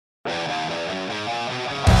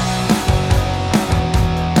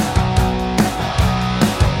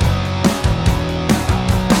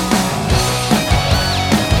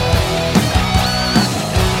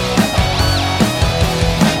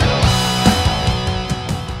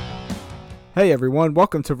Hey everyone,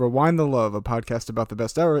 welcome to Rewind the Love, a podcast about the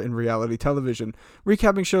best era in reality television,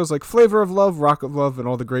 recapping shows like Flavor of Love, Rock of Love, and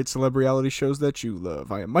all the great celebrity shows that you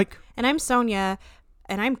love. I am Mike. And I'm Sonia,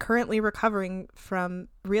 and I'm currently recovering from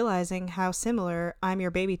realizing how similar I'm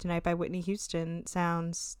Your Baby Tonight by Whitney Houston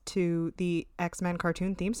sounds to the X-Men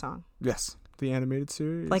cartoon theme song. Yes, the animated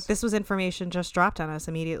series. Like, this was information just dropped on us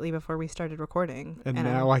immediately before we started recording. And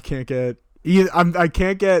now I can't get I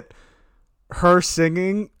can't get her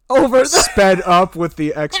singing over sped up with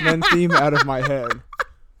the X-Men theme out of my head.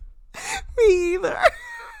 Me either.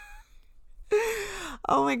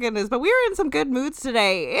 Oh my goodness. But we were in some good moods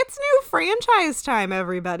today. It's new franchise time,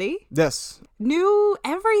 everybody. Yes. New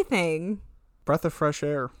everything. Breath of fresh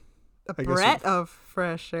air. A breath of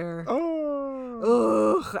fresh air.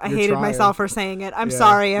 Oh. Ugh, I hated trying. myself for saying it. I'm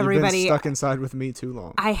sorry, everybody. You've been stuck inside with me too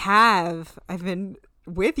long. I have. I've been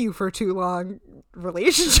with you for too long,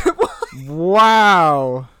 relationship-wise.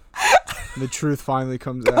 Wow. The truth finally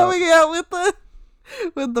comes out. Coming out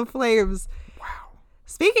with the flames. Wow.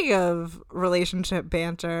 Speaking of relationship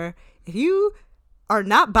banter, if you are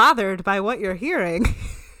not bothered by what you're hearing,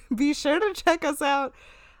 be sure to check us out.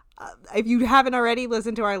 If you haven't already,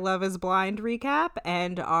 listen to our Love is Blind recap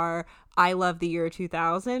and our I Love the Year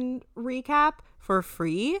 2000 recap for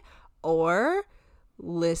free, or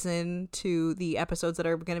listen to the episodes that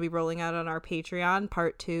are going to be rolling out on our Patreon,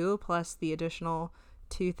 part 2, plus the additional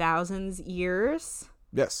 2000s years.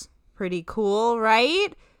 Yes. Pretty cool,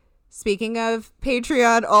 right? Speaking of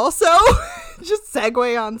Patreon also, just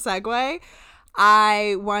segue on segue,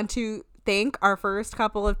 I want to thank our first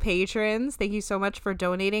couple of patrons. Thank you so much for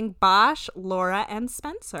donating, Bosch, Laura, and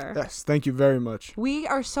Spencer. Yes, thank you very much. We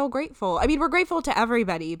are so grateful. I mean, we're grateful to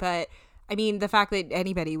everybody, but I mean, the fact that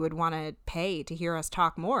anybody would want to pay to hear us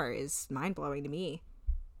talk more is mind-blowing to me.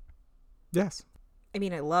 Yes. I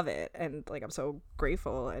mean, I love it, and like, I'm so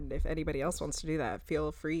grateful, and if anybody else wants to do that,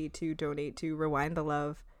 feel free to donate to Rewind the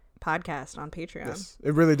Love podcast on Patreon. Yes,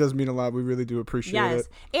 it really does mean a lot. We really do appreciate it.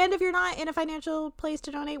 And if you're not in a financial place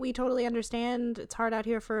to donate, we totally understand. It's hard out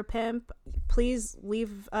here for a pimp. Please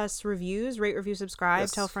leave us reviews, rate, review, subscribe,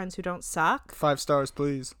 Yes. Tell friends who don't suck. 5 stars,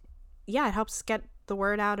 please. Yeah, it helps get the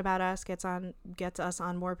word out about us, gets us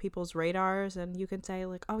on more people's radars, and you can say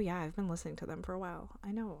like, oh yeah, I've been listening to them for a while.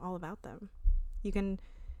 I know all about them. You can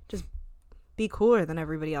just be cooler than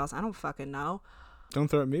everybody else. I don't fucking know. Don't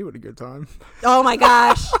threaten me with a good time. Oh my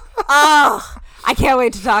gosh. Oh, I can't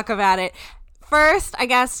wait to talk about it. First, I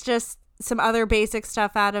guess just some other basic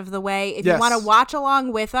stuff out of the way. If you want to watch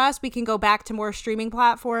along with us, we can go back to more streaming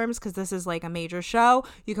platforms because this is like a major show.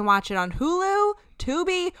 You can watch it on Hulu,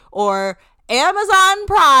 Tubi, or Amazon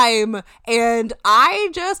Prime, and I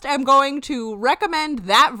just am going to recommend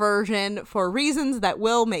that version for reasons that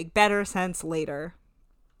will make better sense later.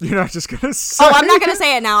 You're not just gonna say I'm not gonna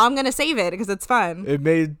say it now. I'm gonna save it because it's fun. It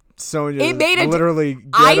made Sonia literally get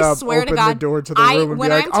I up, swear open to God, the door to the room, and when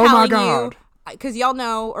be like, I'm oh my telling God. Because y'all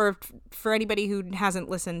know, or for anybody who hasn't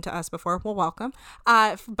listened to us before, well, welcome.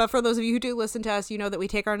 But for those of you who do listen to us, you know that we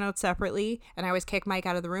take our notes separately, and I always kick Mike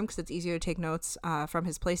out of the room because it's easier to take notes from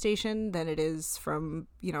his PlayStation than it is from,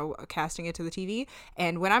 casting it to the TV.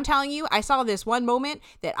 And when I'm telling you, I saw this one moment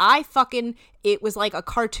that it was like a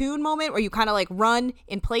cartoon moment where you kind of like run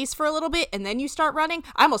in place for a little bit and then you start running.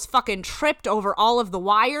 I almost fucking tripped over all of the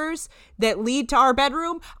wires that lead to our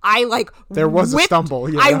bedroom. There was a stumble.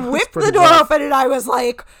 Yeah, I whipped the door open and I was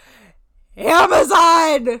like,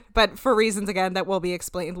 Amazon! But for reasons, again, that will be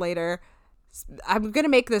explained later. I'm going to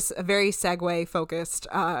make this a very segue focused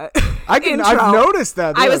I've intro. noticed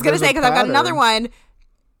that. I was going to say, because I've got another one.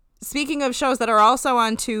 Speaking of shows that are also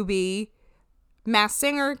on Tubi, Masked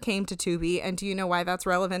Singer came to Tubi, and do you know why that's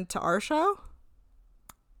relevant to our show?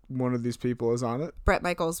 One of these people is on it. Bret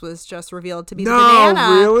Michaels was just revealed to be the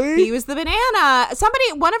banana. Really? He was the banana.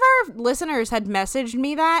 One of our listeners had messaged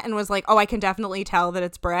me that and was like, oh, I can definitely tell that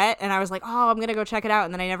it's Bret. And I was like, oh, I'm going to go check it out.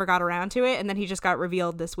 And then I never got around to it. And then he just got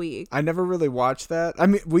revealed this week. I never really watched that. I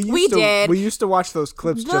mean, we used to watch those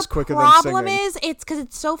clips just quicker than singing. The problem is, it's because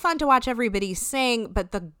it's so fun to watch everybody sing,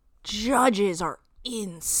 but the judges are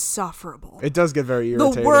insufferable. It does get very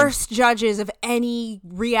irritating. The worst judges of any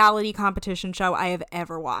reality competition show I have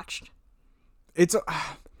ever watched.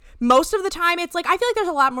 Most of the time, it's like, I feel like there's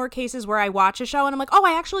a lot more cases where I watch a show and I'm like, oh,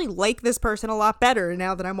 I actually like this person a lot better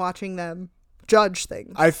now that I'm watching them judge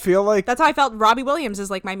things. I feel like that's how I felt. Robbie Williams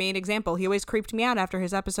is like my main example. He always creeped me out after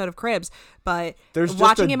his episode of Cribs, but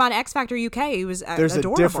watching him on X Factor UK, he was there's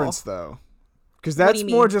adorable. A difference though. Because that's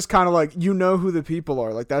more just kind of like, who the people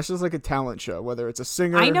are. Like, that's just like a talent show, whether it's a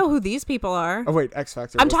singer. I know who these people are. Oh, wait, X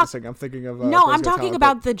Factor. I'm thinking of... No, I'm talking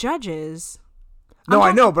about the judges. No,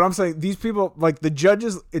 I know, but I'm saying these people, like the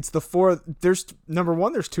judges, it's the four. There's number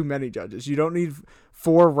one. There's too many judges. You don't need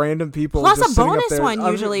four random people plus just a sitting up bonus there. one I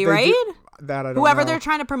mean, usually, they right? do- that I don't Whoever know. they're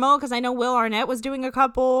trying to promote, because I know Will Arnett was doing a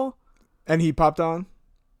couple. And he popped on,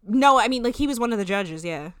 No, I mean like he was one of the judges.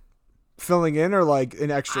 Yeah, filling in or like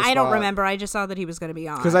an extra. I don't remember. I just saw that he was going to be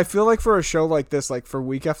on. Because I feel like for a show like this, like for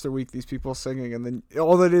week after week, these people singing, and then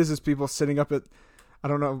all it is people sitting up at. I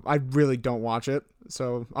don't know. I really don't watch it,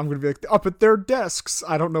 so I'm gonna be like up at their desks.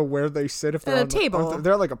 I don't know where they sit if they're At a on table.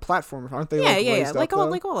 They're like a platform, aren't they? yeah, like, yeah, raised like up, all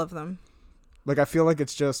though? like all of them. Like I feel like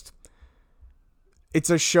it's just. It's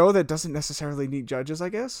a show that doesn't necessarily need judges, I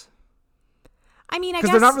guess. I mean, I guess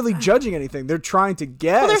Because they're not really judging anything. They're trying to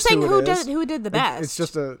guess. Well, they're saying who it is. who did the best. It's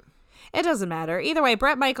just a. It doesn't matter either way.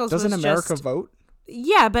 Brett Michaels Doesn't was America just, vote?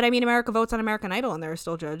 Yeah, but I mean, America votes on American Idol, and there are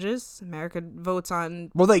still judges. America votes on.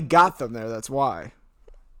 Well, they got them there. That's why.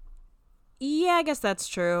 Yeah, I guess that's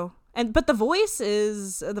true. But the voice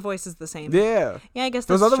is the same. Yeah. Yeah, I guess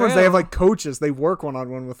Those that's other ones, true. they have like coaches. They work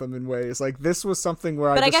one-on-one with them in ways. Like this was something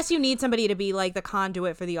where But I guess you need somebody to be like the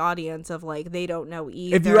conduit for the audience of like they don't know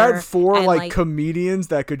either. if you had four and, like comedians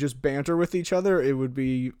that could just banter with each other, it would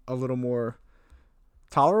be a little more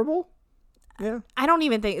tolerable. Yeah. I don't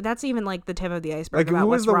even think that's even like the tip of the iceberg. Like about who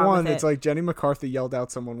was what's the wrong one? with It's it. like Jenny McCarthy yelled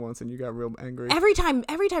out someone once, and you got real angry. Every time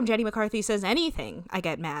Jenny McCarthy says anything, I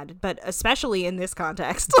get mad. But especially in this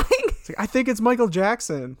context, like. It's like, I think it's Michael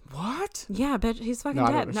Jackson. What? Yeah, but he's fucking No,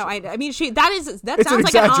 I don't dead. know. No, I mean, that It's sounds an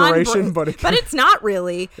like an exaggeration, but but it's not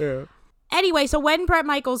really. Yeah. Anyway, so when Brett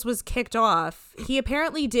Michaels was kicked off, he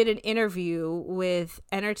apparently did an interview with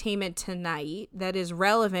Entertainment Tonight that is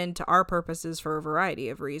relevant to our purposes for a variety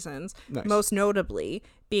of reasons. Nice. Most notably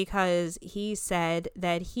because he said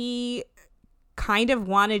that he kind of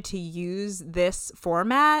wanted to use this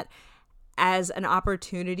format as an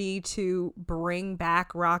opportunity to bring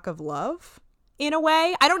back Rock of Love in a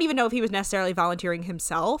way. I don't even know if he was necessarily volunteering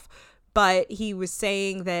himself, but he was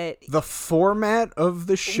saying that The format of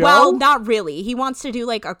the show. well, not really. He wants to do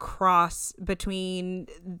like a cross between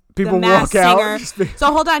People the Masked walk out, Singer. just be-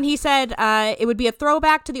 So hold on. He said it would be a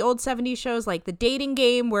throwback to the old 70s shows like The Dating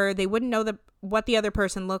Game where they wouldn't know what the other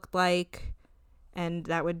person looked like. And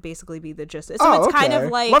that would basically be the gist. So it's kind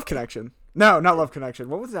of like Love Connection. No, not Love Connection.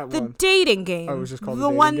 What was that The one? Dating Game. Oh, it was just called The the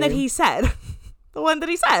Dating one that Game? he said. The one that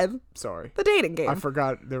he said. Sorry. The Dating Game. I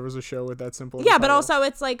forgot there was a show with that simple. Yeah, but title. also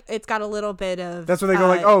it's like it's got a little bit of That's when they go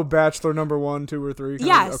like, oh, Bachelor number 1, 2, or 3.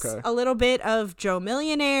 yes, Okay. a little bit of Joe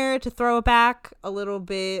Millionaire to throw it back, a little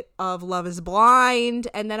bit of Love is Blind,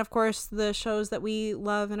 and then of course the shows that we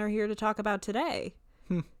love and are here to talk about today.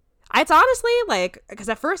 It's honestly like, because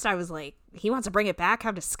at first I was like, he wants to bring it back,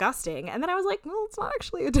 how disgusting, and then I was like, well, it's not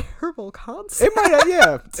actually a terrible concept. It might,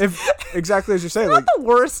 yeah. If exactly as you say, like Not the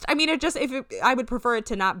worst. I mean, I would prefer it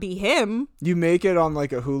to not be him. you make it on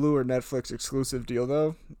like a Hulu or Netflix exclusive deal,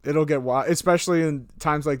 though, it'll get especially in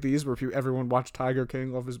times like these where everyone watched Tiger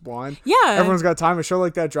King, Love Is Blind. Yeah. Everyone's got time. A show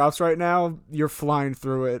like that drops right now, you're flying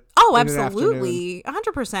through it. Oh, in an afternoon. absolutely.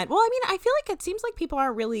 100%. Well, I mean, I feel like it seems like people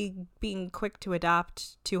aren't really being quick to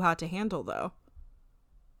adopt Too Hot to Handle, though.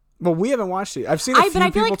 Well, we haven't watched it. I've seen a few but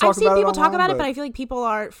I feel people like talk I've seen about people it talk online, about it, but I feel like people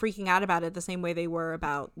aren't freaking out about it the same way they were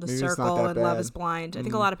about The Maybe it's not Circle that and Love bad. is Blind. I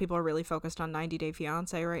think a lot of people are really focused on 90 Day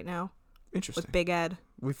Fiancé right now Interesting. with Big Ed.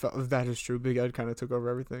 We felt that is true. Big Ed kind of took over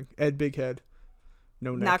everything. Ed Big Head.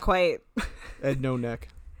 No neck. Not quite. Ed No Neck.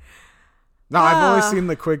 No, I've only seen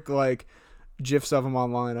the quick like gifs of him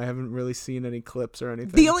online. I haven't really seen any clips or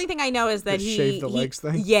anything. The only thing I know is that The he shave the legs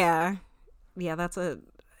thing? Yeah. Yeah, that's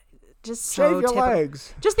just so Shave your typical.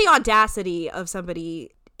 legs. Just the audacity of somebody,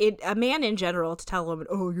 a man in general, to tell a woman,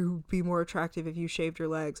 oh, you'd be more attractive if you shaved your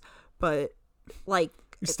legs. But, like,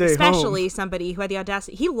 You stay especially home. somebody who had the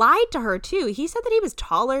audacity. He lied to her, too. He said that he was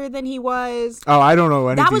taller than he was. Oh, I don't know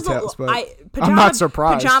any That was details, but Pajama, I'm not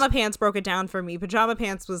surprised. Pajama Pants broke it down for me. Pajama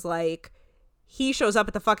Pants was like, he shows up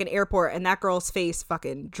at the fucking airport and that girl's face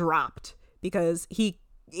fucking dropped because he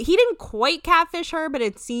didn't quite catfish her, but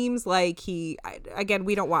it seems like again,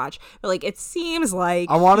 we don't watch, but like it seems like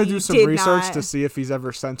I want to he do some did research not- to see if he's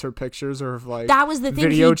ever sent her pictures or if like That was the thing.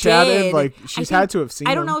 video he chatted. did. Like I she's think- had to have seen.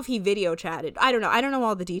 I don't them. know if he video chatted. I don't know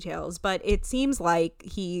all the details, but it seems like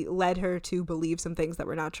he led her to believe some things that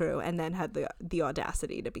were not true, and then had the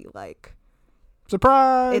audacity to be like,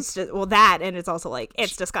 Surprise! it's just that, and it's also like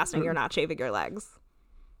it's disgusting. You're not shaving your legs.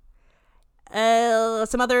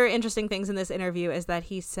 Some other interesting things in this interview is that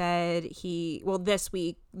he said this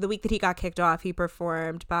week, the week that he got kicked off, he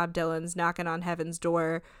performed Bob Dylan's Knocking on Heaven's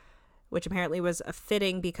Door, which apparently was a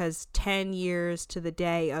fitting because 10 years to the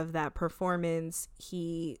day of that performance,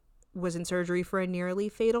 he was in surgery for a nearly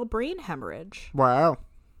fatal brain hemorrhage. Wow.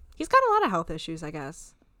 He's got a lot of health issues, I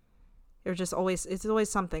guess. It's always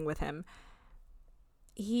something with him.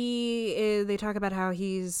 They talk about how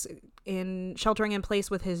he's sheltering in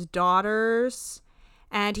place with his daughters,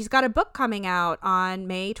 and he's got a book coming out on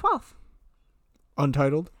May 12th.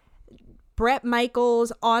 Untitled? Bret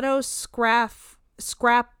Michaels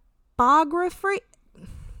Scrapography.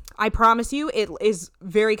 I promise you, it is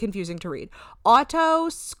very confusing to read.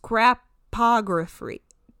 Autoscrapography.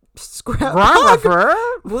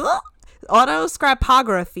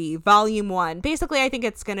 Autoscrapography, Volume 1. Basically, I think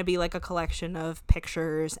it's going to be like a collection of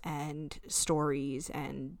pictures and stories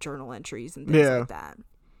and journal entries and things like that.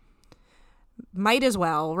 Might as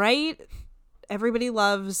well, right? Everybody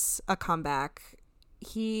loves a comeback.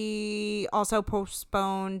 He also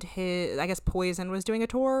postponed I guess Poison was doing a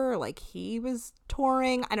tour. Like, he was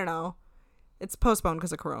touring. I don't know. It's postponed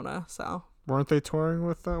because of Corona, so. Weren't they touring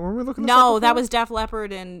with weren't we looking? No, that was Def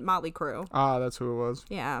Leppard and Motley Crue. Ah, that's who it was.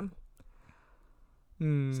 Yeah.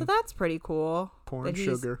 So that's pretty cool. Porn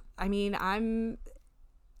sugar. I mean, I'm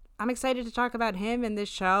excited to talk about him in this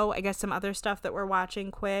show. I guess some other stuff that we're watching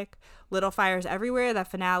quick. Little Fires Everywhere. That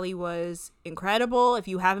finale was incredible. If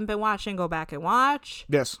you haven't been watching, go back and watch.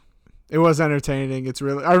 Yes. It was entertaining. It's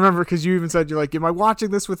really, I remember because you even said, you're like, am I watching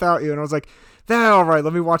this without you? And I was like, all right,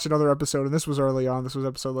 let me watch another episode. And this was early on. This was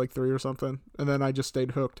episode like 3 or something. And then I just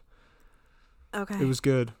stayed hooked. Okay. It was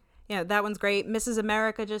good. Yeah, that one's great. Mrs.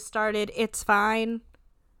 America just started. It's fine.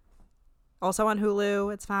 Also on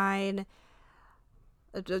Hulu. It's fine.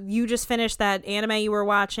 You just finished that anime you were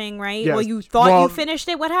watching, right? Yes. Well, you thought you finished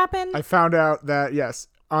it. What happened? I found out that, yes,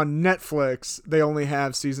 on Netflix, they only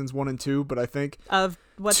have seasons 1 and 2, but I think of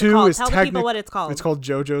what's it called? Tell the people what it's called. It's called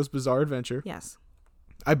JoJo's Bizarre Adventure. Yes.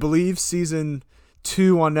 I believe season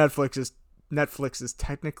 2 on Netflix is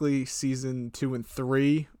technically season 2 and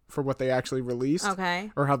 3 for what they actually released.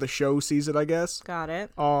 Okay. Or how the show sees it, I guess. Got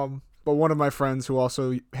it. But one of my friends who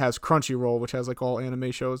also has Crunchyroll, which has like all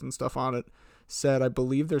anime shows and stuff on it, said I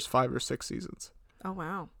believe there's 5 or 6 seasons. Oh,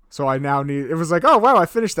 wow. So I now it was like, oh, wow, I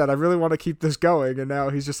finished that. I really want to keep this going. And now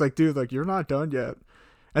he's just like, dude, like, you're not done yet.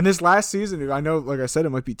 And this last season, I know, like I said, it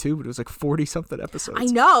might be 2, but it was like 40-something episodes. I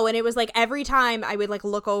know. And it was like every time I would like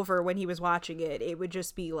look over when he was watching it, it would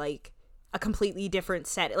just be like a completely different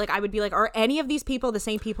set. Like, I would be like, are any of these people the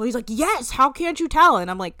same people? He's like, yes, how can't you tell? And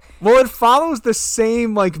I'm like, well, it follows the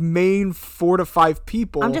same like main 4 to 5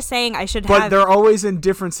 people. I'm just saying I should but they're always in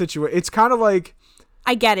different situations. It's kind of like,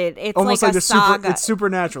 I get it. It's almost like a saga. It's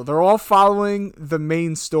supernatural. They're all following the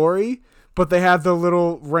main story, but they have the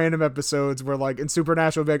little random episodes where, like, in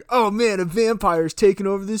Supernatural, be like, oh man, a vampire's taking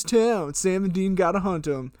over this town. Sam and Dean gotta hunt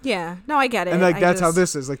him. Yeah. No, I get it. And like that's how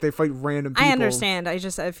this is. Like, they fight random people. I understand. I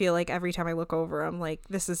feel like every time I look over, I'm like,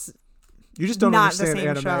 this is you just don't not understand the same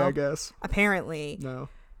anime, show. I guess. Apparently. No.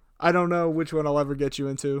 I don't know which one I'll ever get you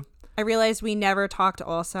into. I realized we never talked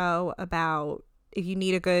also about if you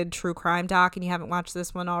need a good true crime doc and you haven't watched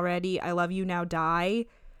this one already, I Love You Now Die.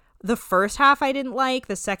 The first half I didn't like.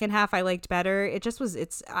 The second half I liked better. It just was,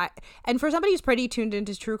 and for somebody who's pretty tuned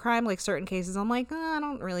into true crime, like certain cases, I'm like, I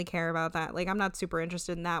don't really care about that. Like, I'm not super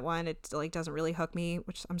interested in that one. It like doesn't really hook me,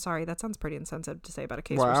 which I'm sorry, that sounds pretty insensitive to say about a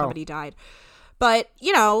case where somebody died. But,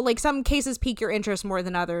 you know, like some cases pique your interest more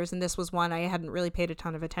than others. And this was one I hadn't really paid a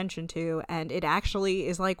ton of attention to. And it actually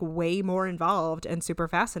is like way more involved and super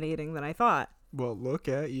fascinating than I thought. Well, look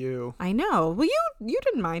at you. I know. Well, you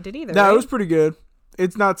didn't mind it either. No, right? It was pretty good.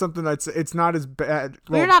 It's not something it's not as bad.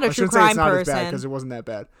 Well, you're not a I true shouldn't say crime it's not person. as bad because it wasn't that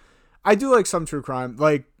bad. I do like some true crime.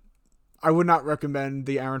 Like, I would not recommend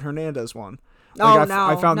the Aaron Hernandez one. Like,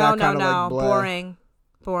 I found that kind of like blah.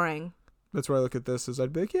 Boring. That's where I look at this as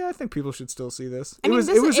I'd be like, yeah, I think people should still see this. It was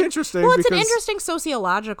interesting. Well, it's an interesting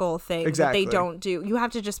sociological thing that they Exactly. don't do. You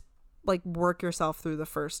have to just like work yourself through the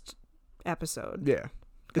first episode. Yeah.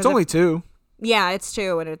 It's only 2. Yeah, it's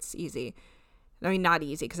 2 and it's easy. I mean, not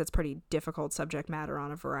easy because it's pretty difficult subject matter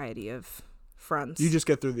on a variety of fronts. You just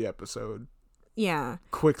get through the episode. Yeah.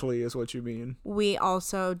 Quickly is what you mean. We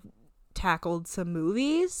also tackled some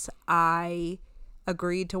movies. I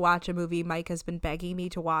agreed to watch a movie Mike has been begging me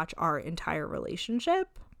to watch our entire relationship.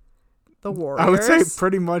 The Warriors. I would say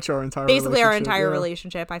pretty much our entire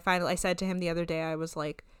relationship. I said to him the other day, I was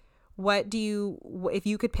like, if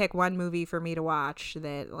you could pick one movie for me to watch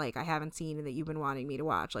that like I haven't seen and that you've been wanting me to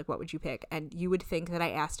watch, like what would you pick? And you would think that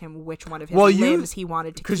I asked him which one of his limbs he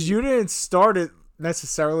wanted to keep. Because you didn't start it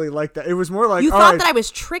necessarily like that. It was more like, you thought that I was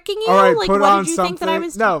tricking you? All right, like, put what on did you something. think that I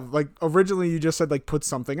was? No, like originally you just said like put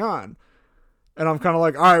something on. And I'm kind of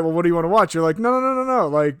like, all right, well, what do you want to watch? You're like, no.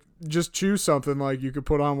 Like, just choose something. Like, you could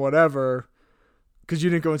put on whatever. because you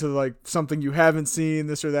didn't go into like something you haven't seen,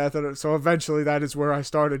 this or that. So eventually that is where I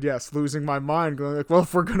started, yes, losing my mind, going like, well,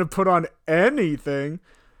 if we're going to put on anything,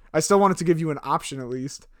 I still wanted to give you an option at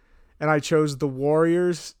least. And I chose The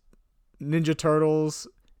Warriors, Ninja Turtles,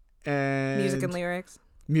 and Music and lyrics.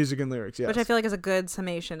 Music and lyrics, yes. Which I feel like is a good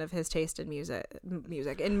summation of his taste in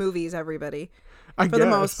music in movies, everybody. I For guess. the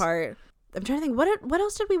most part. I'm trying to think, what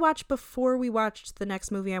else did we watch before we watched the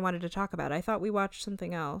next movie I wanted to talk about? I thought we watched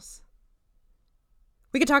something else.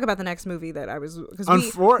 We could talk about the next movie that I was because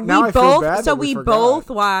now I feel bad that we forgot. both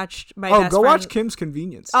watched my best go friend. watch Kim's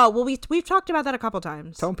Convenience. Oh well, we've talked about that a couple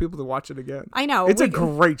times. Telling people to watch it again. I know it's a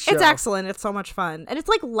great show. It's excellent. It's so much fun, and it's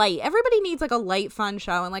like light. Everybody needs like a light, fun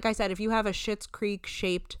show. And like I said, if you have a Schitt's Creek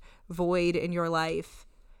shaped void in your life,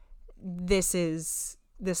 this is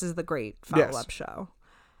the great follow up show.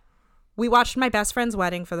 We watched My Best Friend's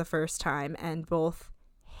Wedding for the first time and both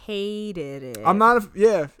hated it. I'm not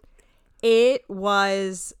It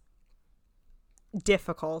was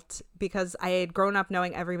difficult because I had grown up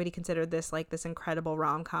knowing everybody considered this like this incredible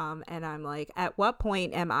rom-com, and I'm like, at what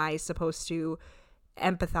point am I supposed to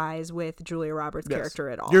empathize with Julia Roberts'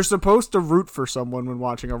 character at all? You're supposed to root for someone when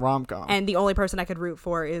watching a rom-com. And the only person I could root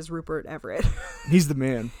for is Rupert Everett. He's the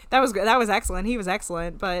man. That was excellent. He was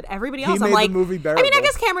excellent, but everybody else, he made the movie bearable. I mean, I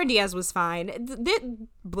guess Cameron Diaz was fine.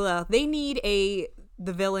 They need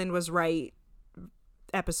The Villain Was Right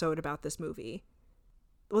episode about this movie.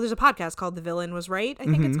 Well, there's a podcast called The Villain Was Right, I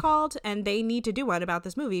think it's called, and they need to do one about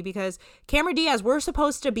this movie because Cameron Diaz, we're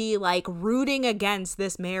supposed to be like rooting against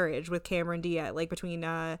this marriage with Cameron Diaz, like between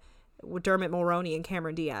Dermot Mulroney and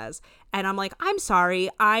Cameron Diaz. And I'm like, I'm sorry,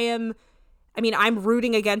 I'm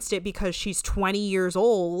rooting against it because she's 20 years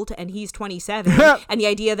old and he's 27. And the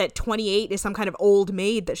idea that 28 is some kind of old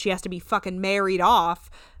maid that she has to be fucking married off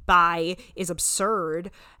by is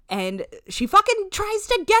absurd. And she fucking tries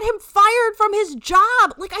to get him fired from his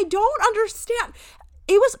job. Like, I don't understand.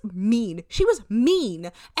 It was mean. She was mean.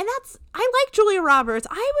 And I like Julia Roberts.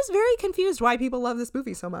 I was very confused why people love this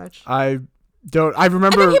movie so much. I remember.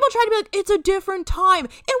 And then people try to be like, it's a different time.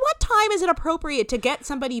 In what time is it appropriate to get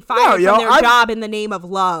somebody fired from their job in the name of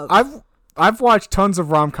love? I've watched tons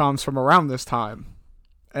of rom-coms from around this time.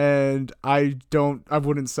 And I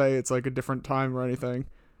wouldn't say it's like a different time or anything.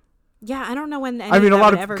 Yeah, I don't know when. I mean, a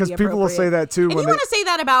lot of because people will say that too. If you want to say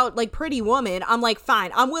that about like Pretty Woman, I'm like, fine.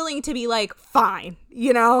 I'm willing to be like, fine.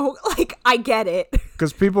 You know, like I get it.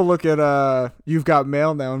 Because people look at You've Got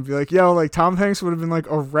Mail now and be like, yo, like Tom Hanks would have been like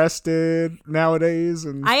arrested nowadays.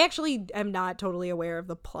 And I actually am not totally aware of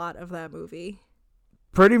the plot of that movie.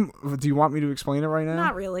 Do you want me to explain it right now?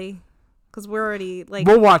 Not really. Because we're already like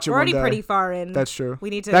we'll watch it. We're already pretty far in. That's true. We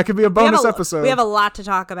need to. That could be a bonus episode. We have a lot to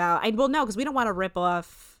talk about. No, because we don't want to rip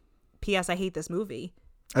off. P.S. I hate this movie.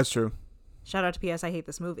 That's true. Shout out to P.S. I hate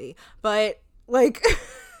this movie. But like,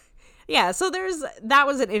 yeah. So that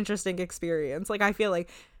was an interesting experience. Like I feel like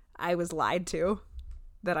I was lied to,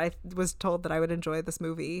 that I was told that I would enjoy this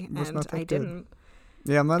movie and I didn't.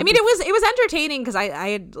 Yeah, I mean, it was entertaining because I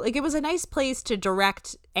had like it was a nice place to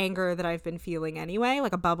direct anger that I've been feeling anyway,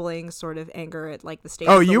 like a bubbling sort of anger at like the state.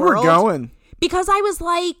 Oh, of the you world. were going. Because I was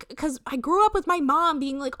like, because I grew up with my mom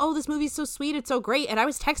being like, oh, this movie's so sweet, it's so great. And I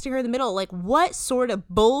was texting her in the middle, like, what sort of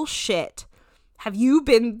bullshit have you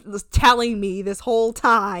been telling me this whole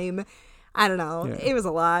time? I don't know. Yeah. It was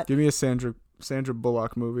a lot. Give me a Sandra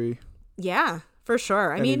Bullock movie. Yeah, for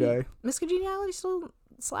sure. Any day. Miss Congeniality still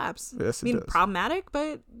slaps. Yes, it does. Problematic,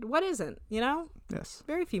 but what isn't, you know? Yes.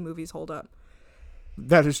 Very few movies hold up.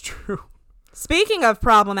 That is true. Speaking of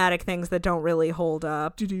problematic things that don't really hold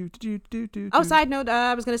up. Oh, side note,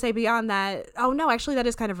 I was going to say beyond that. Oh, no, actually, that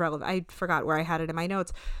is kind of relevant. I forgot where I had it in my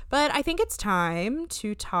notes. But I think it's time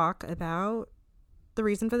to talk about the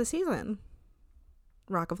reason for the season.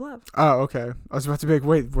 Rock of Love. Oh, okay. I was about to be like,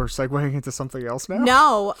 wait, we're segueing into something else now?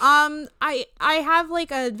 No. I have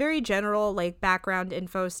like a very general like background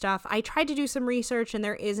info stuff. I tried to do some research and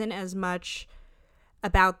there isn't as much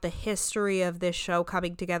about the history of this show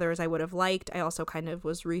coming together as I would have liked. I also kind of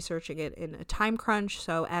was researching it in a time crunch,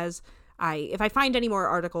 so if I find any more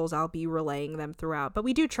articles, I'll be relaying them throughout. But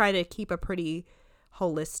we do try to keep a pretty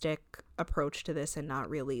holistic approach to this and not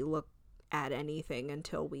really look at anything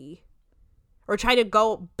or try to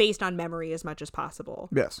go based on memory as much as possible.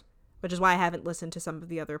 Yes. Which is why I haven't listened to some of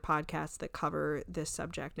the other podcasts that cover this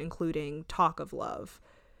subject, including Talk of Love.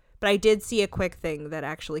 But I did see a quick thing that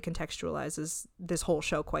actually contextualizes this whole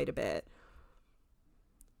show quite a bit.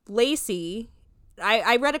 Lacey,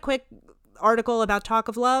 I read a quick article about Talk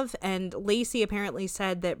of Love, and Lacey apparently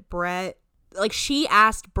said that Brett, like she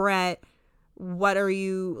asked Brett what are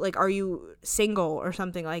you like, are you single or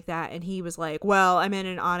something like that? And he was like, well, I'm in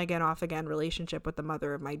an on again off again relationship with the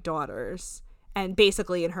mother of my daughters. And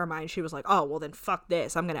basically in her mind she was like, oh well then fuck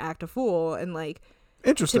this, I'm gonna act a fool and like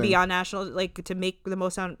Interesting. to be on national, like to make the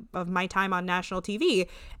most of my time on national TV.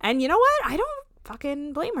 And you know what, I don't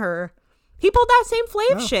fucking blame her. He pulled that same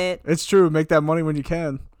Flav shit. It's true, make that money when you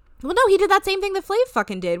can. Well, no, he did that same thing that Flav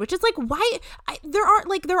fucking did, which is like, why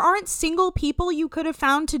there aren't single people you could have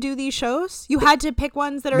found to do these shows. You had to pick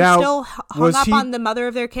ones that are Now, still hung up on the mother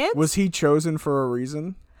of their kids. Was he chosen for a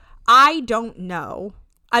reason? I don't know.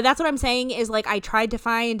 That's what I'm saying is like I tried to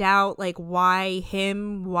find out like why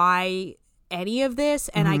any of this,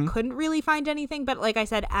 and I couldn't really find anything. But like I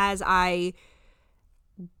said, as I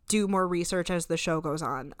do more research as the show goes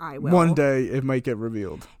on, I will. One day it might get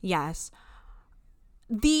revealed. Yes.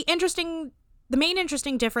 The main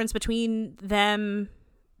interesting difference between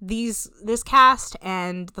this cast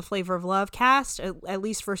and the Flavor of Love cast, at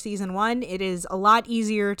least for season 1, it is a lot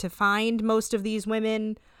easier to find most of these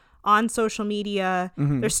women on social media.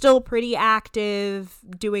 They're still pretty active,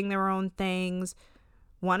 doing their own things.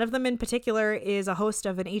 One of them in particular is a host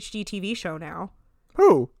of an HGTV show now.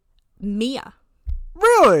 Who? Mia.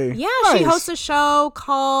 Really? Yeah, Nice. she hosts a show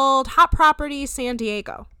called Hot Properties San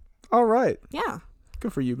Diego. All right. Yeah.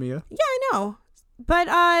 Good for you, Mia. Yeah, I know.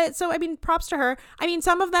 But, so, I mean, props to her. I mean,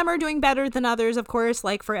 some of them are doing better than others, of course.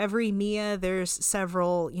 Like, for every Mia, there's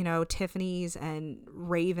several, Tiffany's and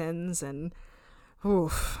Ravens. And,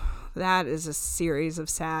 oof, that is a series of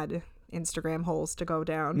sad Instagram holes to go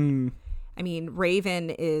down. I mean, Raven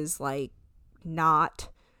is, like, not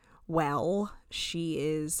well. She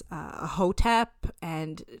is a hotep.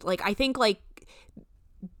 And, like, I think, like,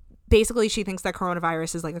 basically she thinks that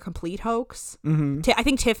coronavirus is like a complete hoax. I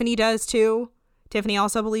think Tiffany does too. Tiffany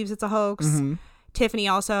also believes it's a hoax. Tiffany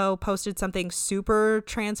also posted something super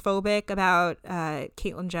transphobic about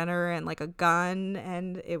Caitlyn Jenner and like a gun,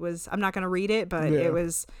 and it was, I'm not going to read it, but it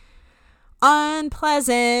was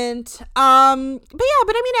unpleasant. But I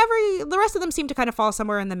mean the rest of them seem to kind of fall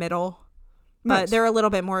somewhere in the middle. But Nice. They're a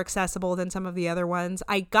little bit more accessible than some of the other ones.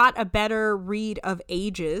 I got a better read of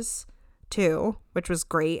ages too, which was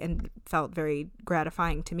great and felt very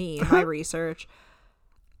gratifying to me in my research.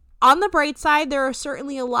 On the bright side, there are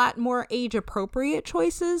certainly a lot more age appropriate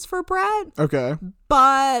choices for Brett, Okay.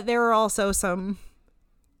 but there are also some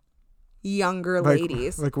younger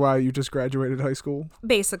ladies, Like, wow, you just graduated high school?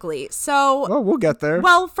 basically. So, Well, we'll get there.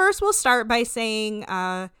 well, first we'll start by saying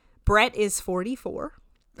Brett is 44.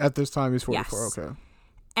 At this time, he's 44. Yes. Okay.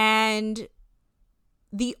 And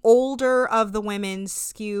the older of the women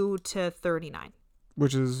skew to 39.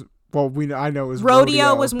 Which is, well, I know is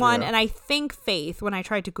Rodeo was one, yeah. and I think Faith, when I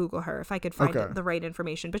tried to Google her, if I could find Okay. the right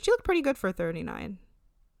information. But she looked pretty good for 39.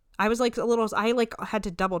 I was like I had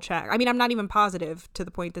to double check. I mean, I'm not even positive to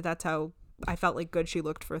the point that that's how I felt like good she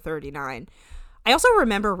looked for 39. I also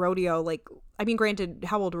remember Rodeo, like, I mean, granted,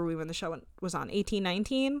 how old were we when the show was on? 18,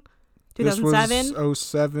 19? 2007? This was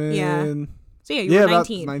 07. Yeah. So yeah, you were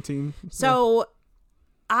 19. About 19. So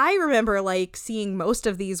I remember like seeing most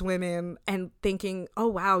of these women and thinking, oh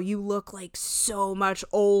wow, you look like so much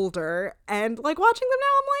older. And like watching them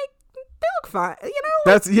now, I'm like, they look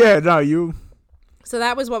fine, You. So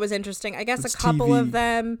that was what was interesting. I guess It's a couple TV. of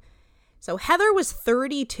them. So Heather was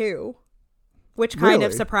 32, which kind of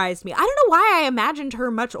Really? surprised me. I don't know why I imagined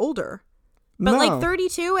her much older. But No. like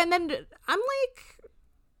 32, and then I'm like,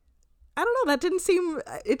 I don't know, it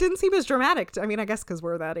didn't seem as dramatic. I mean, I guess because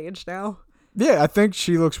we're that age now. Yeah, I think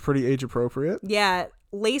she looks pretty age appropriate. Yeah,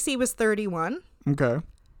 Lacey was 31. Okay.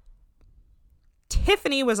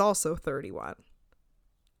 Tiffany was also 31.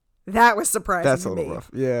 That was surprising That's to a little me. rough.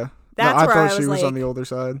 Yeah. That's I where thought I she was was on like- the older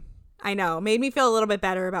side. I know. Made me feel a little bit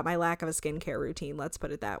better about my lack of a skincare routine. Let's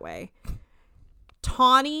put it that way.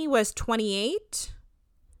 Tawny was 28.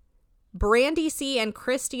 Brandy C and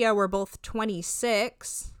Christia were both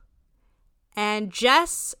 26. And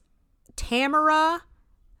Jess, Tamara,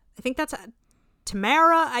 I think that's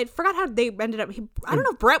Tamara. I forgot how they ended up. I don't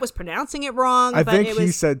know if Brett was pronouncing it wrong. I but think it he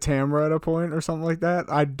was said Tamara at a point or something like that.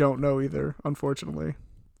 I don't know either, unfortunately.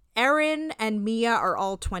 Erin and Mia are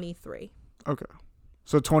all 23. Okay.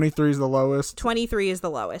 So 23 is the lowest. 23 is the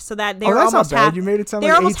lowest. So that they're That's not almost bad. half. You made it sound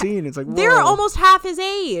they're like almost 18. It's like, whoa. They're almost half his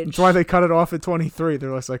age. That's why they cut it off at 23.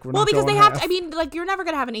 They're just like, we're Well, not because going they have half. to, I mean, like, you're never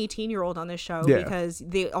going to have an 18-year-old on this show Yeah. because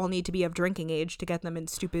they all need to be of drinking age to get them in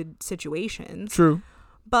stupid situations. True.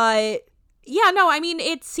 But, yeah, no, I mean,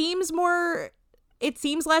 it seems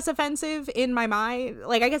less offensive in my mind.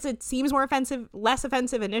 Like, I guess it seems less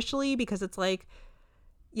offensive initially because it's like,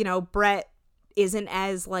 Brett isn't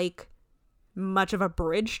as, like, much of a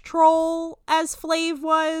bridge troll as Flav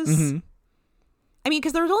was. Mm-hmm. I mean,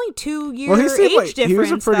 because there was only 2 year Well, he age seemed like difference. he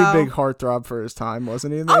was a pretty though. big heartthrob for his time,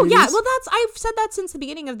 wasn't he? In the Oh 80s? yeah, well I've said that since the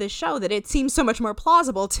beginning of this show, that it seems so much more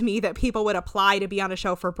plausible to me that people would apply to be on a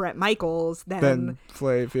show for Bret Michaels Then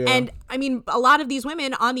Flav, yeah. And I mean, a lot of these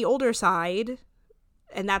women on the older side,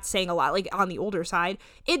 and that's saying a lot, like on the older side,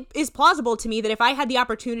 it is plausible to me that if I had the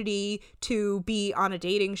opportunity to be on a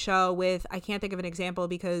dating show with, I can't think of an example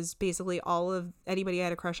because basically all of anybody I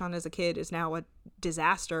had a crush on as a kid is now a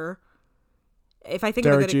disaster. If I think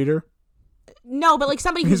Derek of a good, Jeter. no, but like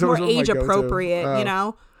somebody who's He's more always one of my age appropriate, go-to. you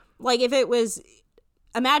know, like if it was,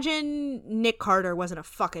 imagine Nick Carter wasn't a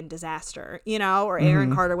fucking disaster, you know, or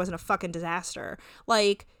Aaron Carter wasn't a fucking disaster.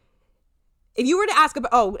 Like, if you were to ask,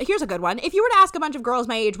 here's a good one. If you were to ask a bunch of girls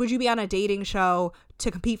my age, would you be on a dating show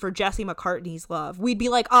to compete for Jesse McCartney's love? We'd be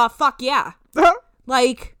like, oh, fuck yeah.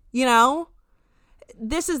 Like, you know,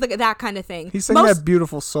 this is that kind of thing. He's singing that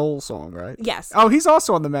beautiful soul song, right? Yes. Oh, he's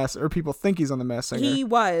also on The Masked, or people think he's on The Masked Singer. He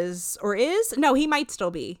was, or is? No, he might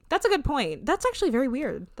still be. That's a good point. That's actually very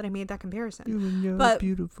weird that I made that comparison. You and your But-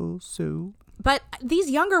 beautiful soul. But these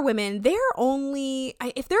younger women, they're only,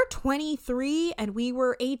 if they're 23 and we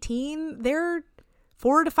were 18, they're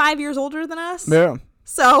 4 to 5 years older than us. Yeah.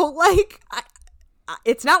 So, like,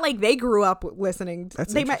 it's not like they grew up listening.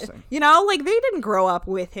 That's they interesting. Might, you know, like they didn't grow up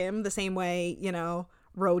with him the same way, you know,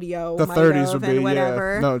 Rodeo The might 30s have would and be,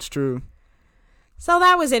 whatever. yeah. No, it's true. So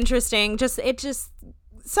that was interesting. Just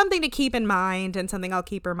something to keep in mind, and something I'll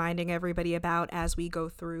keep reminding everybody about as we go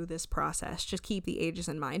through this process. Just keep the ages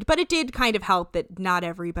in mind. But it did kind of help that not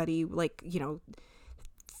everybody, like, you know,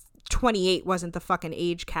 28 wasn't the fucking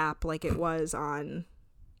age cap like it was on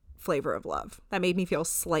Flavor of Love. That made me feel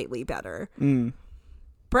slightly better.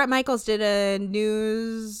 Bret Michaels did a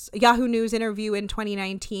Yahoo News interview in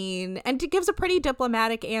 2019 and gives a pretty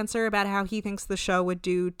diplomatic answer about how he thinks the show would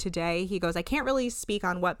do today. He goes, I can't really speak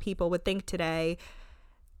on what people would think today.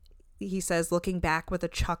 He says, looking back with a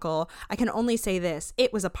chuckle, I can only say this.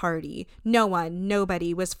 It was a party.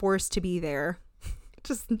 Nobody was forced to be there.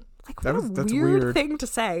 Just like, that's weird thing to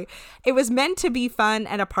say. It was meant to be fun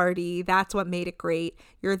and a party. That's what made it great.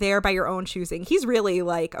 You're there by your own choosing. He's really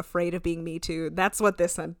like afraid of being Me Too. That's what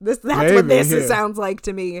this sounds like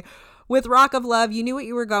to me. With Rock of Love, you knew what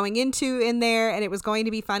you were going into in there, and it was going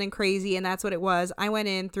to be fun and crazy, and that's what it was. I went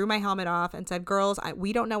in, threw my helmet off, and said, girls,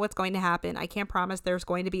 we don't know what's going to happen. I can't promise there's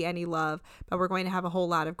going to be any love, but we're going to have a whole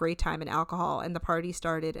lot of great time and alcohol. And the party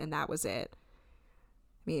started, and that was it.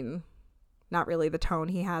 I mean, not really the tone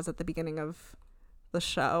he has at the beginning of the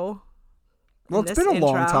show. Well, it's been a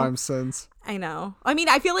long time since. I know. I mean,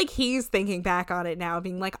 I feel like he's thinking back on it now,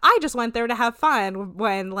 being like, I just went there to have fun,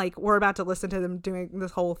 when like we're about to listen to them doing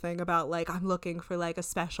this whole thing about like, I'm looking for like a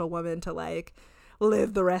special woman to like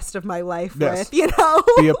live the rest of my life with, you know?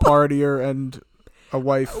 Be a partier and a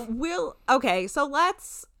wife. Okay, so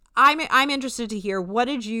I'm interested to hear, how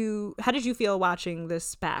did you feel watching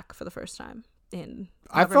this back for the first time in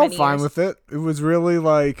I felt fine with it. It was really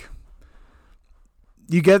like,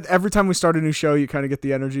 you get, every time we start a new show, you kind of get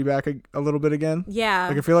the energy back a little bit again. Yeah.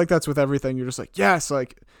 Like, I feel like that's with everything. You're just like, yes,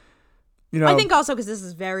 like, you know. I think also because this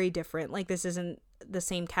is very different. Like, this isn't the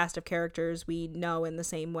same cast of characters we know in the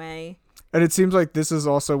same way. And it seems like this is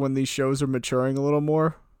also when these shows are maturing a little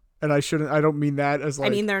more. And I don't mean that as like, I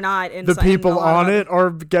mean, they're not. The people on it are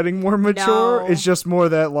getting more mature. No. It's just more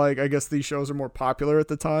that, like, I guess these shows are more popular at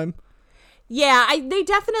the time. Yeah, they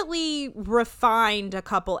definitely refined a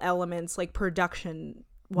couple elements, like production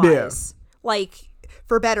wise. Yeah. Like,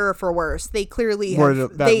 for better or for worse, they clearly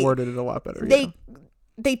worded it a lot better.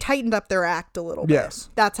 They tightened up their act a little bit. Yes,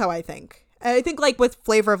 that's how I think. I think, like with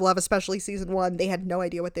Flavor of Love, especially season 1, they had no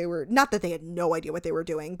idea what they were. Not that they had no idea what they were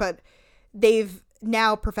doing, but they've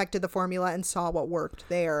now perfected the formula and saw what worked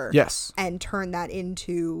there. Yes, and turned that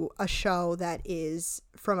into a show that is,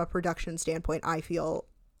 from a production standpoint, I feel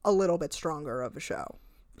a little bit stronger of a show.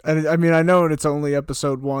 And I mean, I know it's only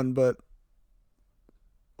episode 1, but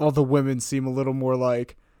all the women seem a little more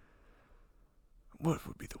like, what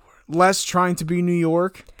would be the word? Less trying to be New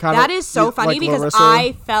York. That is so funny, because Larissa.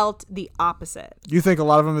 I felt the opposite. You think a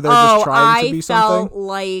lot of them are there just trying to be something? I felt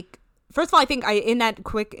like, first of all, I think in that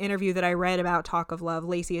quick interview that I read about Talk of Love,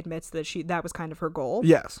 Lacey admits that that was kind of her goal.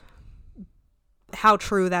 Yes. How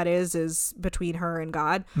true that is between her and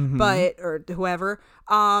God, or whoever.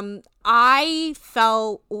 I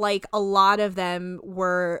felt like a lot of them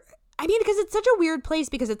were, I mean, because it's such a weird place,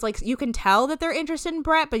 because it's like, you can tell that they're interested in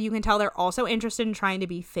Bret, but you can tell they're also interested in trying to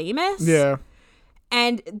be famous. Yeah.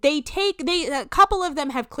 And a couple of them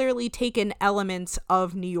have clearly taken elements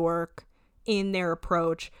of New York in their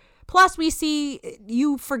approach. Plus,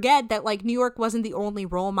 you forget that like New York wasn't the only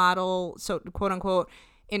role model, so quote unquote,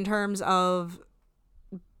 in terms of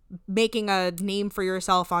making a name for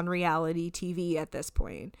yourself on reality TV at this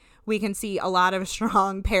point. We can see a lot of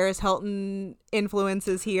strong Paris Hilton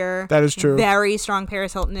influences here. That is true. Very strong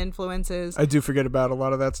Paris Hilton influences. I do forget about a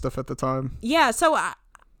lot of that stuff at the time. Yeah, so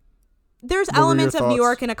there's What were your elements of New thoughts?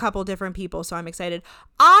 York and a couple different people, so I'm excited.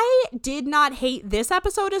 I did not hate this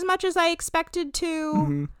episode as much as I expected to.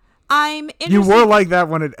 Mm-hmm. I'm interested. You were like that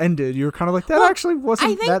when it ended. You were kind of like, that Well, actually I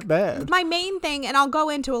wasn't think that bad. my main thing, and I'll go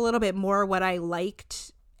into a little bit more what I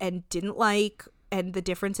liked and didn't like, and the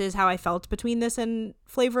differences, how I felt between this and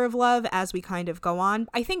Flavor of Love as we kind of go on.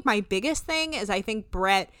 I think my biggest thing is I think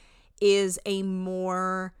Brett is a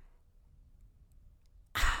more,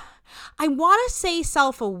 I want to say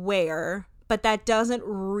self-aware, but that doesn't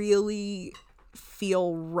really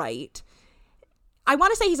feel right. I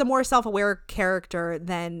want to say he's a more self-aware character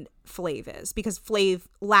than Flav is, because Flav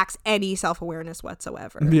lacks any self-awareness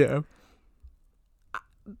whatsoever. Yeah.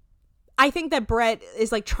 I think that Brett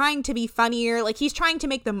is like trying to be funnier. Like he's trying to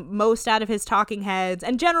make the most out of his talking heads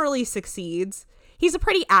and generally succeeds. He's a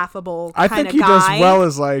pretty affable I kind think of he guy. does well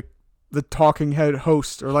as like the talking head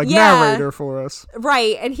host or like Yeah. narrator for us.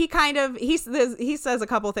 Right. And he kind of, he says a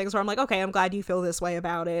couple things where I'm like, okay, I'm glad you feel this way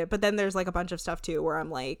about it. But then there's like a bunch of stuff too where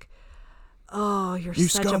I'm like, oh, You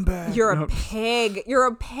such scumbag. you're No. a pig. You're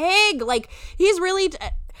a pig. Like he's really,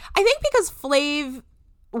 I think because Flav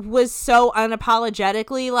was so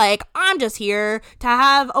unapologetically like, I'm just here to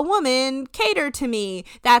have a woman cater to me.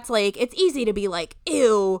 That's like, it's easy to be like,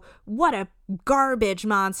 ew, what a garbage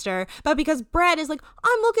monster. But because Brett is like,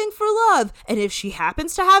 I'm looking for love, and if she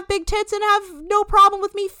happens to have big tits and have no problem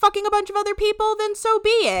with me fucking a bunch of other people, then so be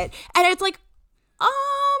it. And it's like,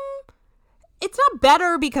 it's not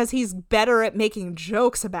better because he's better at making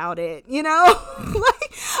jokes about it, you know?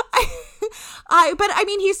 Like but I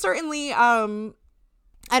mean, he's certainly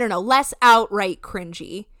I don't know, less outright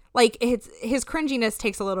cringy. Like his cringiness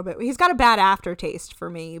takes a little bit. He's got a bad aftertaste for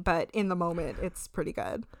me, but in the moment it's pretty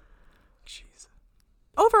good. Jeez.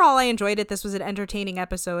 Overall, I enjoyed it. This was an entertaining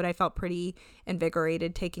episode. I felt pretty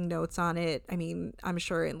invigorated taking notes on it. I mean, I'm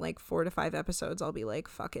sure in like 4 to 5 episodes I'll be like,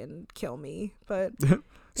 fucking kill me. But in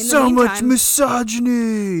the So much meantime-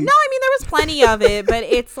 misogyny. No, I mean, there was plenty of it, but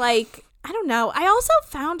it's like, I don't know. I also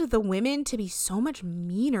found the women to be so much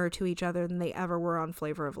meaner to each other than they ever were on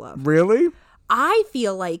Flavor of Love. Really? I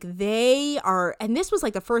feel like they are, and this was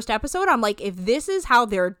like the first episode, I'm like, if this is how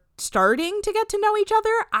they're starting to get to know each other,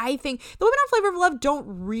 I think the women on Flavor of Love don't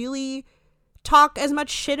really talk as much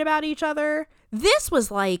shit about each other. This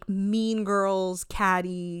was like Mean Girls,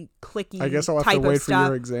 catty, clicky I guess I'll have type to wait of for stuff.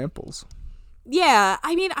 your examples. Yeah,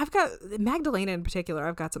 I mean, I've got Magdalena in particular.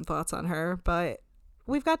 I've got some thoughts on her, but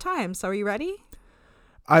we've got time. So are you ready?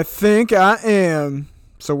 I think I am.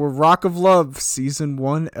 So we're Rock of Love, Season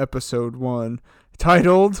 1, Episode 1,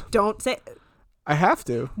 titled... Don't say I have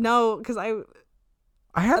to. no, because I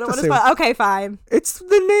I don't have to want say... to. Okay, fine. It's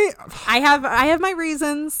the name... I have my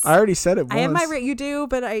reasons. I already said it once. I have my you do,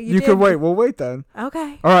 but You did. could wait. We'll wait then.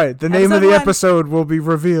 Okay. All right. The name of Episode the 1. episode will be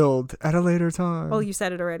revealed at a later time. Well, you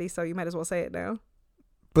said it already, so you might as well say it now.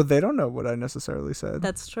 But they don't know what I necessarily said.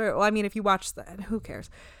 That's true. Well, I mean, if you watch that, who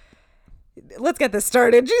cares? Let's get this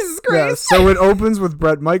started. Jesus Yeah, Christ. so it opens with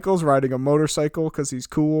Bret Michaels riding a motorcycle because he's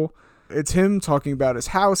cool. It's him talking about his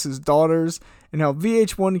house, his daughters, and how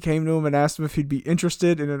VH1 came to him and asked him if he'd be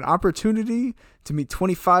interested in an opportunity to meet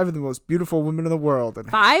 25 of the most beautiful women in the world. And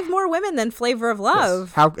 5 more women than Flavor of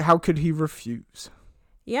Love. yes, how could he refuse?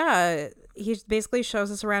 Yeah, he basically shows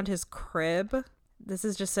us around his crib. This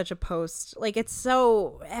is just such a post. Like, it's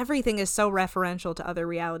so, everything is so referential to other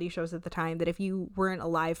reality shows at the time that if you weren't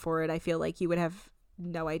alive for it, I feel like you would have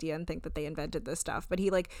no idea and think that they invented this stuff. But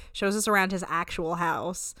he like shows us around his actual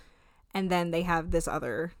house, and then they have this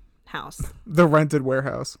other house, The rented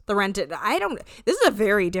warehouse. the rented. This is a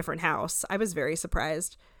very different house. I was very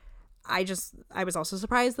surprised. I was also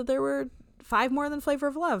surprised that there were 5 more than Flavor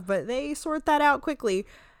of Love, but they sort that out quickly.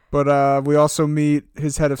 But we also meet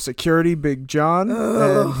his head of security, Big John,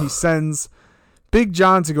 and he sends Big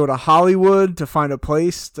John to go to Hollywood to find a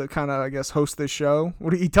place to kind of, I guess, host this show.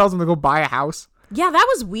 He tells him to go buy a house. Yeah, that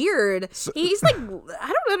was weird. He's like, I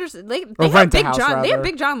don't understand. They Or have rent a Big house, John. They have rather.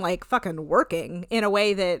 Big John like fucking working in a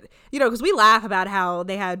way that, you know, because we laugh about how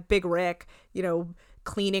they had Big Rick, you know,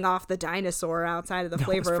 cleaning off the dinosaur outside of the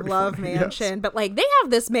Flavor of pretty Love funny, mansion. yes. But like, they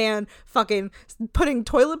have this man fucking putting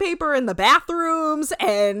toilet paper in the bathrooms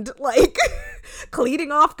and like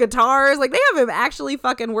cleaning off guitars. Like, they have him actually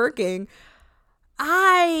fucking working.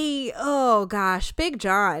 Oh gosh, Big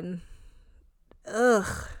John.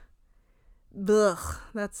 Ugh.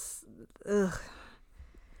 That's ugh.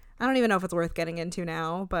 I don't even know if it's worth getting into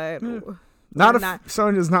now, but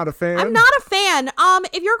Sonya's not a fan. I'm not a fan.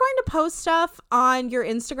 If you're going to post stuff on your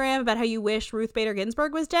Instagram about how you wish Ruth Bader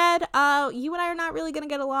Ginsburg was dead, you and I are not really going to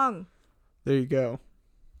get along. There you go.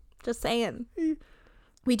 Just saying.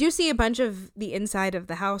 We do see a bunch of the inside of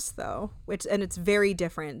the house, though, and it's very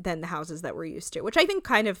different than the houses that we're used to, which I think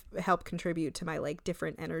kind of helped contribute to my like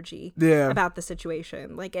different energy about the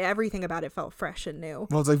situation. Like everything about it felt fresh and new.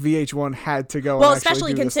 Well, it's like VH1 had to go. Well, and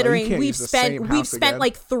especially considering we've spent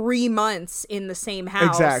like 3 months in the same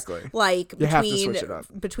house. Exactly. Like you have to switch it up.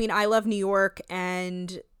 Between I Love New York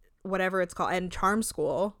and whatever it's called and Charm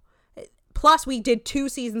School. Plus, we did 2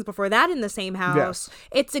 seasons before that in the same house. Yes.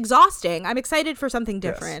 It's exhausting. I'm excited for something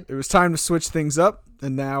different. Yes. It was time to switch things up.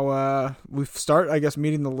 And now we start, I guess,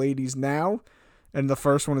 meeting the ladies now. And the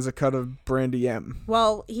first one is a cut of Brandy M.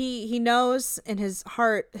 Well, he knows in his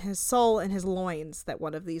heart, his soul, and his loins that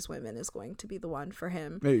one of these women is going to be the one for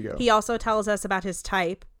him. There you go. He also tells us about his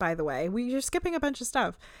type, by the way. You're skipping a bunch of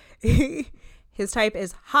stuff. His type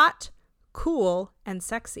is hot, cool, and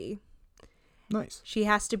sexy. Nice. She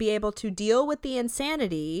has to be able to deal with the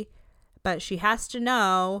insanity, but she has to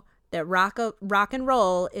know that rock and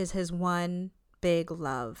roll is his one big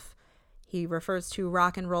love. He refers to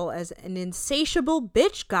rock and roll as an insatiable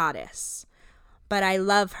bitch goddess. But I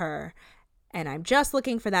love her, and I'm just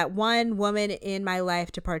looking for that one woman in my life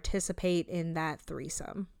to participate in that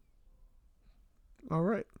threesome. All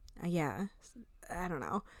right. Yeah. I don't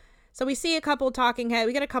know. So we see a couple talking heads.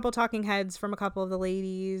 We get a couple talking heads from a couple of the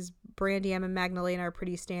ladies. Brandy M and Magdalena are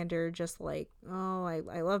pretty standard, just like, oh,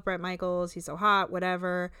 I love Bret Michaels. He's so hot,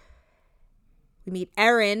 whatever. We meet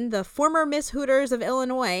Erin, the former Miss Hooters of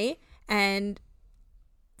Illinois, and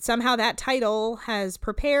somehow that title has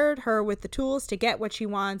prepared her with the tools to get what she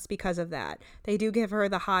wants because of that. They do give her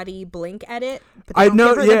the hottie blink edit, but they don't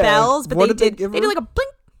give her the bells, but they did like a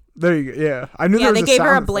blink. There you go. Yeah, I knew there was they a gave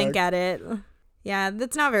her a sound blink effect. edit. Yeah,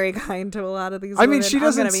 that's not very kind to a lot of these I mean, women, she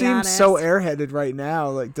doesn't seem so airheaded right now.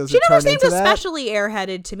 Like, does she it never turn seemed into that? especially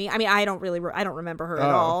airheaded to me. I mean, I don't remember her at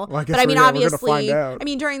all. Well, but I mean, obviously, find out. I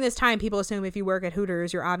mean, during this time, people assume if you work at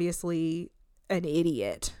Hooters, you're obviously an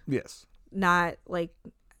idiot. Yes. Not like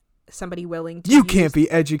somebody willing to. You can't be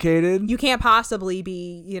educated. You can't possibly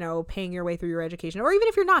be, paying your way through your education. Or even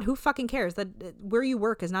if you're not, who fucking cares? That where you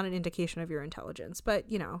work is not an indication of your intelligence. But,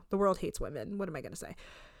 the world hates women. What am I going to say?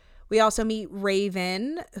 We also meet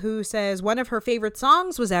Raven, who says one of her favorite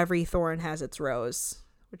songs was Every Thorn Has Its Rose,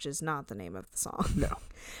 which is not the name of the song. No.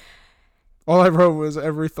 All I wrote was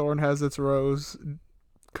Every Thorn Has Its Rose,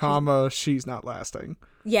 comma, she's not lasting.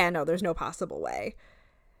 Yeah, no, there's no possible way.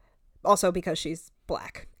 Also because she's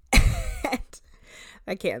black.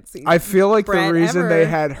 I can't see. I feel like Brett the reason ever. they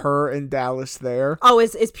had her and Dallas there. Oh,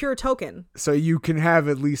 is pure token. So you can have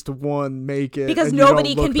at least one make it. Because and you don't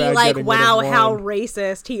nobody look can be bad like, getting rid wow, of how one.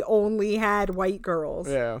 racist. He only had white girls.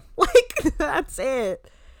 Yeah. Like, that's it.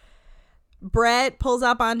 Brett pulls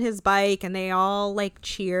up on his bike and they all like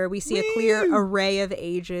cheer. We see a clear array of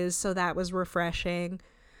ages, so that was refreshing.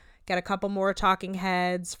 Got a couple more talking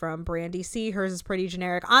heads from Brandy C. Hers is pretty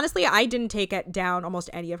generic. Honestly, I didn't take it down almost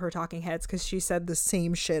any of her talking heads because she said the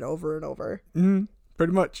same shit over and over.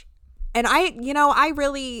 Pretty much. And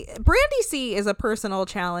Brandy C is a personal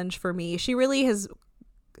challenge for me. She really has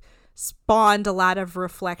spawned a lot of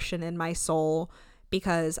reflection in my soul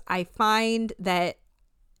because I find that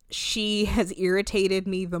she has irritated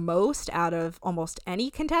me the most out of almost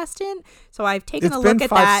any contestant. So I've taken a look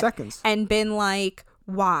at that and been like,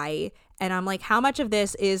 why? And I'm like, how much of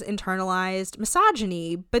this is internalized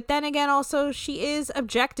misogyny? But then again, also, she is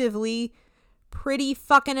objectively pretty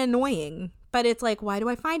fucking annoying. But it's like, why do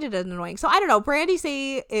I find it annoying? So I don't know. Brandy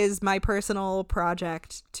C is my personal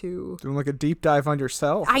project to doing like a deep dive on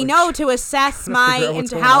yourself. I know, to assess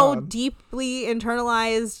how on. deeply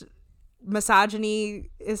internalized misogyny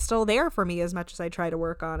is still there for me as much as I try to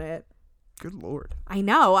work on it. Good Lord. I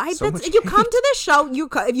know. You come to this show,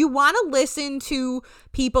 if you want to listen to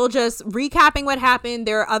people just recapping what happened,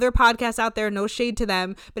 there are other podcasts out there, no shade to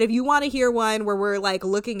them. But if you want to hear one where we're like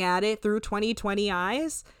looking at it through 2020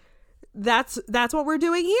 eyes, that's what we're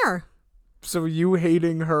doing here. So you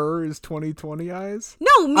hating her is 2020 eyes?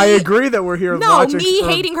 No, me. I agree that we're here. No, me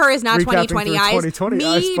hating her is not 2020 eyes. 2020 me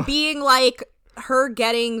eyes, being like her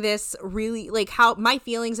getting this really like how my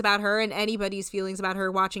feelings about her and anybody's feelings about her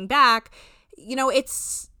watching back,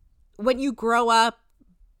 it's when you grow up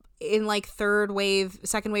in like second wave,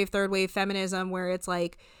 third wave feminism where it's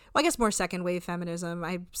like, well, I guess more second wave feminism.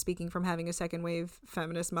 I'm speaking from having a second wave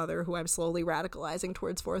feminist mother who I'm slowly radicalizing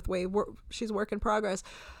towards fourth wave. She's a work in progress.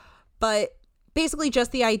 But basically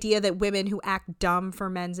just the idea that women who act dumb for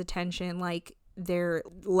men's attention, like they're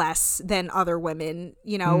less than other women,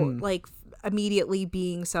 like immediately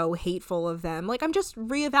being so hateful of them. Like, I'm just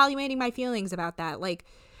reevaluating my feelings about that. Like,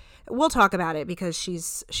 we'll talk about it because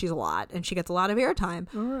she's a lot and she gets a lot of airtime.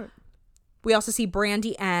 All right. We also see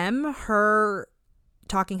Brandy M. Her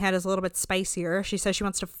talking head is a little bit spicier. She says she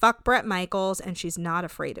wants to fuck Bret Michaels and she's not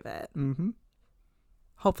afraid of it. Mm-hmm.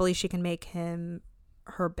 Hopefully she can make him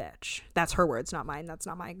her bitch. That's her words, not mine. That's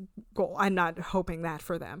not my goal. I'm not hoping that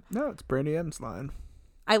for them. No, it's Brandy M's line.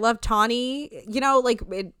 I love Tawny. You know, like,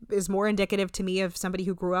 it is more indicative to me of somebody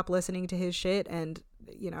who grew up listening to his shit and,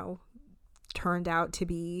 you know, turned out to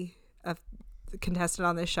be a contestant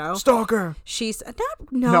on this show. Stalker. She's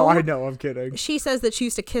no. No, I know. I'm kidding. She says that she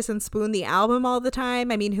used to kiss and spoon the album all the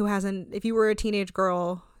time. I mean, who hasn't? If you were a teenage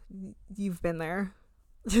girl, you've been there.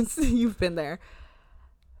 You've been there.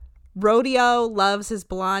 Rodeo loves his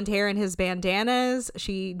blonde hair and his bandanas.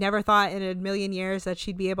 She never thought in a million years that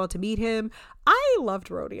she'd be able to meet him. I loved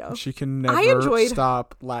Rodeo. She can never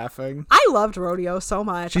stop laughing. I loved Rodeo so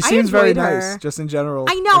much. She seems very her. nice, just in general.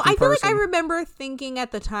 I know. Like I feel person. like I remember thinking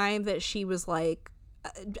at the time that she was like,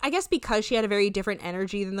 I guess because she had a very different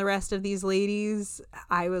energy than the rest of these ladies,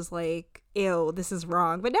 I was like, ew, this is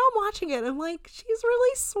wrong. But now I'm watching it, I'm like, she's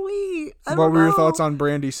really sweet. What were your thoughts on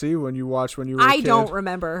Brandy C when you watched when you were a kid? don't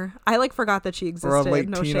remember. I like forgot that she existed. Or a late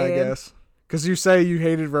no teen, shade. I guess. Because you say you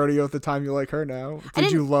hated Rodeo at the time, you like her now.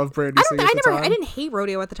 Did you love Brandy C at the time? I didn't hate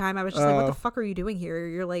Rodeo at the time. I was just like, what the fuck are you doing here?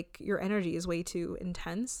 You're like, your energy is way too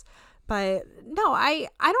intense. But no, I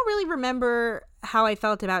don't really remember how I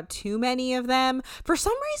felt about too many of them. For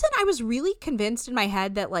some reason, I was really convinced in my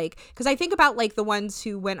head that, like, because I think about, like, the ones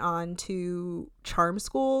who went on to Charm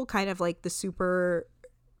School, kind of like the super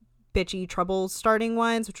bitchy trouble starting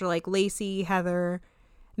ones, which are like Lacey, Heather,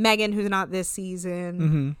 Megan, who's not this season,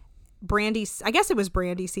 Mm-hmm. Brandy, I guess it was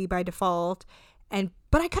Brandy C by default.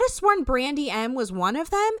 But I could have sworn Brandy M was one of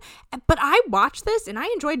them. But I watched this and I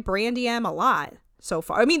enjoyed Brandy M a lot so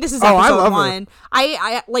far. I mean, this is episode I love 1.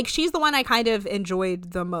 I like, she's the one I kind of enjoyed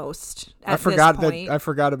the most at I forgot this point. I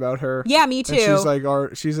forgot about her. Yeah, me too. And she's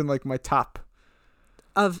like she's in like my top.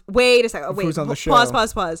 Wait a second. Wait, who's on the show.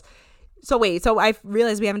 Pause. So I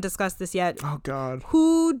realized we haven't discussed this yet. Oh God.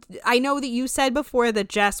 I know that you said before that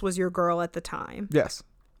Jess was your girl at the time. Yes.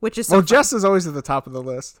 Which is so fun. Jess is always at the top of the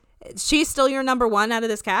list. She's still your number 1 out of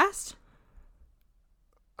this cast?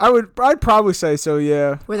 I'd probably say so,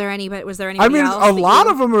 yeah. Was there anybody else? I mean, a lot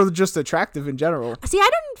of them are just attractive in general. See,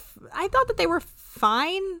 I thought that they were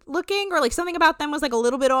fine looking, or like something about them was like a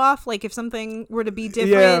little bit off. Like if something were to be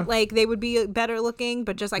different, like they would be better looking,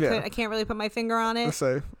 but just I can't really put my finger on it. Let's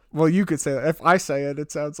say, well, you could say that. If I say it,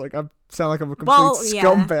 it sounds like I'm a complete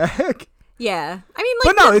scumbag. Yeah. I mean,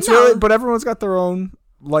 like, but no, really, but everyone's got their own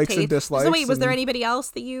likes and dislikes. So wait, was there anybody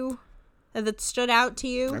else that stood out to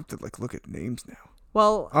you? I have to like look at names now.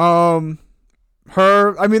 Well,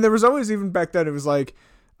 her. I mean, there was always, even back then, it was like,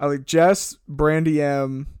 I like Jess, Brandy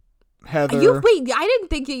M, Heather. I didn't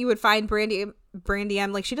think that you would find Brandy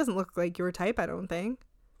M. Like, she doesn't look like your type, I don't think.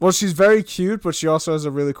 Well, she's very cute, but she also has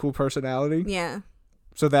a really cool personality. Yeah.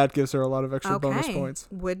 So that gives her a lot of extra bonus points.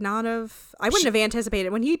 I wouldn't have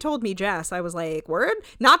anticipated. When he told me Jess, I was like, word?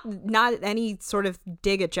 Not any sort of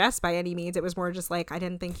dig at Jess by any means. It was more just like, I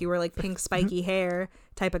didn't think you were like pink spiky hair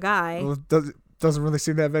type of guy. Well, doesn't really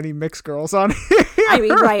seem to have any mixed girls on here. I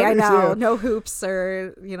mean, right, I know. Yeah. No hoops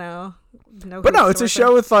or, no. But no, it's a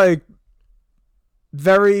show with like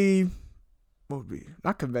very, what would be,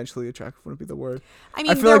 not conventionally attractive wouldn't be the word. I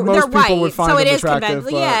mean, feel like most people would find so them it is attractive.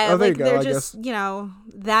 But, yeah, there like you go, they're just,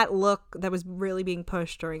 that look that was really being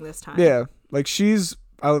pushed during this time. Yeah, like Jess.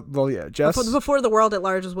 Before the world at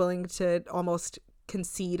large was willing to almost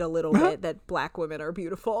concede a little bit that black women are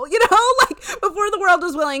beautiful, like before the world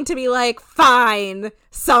was willing to be like, fine,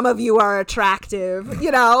 some of you are attractive,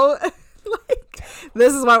 like,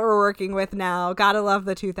 this is what we're working with now. Gotta love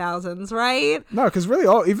the 2000s, right? No, because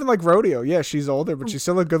really, even like Rodeo, yeah, she's older, but she's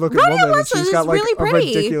still a good-looking woman, and she's got like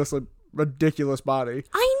really a ridiculous body.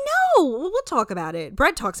 I know. Well, we'll talk about it.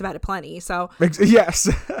 Brett talks about it plenty. So yes.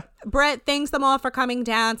 Brett thanks them all for coming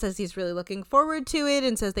down, says he's really looking forward to it,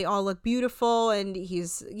 and says they all look beautiful, and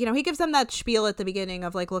he's, he gives them that spiel at the beginning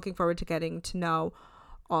of like looking forward to getting to know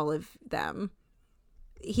all of them.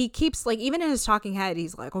 He keeps, like, even in his talking head,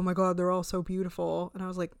 he's like, oh my God, they're all so beautiful. And I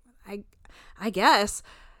was like, I guess.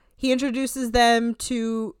 He introduces them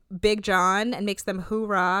to Big John and makes them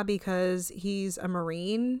hoorah because he's a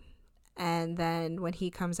Marine. And then when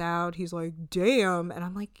he comes out, he's like, damn. And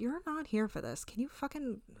I'm like, you're not here for this. Can you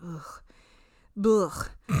fucking, ugh.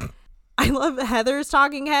 I love Heather's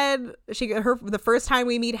talking head. The first time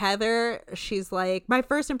we meet Heather, she's like, my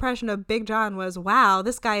first impression of Big John was, wow,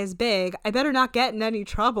 this guy is big. I better not get in any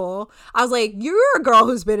trouble. I was like, you're a girl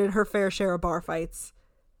who's been in her fair share of bar fights.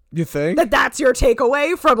 You think? That's your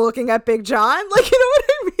takeaway from looking at Big John? Like, you know what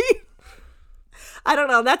I mean? I don't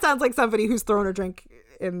know. That sounds like somebody who's thrown a drink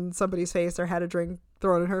in somebody's face or had a drink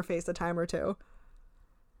thrown in her face a time or two.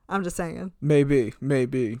 I'm just saying. Maybe.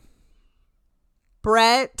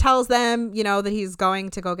 Brett tells them, that he's going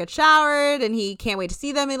to go get showered and he can't wait to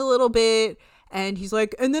see them in a little bit. And he's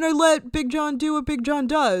like, and then I let Big John do what Big John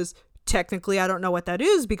does. Technically, I don't know what that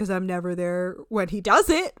is because I'm never there when he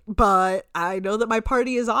does it. But I know that my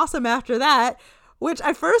party is awesome after that, which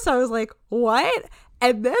at first I was like, what?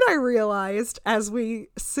 And then I realized, as we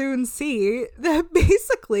soon see, that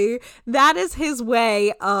basically that is his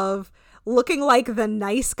way of looking like the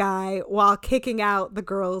nice guy while kicking out the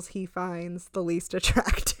girls he finds the least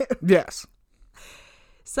attractive. Yes.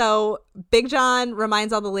 So Big John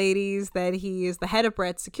reminds all the ladies that he is the head of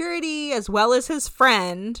Brett's security as well as his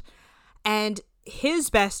friend, and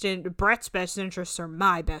Brett's best interests are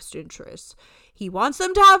my best interests. He wants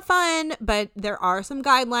them to have fun, but there are some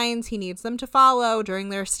guidelines he needs them to follow during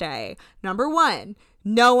their stay. Number 1,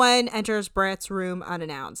 no one enters Brett's room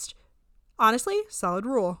unannounced. Honestly, solid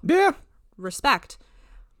rule. Yeah. Respect.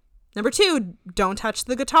 Number 2, don't touch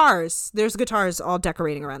the guitars. There's guitars all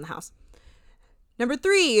decorating around the house. Number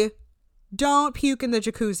 3, don't puke in the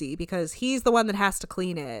jacuzzi because he's the one that has to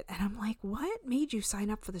clean it. And I'm like, what made you sign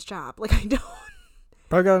up for this job? Like, I don't.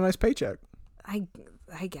 Probably got a nice paycheck. I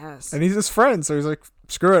guess. And he's his friend, so he's like,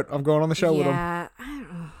 screw it, I'm going on the show with him. Yeah,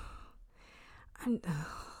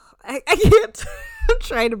 I can't. I'm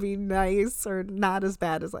trying to be nice or not as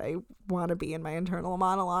bad as I want to be in my internal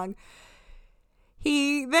monologue.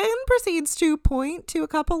 He then proceeds to point to a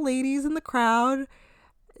couple ladies in the crowd.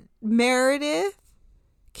 Meredith,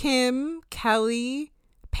 Kim, Kelly,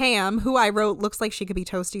 Pam, who I wrote looks like she could be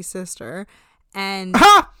Toasty's sister, and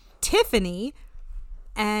Tiffany,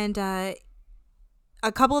 and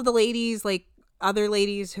a couple of the ladies, like other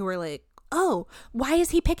ladies who were like, oh, why is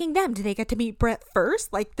he picking them? Do they get to meet Brett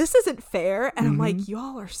first? Like, this isn't fair. And I'm like,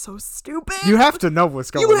 y'all are so stupid. You have to know what's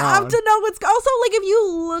going on. You have to know what's also, like, if you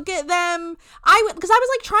look at them, because I was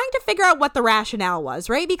like trying to figure out what the rationale was,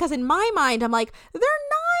 right? Because in my mind, I'm like, they're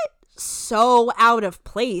not so out of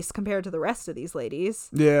place compared to the rest of these ladies.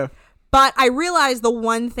 Yeah. But I realized the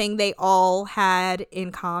one thing they all had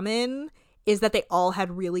in common is that they all had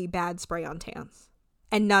really bad spray on tans.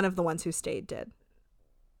 And none of the ones who stayed did.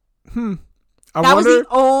 That was the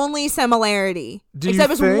only similarity. Except it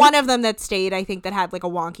was one of them that stayed, I think, that had like a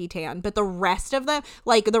wonky tan. But the rest of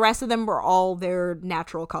them, were all their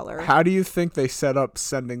natural color. How do you think they set up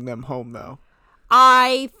sending them home, though?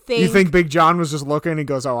 You think Big John was just looking and he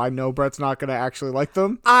goes, oh, I know Brett's not going to actually like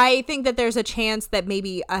them? I think that there's a chance that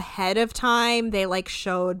maybe ahead of time they like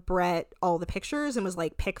showed Brett all the pictures and was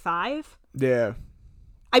like, pick 5. Yeah.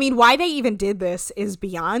 I mean, why they even did this is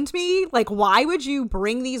beyond me. Like, why would you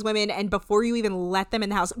bring these women and before you even let them in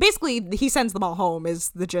the house? Basically, he sends them all home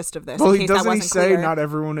is the gist of this. Well, doesn't he say not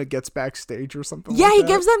everyone that gets backstage or something like that? Yeah, he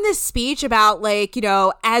gives them this speech about, like,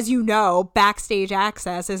 as you know, backstage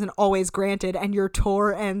access isn't always granted and your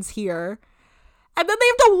tour ends here. And then they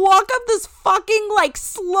have to walk up this fucking, like,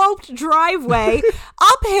 sloped driveway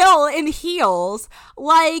uphill in heels.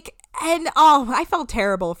 Like, and, I felt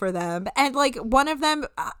terrible for them. And, like, one of them,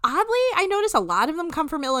 oddly, I noticed a lot of them come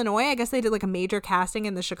from Illinois. I guess they did, like, a major casting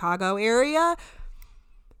in the Chicago area.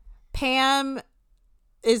 Pam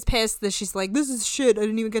is pissed that she's like, this is shit. I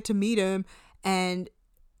didn't even get to meet him. And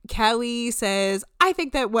Kelly says, I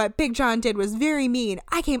think that what Big John did was very mean.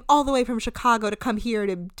 I came all the way from Chicago to come here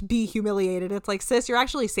to be humiliated. It's like, sis, you're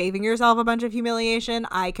actually saving yourself a bunch of humiliation.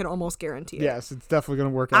 I can almost guarantee it. Yes, it's definitely going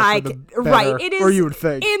to work out for the better, right. It is, or you would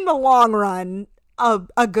think. In the long run,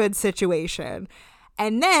 a good situation.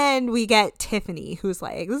 And then we get Tiffany, who's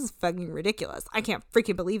like, this is fucking ridiculous. I can't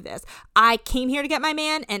freaking believe this. I came here to get my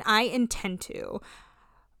man, and I intend to.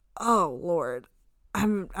 Oh, Lord.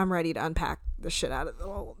 I'm ready to unpack the shit out of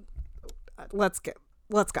the let's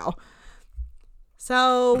go.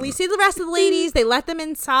 So we see the rest of the ladies. They let them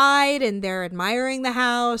inside and they're admiring the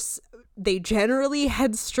house. They generally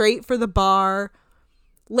head straight for the bar.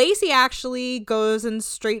 Lacey actually goes in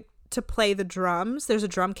straight to play the drums. There's a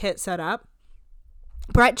drum kit set up.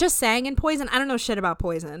 Brett just sang in Poison. I don't know shit about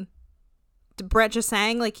Poison. Brett just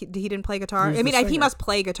sang, like he didn't play guitar. I mean, he must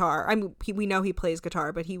play guitar. I mean, we know he plays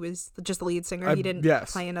guitar, but he was just the lead singer. He didn't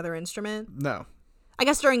play another instrument. No. I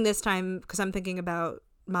guess during this time, because I'm thinking about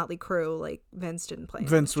Motley Crue, like Vince didn't play.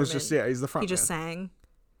 Vince was just he's the front. He just sang.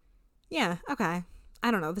 Yeah. Okay.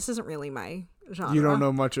 I don't know. This isn't really my genre. You don't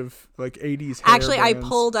know much of like 80s hair Actually, bands. I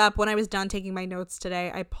pulled up when I was done taking my notes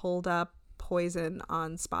today. I pulled up Poison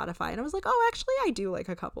on Spotify, and I was like, oh, actually, I do like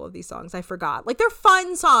a couple of these songs. I forgot. Like, they're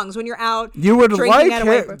fun songs when you're out. You would drinking like at a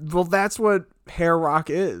hair. white bar. Well, that's what hair rock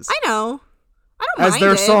is. I know. I don't As mind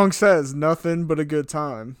their it. song says, nothing but a good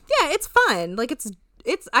time. Yeah, it's fun. Like, it's.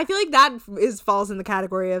 I feel like that falls in the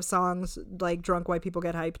category of songs like drunk white people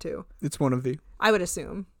get hyped to. It's one of the. I would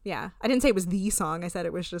assume. Yeah. I didn't say it was the song. I said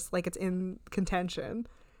it was just like it's in contention.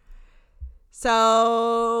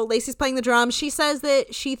 So Lacey's playing the drums. She says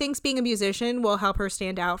that she thinks being a musician will help her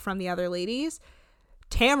stand out from the other ladies.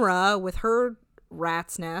 Tamra, with her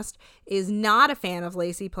rat's nest, is not a fan of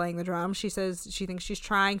Lacey playing the drums. She says she thinks she's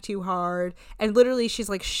trying too hard. And literally she's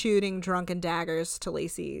like shooting drunken daggers to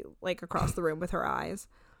Lacey like across the room with her eyes.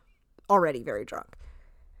 Already very drunk.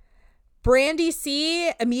 Brandy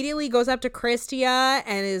C immediately goes up to Christia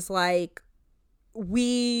and is like,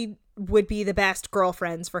 we would be the best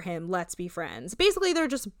girlfriends for him. Let's be friends. Basically, they're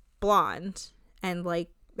just blonde and like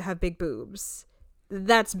have big boobs.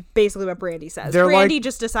 That's basically what Brandy says. Brandy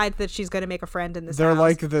just decides that she's going to make a friend in this They're house.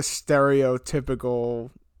 like the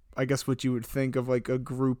stereotypical, I guess what you would think of like a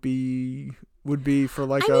groupie would be for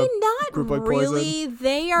like a not group like really. Poison.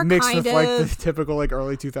 They are mixed kind with of like the typical like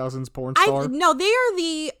early 2000s porn star. No, they are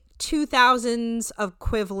the 2000s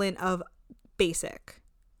equivalent of Basic.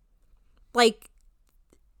 Like,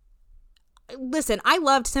 listen, I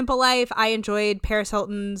loved Simple Life. I enjoyed Paris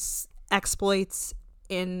Hilton's exploits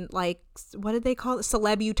in like, what did they call it?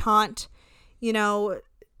 Celebutante,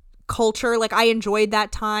 culture. Like, I enjoyed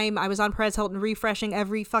that time. I was on Perez Hilton refreshing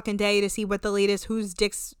every fucking day to see what the latest, whose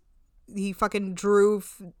dicks he fucking drew,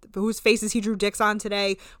 whose faces he drew dicks on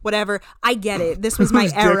today, whatever. I get it. This was my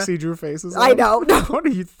Whose era. dicks he drew faces on? I know. No. What are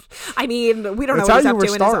you? I mean, we don't That's know what he's how up you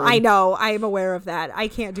to. were In his, started. I know. I am aware of that. I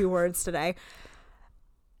can't do words today.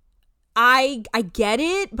 I get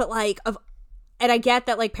it, but like and I get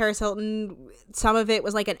that like Paris Hilton, some of it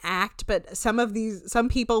was like an act, but some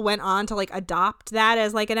people went on to like adopt that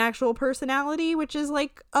as like an actual personality, which is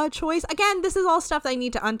like a choice. Again, this is all stuff that I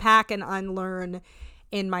need to unpack and unlearn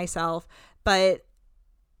in myself. But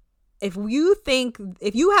if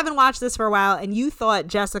you haven't watched this for a while and you thought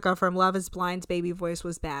Jessica from Love is Blind's baby voice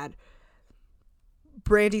was bad,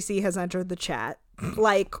 Brandy C has entered the chat.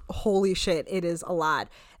 Like, holy shit, it is a lot.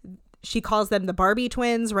 She calls them the Barbie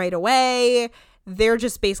twins right away. They're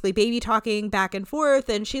just basically baby talking back and forth.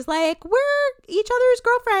 And she's like, we're each other's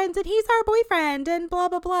girlfriends and he's our boyfriend and blah,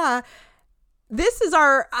 blah, blah.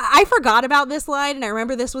 I forgot about this line, and I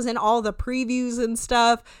remember this was in all the previews and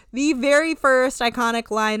stuff. The very first iconic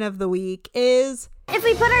line of the week is, if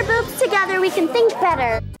we put our boobs together, we can think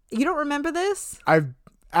better. You don't remember this?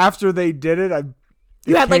 After they did it, I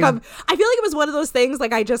feel like it was one of those things,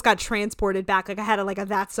 like I just got transported back. Like I had a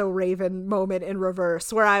That's So Raven moment in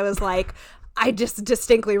reverse where I was like, I just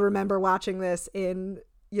distinctly remember watching this in,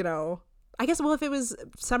 I guess, well, if it was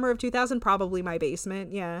summer of 2000, probably my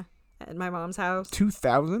basement. Yeah. At my mom's house.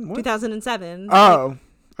 2000? What? 2007. Oh.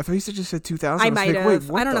 I thought you just said 2000. I might have.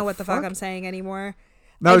 Wait, I don't know what the fuck I'm saying anymore.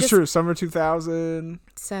 No, it's true. Summer 2000.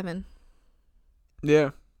 7. Yeah.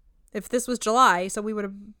 If this was July, so we would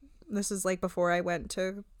have. This is like before I went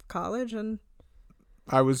to college, and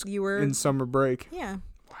I was you were in summer break. Yeah.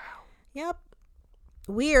 Wow. Yep.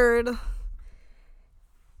 Weird.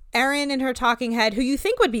 Erin in her talking head, who you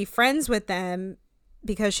think would be friends with them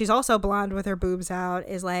because she's also blonde with her boobs out,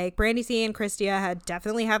 is like, Brandy C and Christia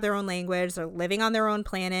definitely have their own language. They're living on their own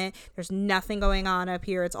planet. There's nothing going on up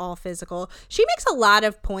here. It's all physical. She makes a lot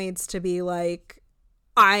of points to be like,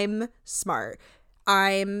 I'm smart.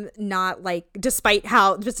 I'm not like, despite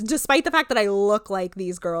the fact that I look like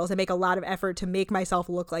these girls, I make a lot of effort to make myself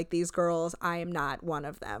look like these girls. I am not one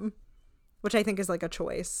of them, which I think is like a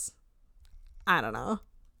choice. I don't know.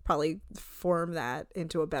 Probably form that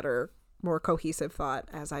into a better, more cohesive thought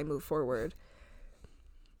as I move forward.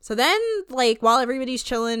 So then, like, while everybody's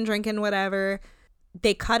chilling, drinking, whatever,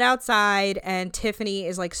 they cut outside and Tiffany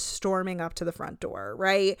is like storming up to the front door,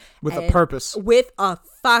 right? With a purpose. With a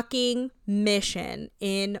fucking mission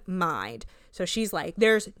in mind. So she's like,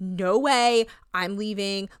 there's no way I'm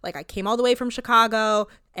leaving. Like, I came all the way from Chicago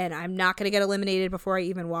and I'm not going to get eliminated before I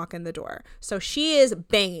even walk in the door. So she is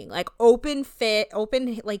banging, like open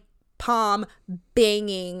like palm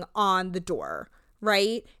banging on the door,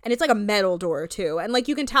 right? And it's like a metal door too. And like,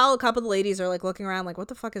 you can tell a couple of the ladies are like looking around like, what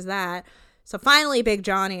the fuck is that? So finally Big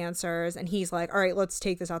John answers and he's like, all right, let's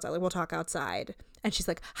take this outside. Like, we'll talk outside. And she's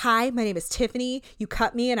like, hi, my name is Tiffany. You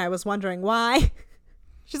cut me and I was wondering why.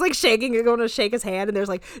 She's like shaking and going to shake his hand and there's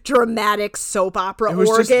like dramatic soap opera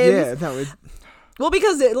organs. Well,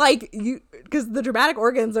 because because the dramatic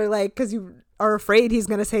organs are like, because you are afraid he's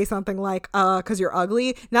gonna say something like, because you're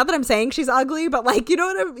ugly. Not that I'm saying she's ugly, but like, you know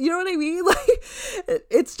what I mean? Like,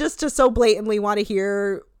 it's just to so blatantly want to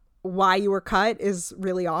hear why you were cut is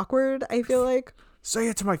really awkward, I feel like. Say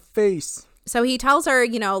it to my face. So he tells her,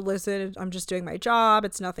 listen, I'm just doing my job.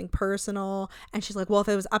 It's nothing personal. And she's like, well, if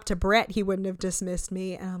it was up to Brett, he wouldn't have dismissed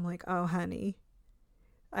me. And I'm like, oh, honey,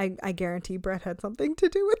 I guarantee Brett had something to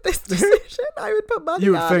do with this decision. I would put money on it.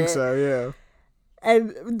 You would think so, yeah.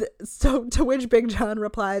 And so to which Big John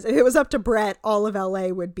replies, if it was up to Brett, all of LA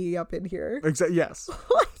would be up in here. Yes.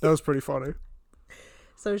 That was pretty funny.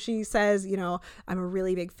 So she says, I'm a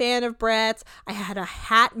really big fan of Brett's. I had a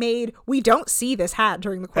hat made. We don't see this hat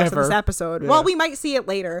during the course of this episode. Yeah. Well, we might see it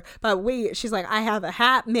later, but she's like, I have a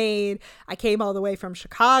hat made. I came all the way from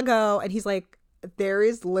Chicago. And he's like, there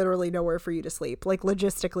is literally nowhere for you to sleep. Like,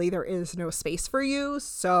 logistically, there is no space for you.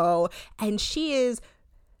 So, and she is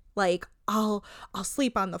like, I'll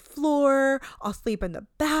sleep on the floor, I'll sleep in the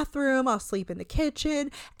bathroom, I'll sleep in the kitchen.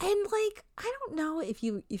 And like, I don't know if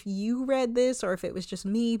you read this or if it was just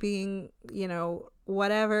me being,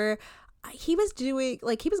 whatever. He was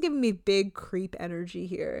giving me big creep energy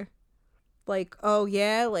here. Like, oh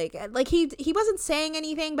yeah, like he wasn't saying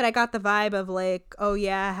anything, but I got the vibe of like, oh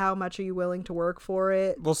yeah, how much are you willing to work for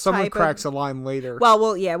it? Well, someone cracks a line later. Well,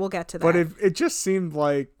 we'll get to that. But it just seemed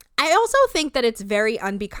like, I also think that it's very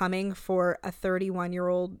unbecoming for a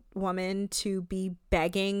 31-year-old woman to be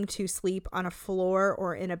begging to sleep on a floor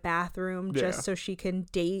or in a bathroom just so she can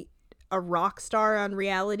date a rock star on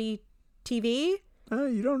reality TV.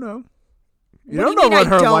 You don't know. You don't know what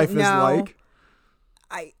her life is like.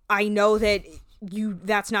 I know that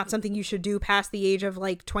that's not something you should do past the age of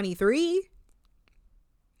like 23.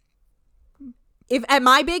 If at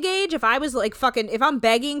my big age, if I was like if I'm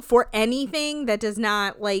begging for anything that does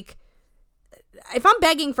not like, if I'm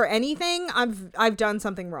begging for anything, I've done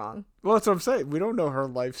something wrong. Well, that's what I'm saying. We don't know her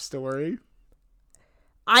life story.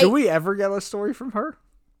 Do we ever get a story from her?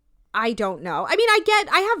 I don't know. I mean,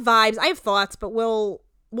 I have vibes, I have thoughts, but we'll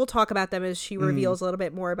talk about them as she reveals a little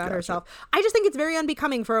bit more about herself. I just think it's very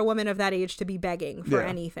unbecoming for a woman of that age to be begging for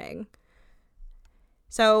anything.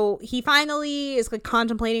 So he finally is like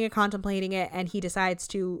contemplating it, and he decides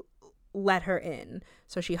to let her in.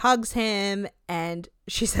 So she hugs him, and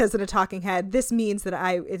she says in a talking head, "This means that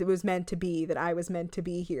it was meant to be, that I was meant to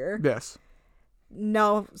be here." Yes.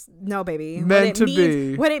 No, baby. Meant to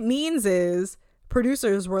be. What it means is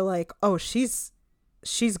producers were like, "Oh, she's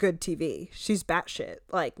good TV. She's batshit.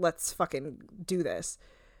 Like, let's fucking do this."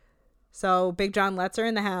 So Big John lets her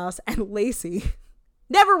in the house, and Lacey,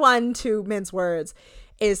 never one to mince words,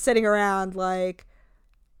 is sitting around like,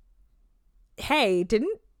 hey,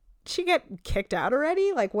 didn't she get kicked out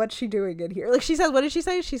already? Like, what's she doing in here? Like, she says, what did she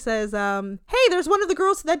say? She says, hey, there's one of the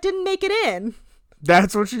girls that didn't make it in.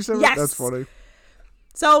 That's what she said? Yes. That's funny.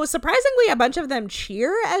 So surprisingly, a bunch of them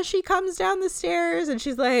cheer as she comes down the stairs, and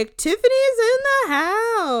she's like, Tiffany's in the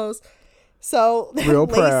house. So real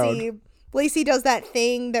proud. Lacey does that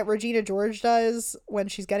thing that Regina George does when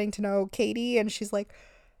she's getting to know Katie, and she's like,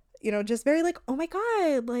 just very like, oh my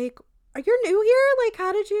God, like, are you new here? Like,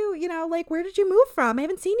 how did you, like, where did you move from? I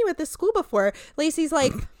haven't seen you at this school before. Lacey's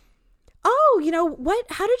like, oh, what?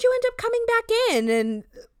 How did you end up coming back in? And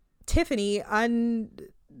Tiffany,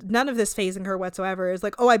 none of this phasing her whatsoever, is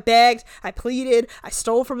like, oh, I begged, I pleaded, I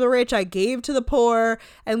stole from the rich, I gave to the poor.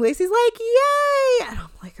 And Lacey's like, yay! And I'm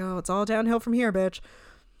like, oh, it's all downhill from here, bitch.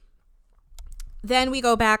 Then we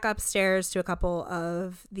go back upstairs to a couple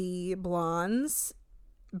of the blondes.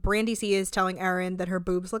 Brandy C is telling Erin that her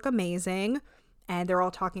boobs look amazing, and they're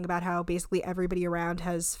all talking about how basically everybody around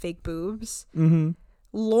has fake boobs. Mm-hmm.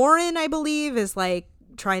 Lauren, I believe, is like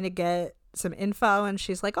trying to get some info, and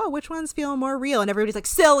she's like, oh, which ones feel more real? And everybody's like,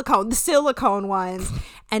 the silicone ones.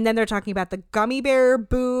 And then they're talking about the gummy bear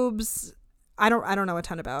boobs. I don't know a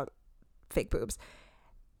ton about fake boobs.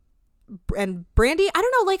 And Brandy, I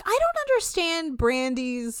don't know, like, I don't understand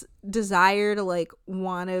Brandy's desire to like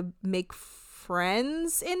want to make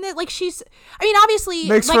friends in it. Like, she's, I mean, obviously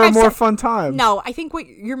makes like for a more fun time. No, I think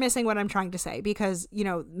you're missing what I'm trying to say, because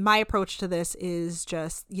my approach to this is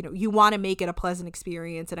just, you want to make it a pleasant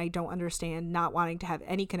experience, and I don't understand not wanting to have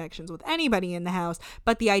any connections with anybody in the house,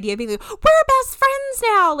 but the idea of being like, we're best friends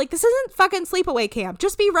now, like, this isn't fucking sleepaway camp,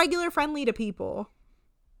 just be regular friendly to people.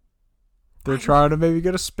 They're trying to maybe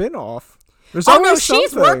get a spin-off. There's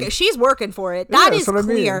she's working for it. That is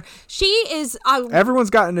clear. I mean. She is. Everyone's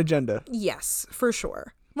got an agenda. Yes, for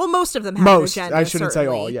sure. Well, most of them have an agenda. I shouldn't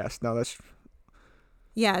certainly say all. Yes, no, that's.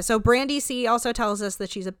 Yeah. So Brandy C also tells us that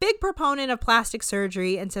she's a big proponent of plastic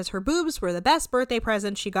surgery and says her boobs were the best birthday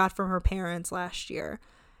present she got from her parents last year.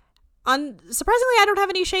 Surprisingly, I don't have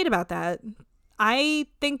any shade about that. I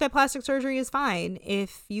think that plastic surgery is fine.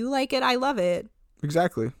 If you like it, I love it.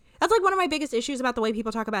 Exactly. That's like one of my biggest issues about the way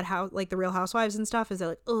people talk about how like the Real Housewives and stuff is they're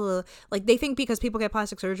like, ugh. Like they think because people get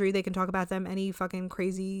plastic surgery, they can talk about them any fucking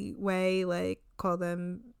crazy way, like call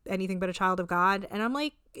them anything but a child of God. And I'm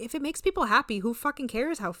like, if it makes people happy, who fucking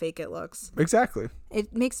cares how fake it looks? Exactly.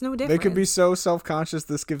 It makes no difference. They could be so self-conscious.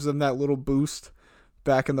 This gives them that little boost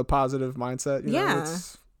back in the positive mindset. You know,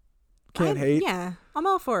 can't hate. Yeah. I'm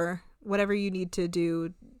all for whatever you need to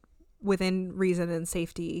do within reason and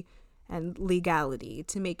safety and legality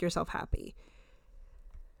to make yourself happy.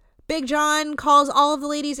 Big John calls all of the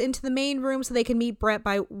ladies into the main room so they can meet Brett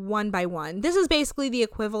by one. This is basically the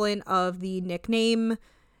equivalent of the nickname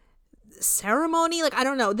ceremony. Like, I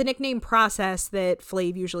don't know, the nickname process that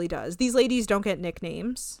Flav usually does. These ladies don't get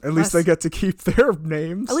nicknames. At least they get to keep their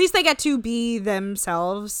names. At least they get to be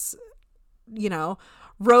themselves, you know.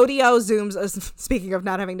 Rodeo zooms, speaking of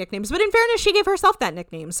not having nicknames, but in fairness, she gave herself that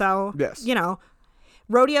nickname. So, yes. You know.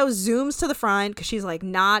 Rodeo zooms to the front because she's like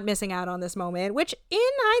not missing out on this moment, which in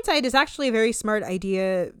hindsight is actually a very smart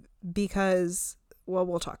idea because, well,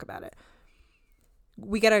 we'll talk about it.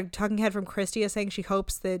 We get a talking head from Christia saying she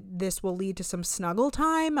hopes that this will lead to some snuggle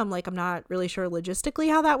time. I'm not really sure logistically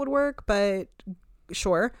how that would work, but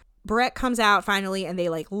sure. Brett comes out finally and they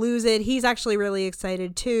like lose it. He's actually really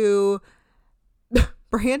excited too.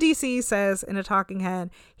 Brandy C says in a talking head,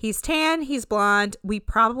 he's tan, he's blonde. We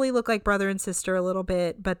probably look like brother and sister a little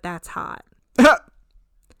bit, but that's hot.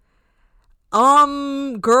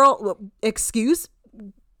 Girl, excuse?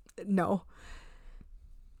 No.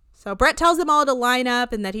 So Brett tells them all to line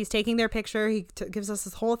up and that he's taking their picture. He gives us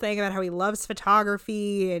this whole thing about how he loves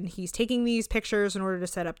photography and he's taking these pictures in order to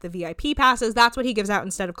set up the VIP passes. That's what he gives out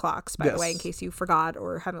instead of clocks, by the way, in case you forgot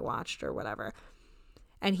or haven't watched or whatever.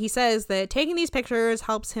 And he says that taking these pictures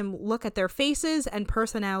helps him look at their faces and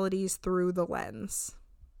personalities through the lens.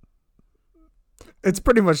 It's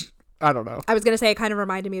pretty much, I don't know. I was going to say it kind of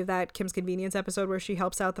reminded me of that Kim's Convenience episode where she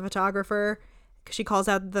helps out the photographer. She calls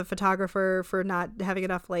out the photographer for not having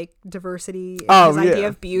enough like diversity in his idea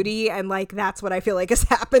of beauty. And like, that's what I feel like is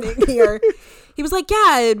happening here. He was like,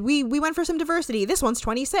 yeah, we went for some diversity. This one's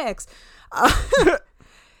 26.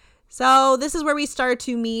 So this is where we start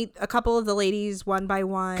to meet a couple of the ladies one by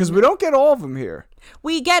one. Because we don't get all of them here.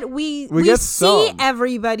 We get see some.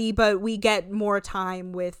 everybody, but we get more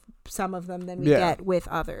time with some of them than we get with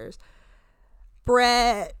others.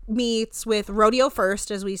 Brett meets with Rodeo first,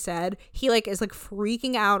 as we said. He like is like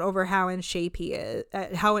freaking out over how in shape he is,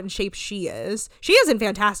 how in shape she is. She is in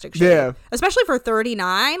fantastic shape, yeah. Especially for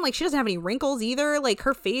 39. Like she doesn't have any wrinkles either. Like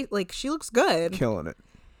her face, like she looks good, killing it.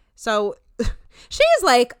 So she is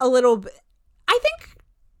like a little bit. I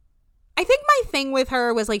think my thing with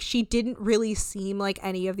her was like she didn't really seem like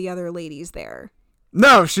any of the other ladies there.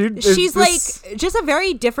 No, she's like just a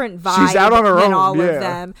very different vibe. She's out on her than own, all of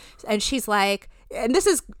them, and she's like, and this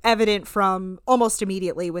is evident from almost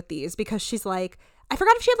immediately with these because she's like, I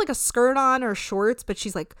forgot if she had like a skirt on or shorts, but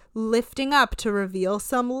she's like lifting up to reveal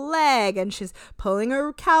some leg, and she's pulling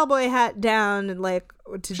her cowboy hat down and like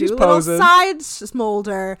to do a little side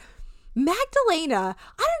smolder. Magdalena,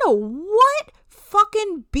 I don't know what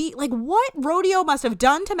fucking what Rodeo must have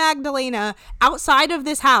done to Magdalena outside of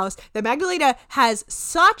this house that Magdalena has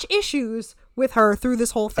such issues with her through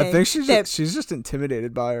this whole thing. I think she's just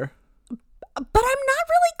intimidated by her. But I'm not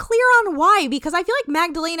really clear on why, because I feel like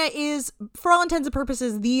Magdalena is, for all intents and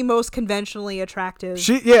purposes, the most conventionally attractive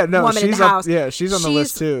woman in the house. She's on the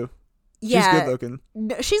list too. She's good looking.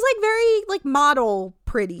 She's like very like model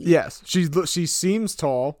pretty. Yes, she seems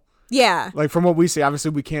tall. Yeah. Like from what we see,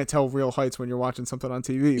 obviously we can't tell real heights when you're watching something on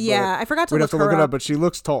TV. Yeah, I forgot to look it up, but she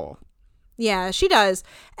looks tall. Yeah, she does.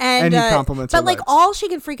 And he compliments her but like legs. all she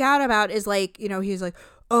can freak out about is like, you know, he's like,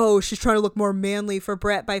 oh, she's trying to look more manly for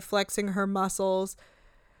Brett by flexing her muscles.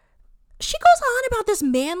 She goes on about this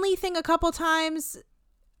manly thing a couple times.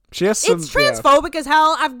 She has some. It's transphobic as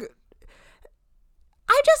hell. I'm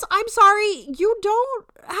sorry. You don't.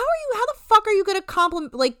 How the fuck are you gonna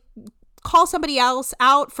call somebody else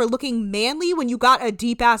out for looking manly when you got a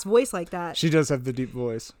deep ass voice like that? She does have the deep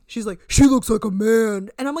voice. She's like, she looks like a man,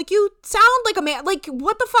 and I'm like, you sound like a man. Like,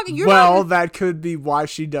 what the fuck? That could be why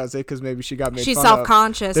she does it, because maybe she got made. She's fun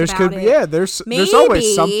self-conscious. Of.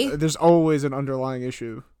 There's always an underlying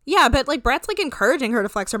issue. Yeah, but like Brett's like encouraging her to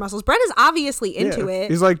flex her muscles. Brett is obviously into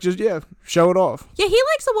it. He's like, just show it off. Yeah, he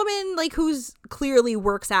likes a woman like who's clearly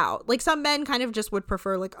works out. Like some men kind of just would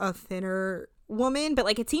prefer like a thinner woman, but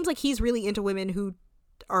like it seems like he's really into women who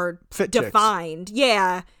are fit defined. Chicks.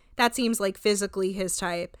 Yeah, that seems like physically his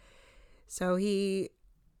type. So he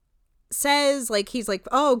says, like, he's like,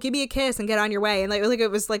 oh, give me a kiss and get on your way. And like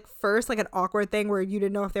it was like first like an awkward thing where you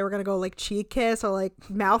didn't know if they were gonna go like cheek kiss or like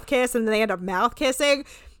mouth kiss, and then they end up mouth kissing.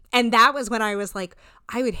 And that was when I was like,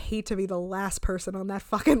 I would hate to be the last person on that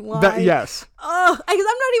fucking line. Yes. Oh, I'm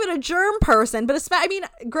not even a germ person, but I mean,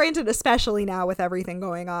 granted, especially now with everything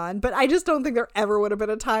going on, but I just don't think there ever would have been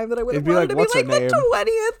a time that I would have wanted to be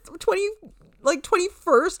like the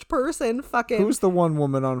 21st person fucking. Who's the one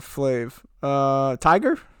woman on Flav?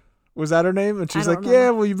 Tiger? Was that her name? And she's like, know. yeah,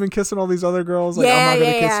 well, you've been kissing all these other girls. Like, I'm not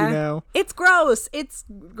going to kiss you now. It's gross. It's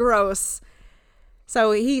gross.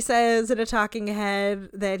 So he says in a talking head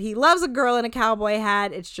that he loves a girl in a cowboy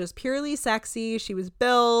hat. It's just purely sexy. She was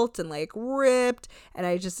built and like ripped. And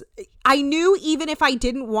I knew even if I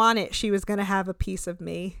didn't want it, she was going to have a piece of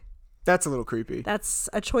me. That's a little creepy. That's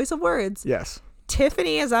a choice of words. Yes.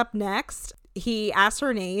 Tiffany is up next. He asks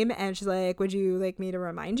her name and she's like, would you like me to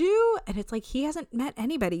remind you? And it's like, he hasn't met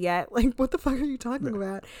anybody yet. Like, what the fuck are you talking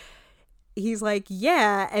about? He's like,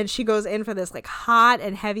 yeah. And she goes in for this like hot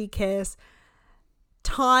and heavy kiss.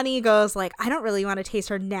 Tawny goes like, I don't really want to taste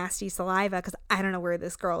her nasty saliva because I don't know where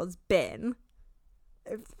this girl has been.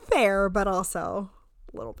 Fair, but also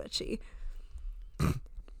a little bitchy.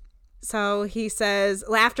 So he says,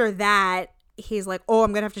 after that, he's like, oh,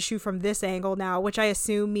 I'm going to have to shoot from this angle now, which I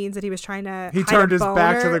assume means that he was trying to He turned his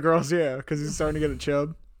back to the girls, yeah, because he's starting to get a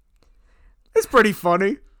chub. It's pretty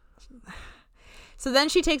funny. So then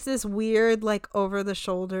she takes this weird, like,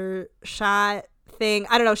 over-the-shoulder shot thing.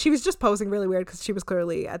 I don't know. She was just posing really weird because she was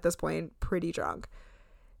clearly, at this point, pretty drunk.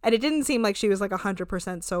 And it didn't seem like she was, like,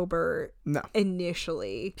 100% sober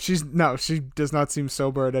initially. She does not seem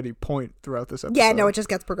sober at any point throughout this episode. Yeah, no, it just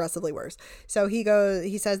gets progressively worse. So he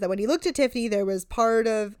says that when he looked at Tiffany, there was part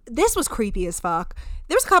of... This was creepy as fuck.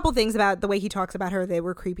 There's a couple things about the way he talks about her that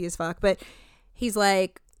were creepy as fuck. But he's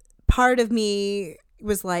like, part of me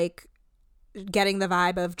was, like, getting the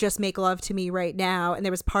vibe of just make love to me right now. And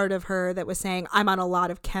there was part of her that was saying, I'm on a lot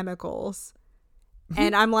of chemicals.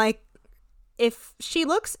 And I'm like, if she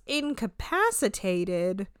looks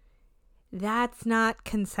incapacitated, that's not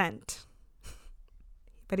consent.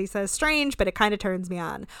 But he says, strange, but it kind of turns me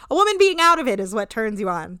on. A woman being out of it is what turns you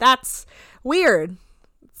on. That's weird.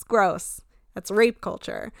 It's gross. That's rape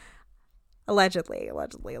culture. Allegedly.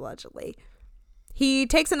 He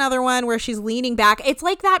takes another one where she's leaning back. It's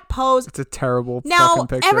like that pose. It's a terrible now, fucking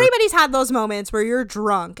picture. Everybody's had those moments where you're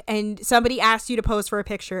drunk and somebody asks you to pose for a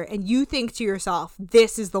picture and you think to yourself,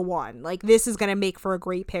 this is the one. Like, this is going to make for a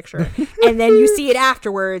great picture. And then you see it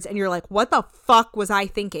afterwards and you're like, what the fuck was I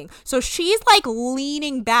thinking? So she's like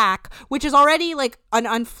leaning back, which is already like an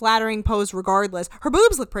unflattering pose regardless. Her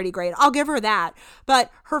boobs look pretty great. I'll give her that.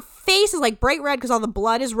 But her face is like bright red because all the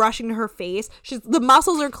blood is rushing to her face. The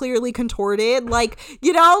muscles are clearly contorted. Like,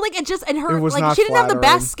 you know, like it just, and her, like, she didn't have the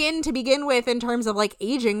best skin to begin with in terms of like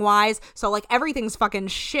aging wise. So like everything's fucking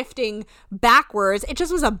shifting backwards. It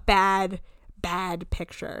just was a bad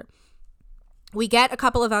picture. We get a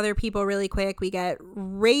couple of other people really quick. We get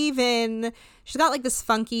Raven. She's got like this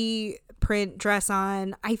funky print dress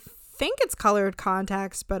on. I think it's colored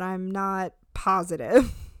contacts, but I'm not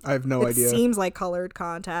positive. I have no idea. It seems like colored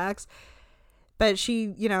contacts. But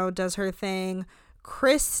she, you know, does her thing.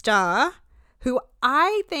 Krista, who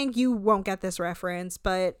I think you won't get this reference,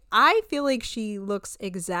 but I feel like she looks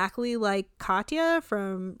exactly like Katya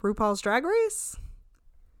from RuPaul's Drag Race.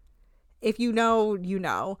 If you know, you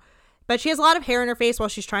know. But she has a lot of hair in her face while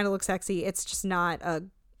she's trying to look sexy. It's just not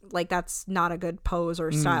that's not a good pose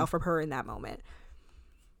or style from her in that moment.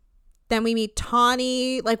 Then we meet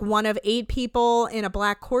Tawny, like one of 8 people in a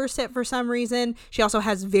black corset for some reason. She also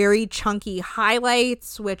has very chunky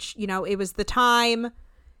highlights, which, you know, it was the time.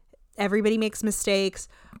 Everybody makes mistakes.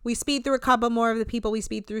 We speed through a couple more of the people. We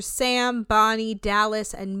speed through Sam, Bonnie,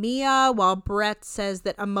 Dallas, and Mia, while Brett says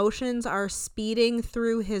that emotions are speeding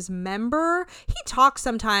through his member. He talks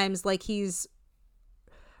sometimes like he's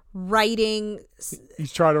writing.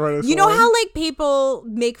 He's trying to write a song. You know how like people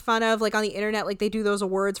make fun of, like on the internet, like they do those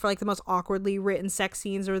awards for like the most awkwardly written sex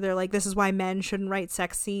scenes, or they're like, this is why men shouldn't write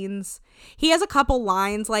sex scenes. He has a couple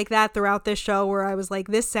lines like that throughout this show where I was like,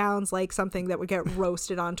 this sounds like something that would get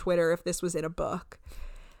roasted on Twitter if this was in a book.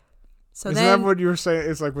 So Isn't that what you were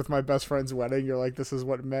saying? It's like with my best friend's wedding, you're like, this is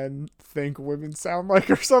what men think women sound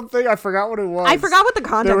like or something. I forgot what it was. I forgot what the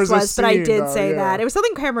context was, but I did say yeah. that. It was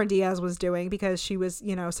something Cameron Diaz was doing because she was,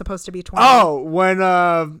 you know, supposed to be 20. Oh,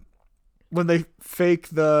 when they fake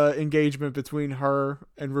the engagement between her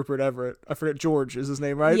and Rupert Everett. I forget, George is his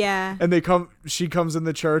name, right? Yeah. And she comes in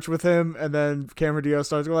the church with him, and then Cameron Diaz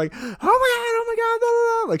starts going like, oh my god, blah,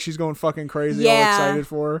 blah, blah. Like she's going fucking crazy, all excited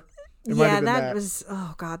for her. It yeah, that was,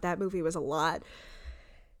 oh god, that movie was a lot.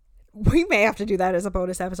 We may have to do that as a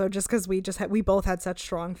bonus episode just because we both had such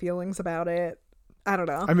strong feelings about it. I don't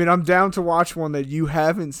know. I mean, I'm down to watch one that you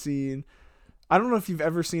haven't seen. I don't know if you've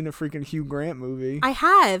ever seen a freaking Hugh Grant movie. I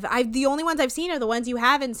have. The only ones I've seen are the ones you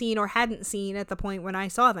haven't seen or hadn't seen at the point when I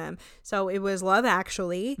saw them. So it was Love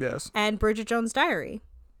Actually, Yes. and Bridget Jones' Diary.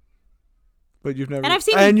 But you've never. And I've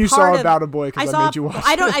seen. And you part saw of, About a Boy because I made you watch it.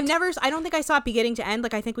 I don't think I saw it beginning to end.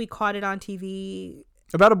 Like I think we caught it on TV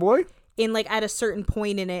About a Boy? in like at a certain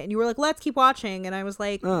point in it, and you were like, "Let's keep watching," and I was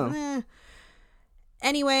like, eh.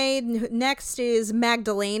 Anyway, next is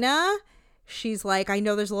Magdalena. She's like, I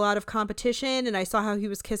know there's a lot of competition, and I saw how he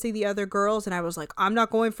was kissing the other girls, and I was like, I'm not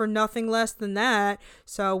going for nothing less than that.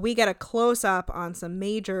 So we get a close up on some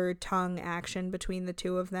major tongue action between the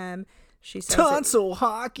two of them. She says Tonsil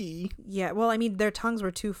hockey. Yeah, well, I mean, their tongues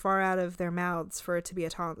were too far out of their mouths for it to be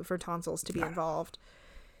for tonsils to be involved.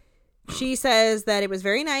 She says that it was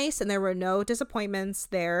very nice, and there were no disappointments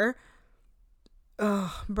there.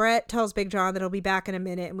 Brett tells Big John that he'll be back in a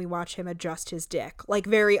minute, and we watch him adjust his dick, like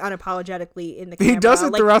very unapologetically in the camera. He does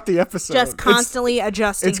it like, throughout the episode. Just constantly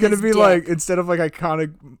adjusting. It's going to be dick. like, instead of like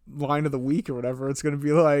iconic line of the week or whatever, it's going to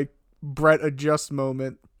be like Brett adjust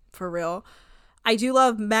moment. For real. I do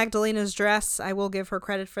love Magdalena's dress. I will give her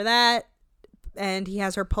credit for that. And he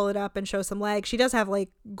has her pull it up and show some legs. She does have like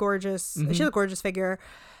gorgeous. She has a gorgeous figure.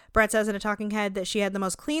 Brett says in a talking head that she had the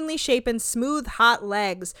most cleanly shapen, smooth, hot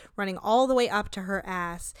legs running all the way up to her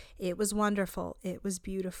ass. It was wonderful. It was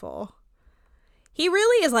beautiful. He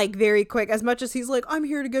really is like very quick. As much as he's like, I'm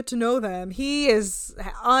here to get to know them, he is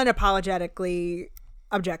unapologetically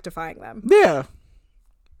objectifying them. Yeah.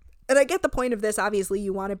 And I get the point of this. Obviously,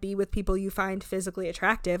 you want to be with people you find physically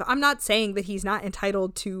attractive. I'm not saying that he's not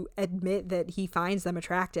entitled to admit that he finds them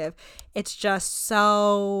attractive. It's just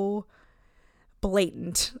so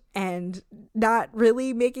blatant and not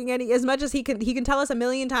really making any, as much as he can tell us a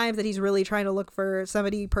million times that he's really trying to look for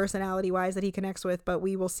somebody personality wise that he connects with, but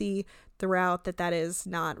we will see throughout that is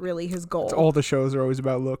not really his goal. All the shows are always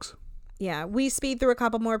about looks. Yeah, we speed through a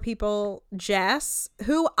couple more people. Jess,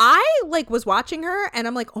 who I like was watching her and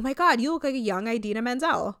I'm like, oh my god, you look like a young Idina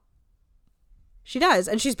Menzel. She does,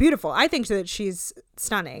 and she's beautiful. I think that she's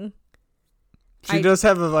stunning. She does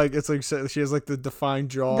have it's like she has like the defined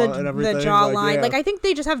jaw and everything. The jawline. Like, yeah. Like I think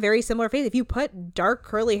they just have very similar face. If you put dark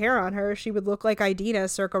curly hair on her, she would look like Idina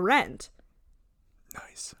circa Rent.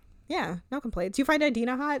 Nice. Yeah, no complaints. You find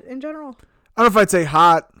Idina hot in general? I don't know if I'd say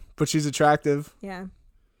hot, but she's attractive. Yeah.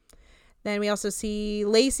 Then we also see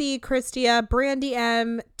Lacey, Christia, Brandy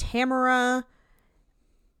M, Tamara,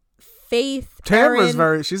 Faith. Tamara's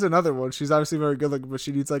Erin. she's another one. She's obviously very good looking, but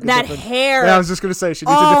she needs like a That different hair. Yeah, I was just gonna say she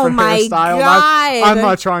needs a Oh different my hairstyle. God. I'm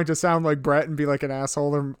not trying to sound like Brett and be like an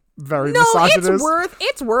asshole or very misogynist.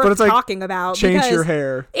 It's worth but it's like, talking about. Change because your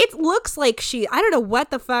hair. It looks like I don't know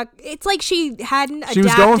what the fuck. It's like she hadn't adapted. She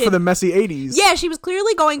was going for the messy 80s. Yeah, she was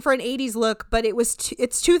clearly going for an 80s look, but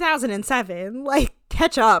it's 2007. Like,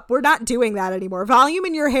 catch up. We're not doing that anymore. Volume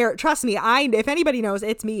in your hair. Trust me, if anybody knows,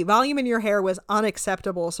 it's me. Volume in your hair was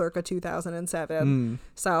unacceptable circa 2007.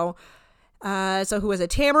 So who was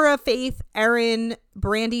it? Tamara, Faith, Erin,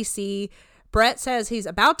 Brandy C. Brett says he's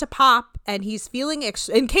about to pop and he's feeling,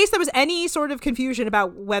 in case there was any sort of confusion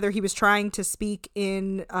about whether he was trying to speak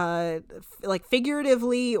in like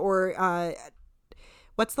figuratively or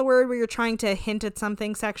what's the word where you're trying to hint at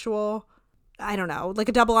something sexual? I don't know, like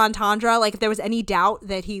a double entendre. Like if there was any doubt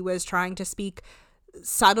that he was trying to speak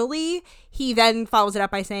subtly, he then follows it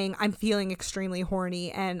up by saying, I'm feeling extremely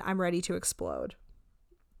horny and I'm ready to explode.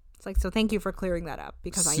 It's like, so thank you for clearing that up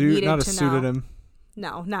because I needed not a to know. Pseudonym.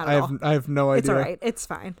 No, not at all. I have no idea. It's all right. It's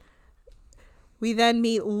fine. We then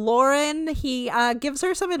meet Lauren. He gives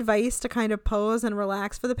her some advice to kind of pose and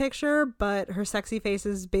relax for the picture, but her sexy face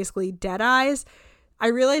is basically dead eyes. I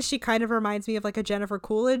realize she kind of reminds me of like a Jennifer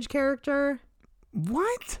Coolidge character.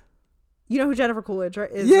 What? You know who Jennifer Coolidge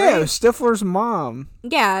is? Yeah, right? Stifler's mom.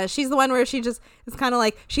 Yeah, she's the one where she just it's kind of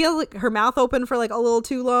like she has like her mouth open for like a little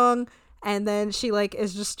too long, and then she like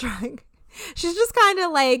is just trying. She's just kind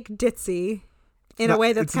of like ditzy. In a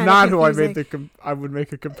way that's kind of confusing. It's not who I would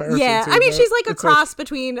make a comparison yeah, to. I mean, she's like a it's cross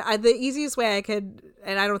between, the easiest way I could,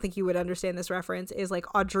 and I don't think you would understand this reference, is like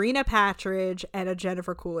Audrina Patridge and a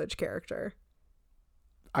Jennifer Coolidge character.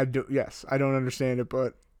 I do, yes. I don't understand it,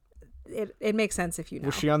 but... It makes sense if you know.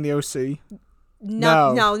 Was she on the OC?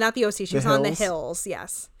 No, not the OC. She was on The Hills? Hills,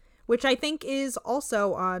 yes. Which I think is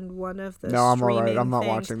also on one of the No, I'm all right. streaming I'm not things.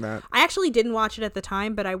 watching that. I actually didn't watch it at the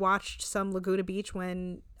time, but I watched some Laguna Beach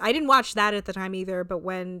when... I didn't watch that at the time either, but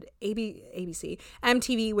when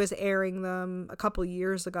MTV was airing them a couple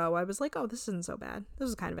years ago, I was like, oh, this isn't so bad. This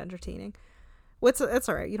is kind of entertaining. It's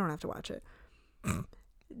all right. You don't have to watch it.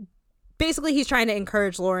 basically he's trying to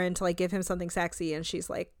encourage Lauren to like give him something sexy, and she's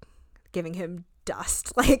like giving him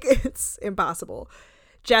dust. Like, it's impossible.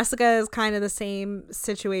 Jessica is kind of the same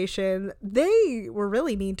situation. They were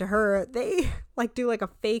really mean to her. They like do like a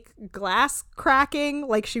fake glass cracking.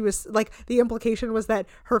 Like, she was like, the implication was that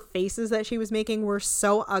her faces that she was making were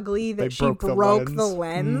so ugly that she broke the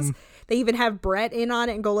lens. They even have Brett in on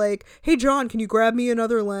it and go like, "Hey John, can you grab me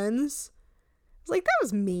another lens?" It's like, that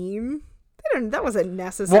was mean. That wasn't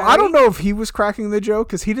necessary. Well, I don't know if he was cracking the joke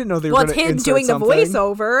because he didn't know they were going to insert it's him doing something. the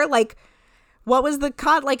voiceover. Like, what was the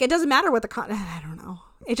cut? Like, it doesn't matter what the cut. I don't know.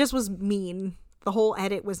 It just was mean. The whole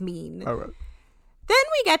edit was mean. All right. Then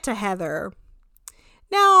we get to Heather.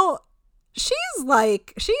 Now, she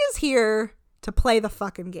is here to play the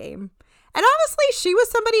fucking game. And honestly, she was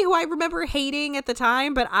somebody who I remember hating at the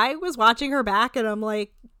time, but I was watching her back and I'm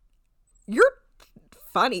like, you're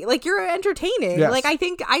funny. Like, you're entertaining. Yes. Like, I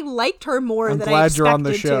think I liked her more than I glad expected you're on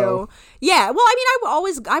the show. to. Yeah. Well, I mean,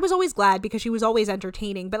 I was always glad because she was always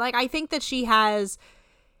entertaining. But like, I think that she has,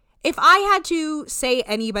 if I had to say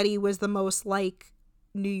anybody was the most like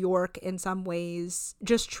New York in some ways,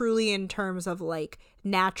 just truly in terms of like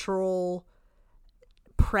natural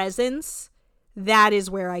presence, that is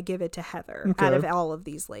where I give it to Heather out of all of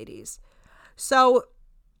these ladies. So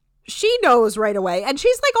she knows right away. And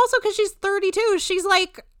she's like, also because she's 32, she's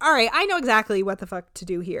like, all right, I know exactly what the fuck to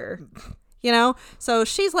do here. You know? So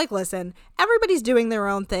she's like, listen, everybody's doing their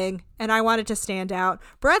own thing, and I wanted to stand out.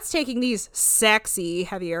 Brett's taking these sexy,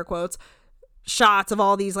 heavy air quotes, shots of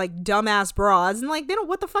all these like dumbass broads, and like, they don't,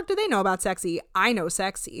 what the fuck do they know about sexy? I know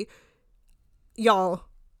sexy. Y'all,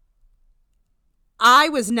 I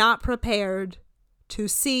was not prepared to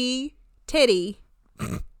see titty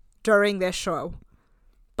during this show,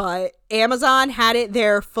 but Amazon had it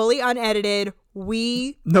there fully unedited.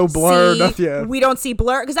 No blur, nothing. Yeah. We don't see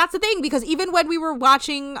blur, because that's the thing, because even when we were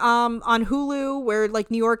watching on Hulu, where like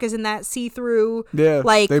New York is in that see-through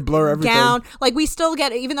like they blur everything gown, like we still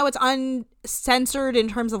get, even though it's uncensored in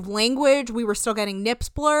terms of language, we were still getting nips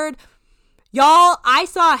blurred. Y'all, I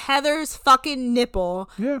saw Heather's fucking nipple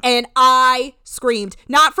and I screamed.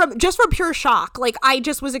 Just from pure shock. Like, I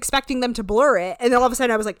just was expecting them to blur it. And then all of a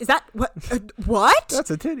sudden I was like, is that what? What?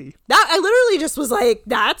 That's a titty. I literally just was like,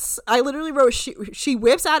 I literally wrote, she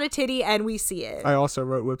whips out a titty and we see it. I also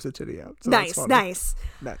wrote whips a titty out. So nice.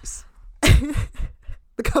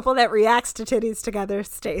 The couple that reacts to titties together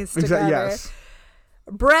stays together. Yes.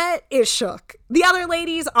 Brett is shook. The other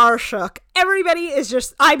ladies are shook. Everybody is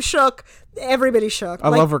just, I'm shook. Everybody's shook. I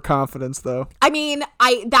love her confidence, though. I mean,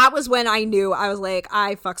 that was when I knew. I was like,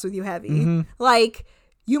 I fucks with you heavy. Mm-hmm. Like,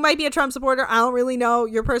 you might be a Trump supporter. I don't really know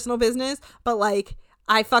your personal business, but like,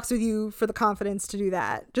 I fucks with you for the confidence to do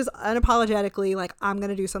that. Just unapologetically, like, I'm going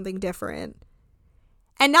to do something different.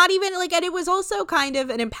 And not even like, and it was also kind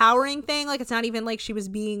of an empowering thing. Like, it's not even like she was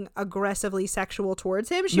being aggressively sexual towards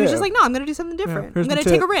him. She was just like, no, I'm going to do something different. I'm going to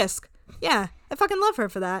take a risk. Yeah. I fucking love her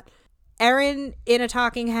for that. Erin in a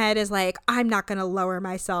talking head is like, I'm not going to lower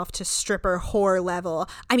myself to stripper whore level.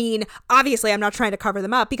 I mean, obviously I'm not trying to cover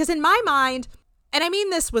them up, because in my mind, and I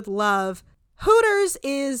mean this with love, Hooters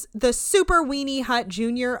is the Super Weenie Hut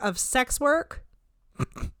Jr. of sex work.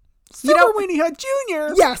 Weenie Hut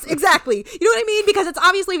Jr. Yes, exactly. You know what I mean? Because it's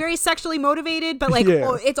obviously very sexually motivated, but like,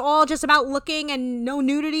 it's all just about looking and no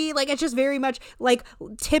nudity. Like, it's just very much like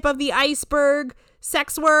tip of the iceberg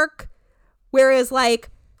sex work. Whereas like,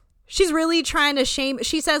 she's really trying to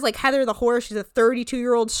she says like Heather the whore, she's a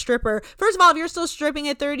 32-year-old stripper. First of all, if you're still stripping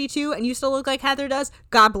at 32 and you still look like Heather does,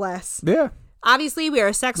 God bless. Yeah. Obviously, we are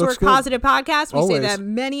a sex work positive podcast. We say that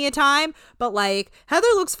many a time, but like, Heather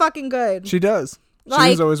looks fucking good. She does. She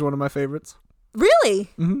was always one of my favorites.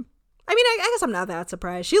 Really? Mm-hmm. I mean, I guess I'm not that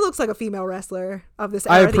surprised. She looks like a female wrestler of this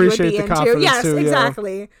I era appreciate that you would be the confidence into. Yes, too,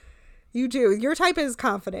 exactly. You do. Your type is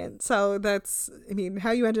confident. So that's, I mean,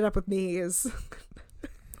 how you ended up with me is...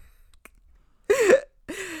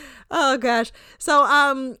 Oh, gosh.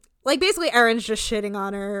 So, like, basically, Erin's just shitting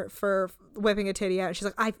on her for whipping a titty out. She's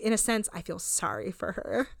like, in a sense, I feel sorry for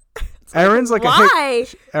her. Erin's like, why?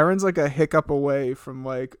 Erin's like a hiccup away from,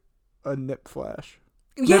 like, a nip flash.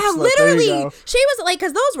 Yeah, literally. She was like,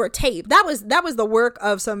 because those were taped. That was the work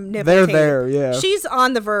of some nipple tape. There, yeah. She's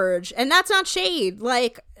on the verge, and that's not shade.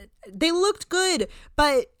 Like, they looked good,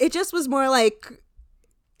 but it just was more like,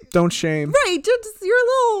 don't shame. Right, just you're a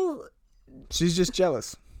little. She's just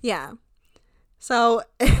jealous. Yeah. So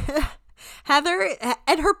Heather,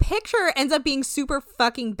 and her picture ends up being super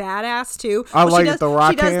fucking badass too. I like the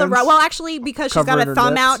rock hands. Well, actually, because she's got a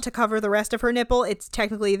thumb nips. out to cover the rest of her nipple, it's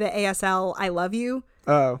technically the ASL I love you.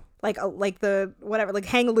 Oh. like the whatever, like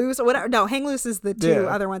hang loose or whatever. No, hang loose is the two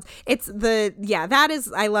other ones. It's that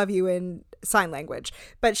is I love you in sign language.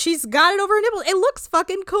 But she's got it over her nipple. It looks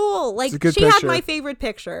fucking cool. Like she had my favorite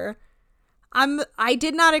picture. I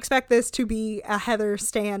did not expect this to be a Heather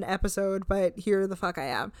Stan episode, but here the fuck I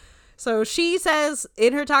am. So she says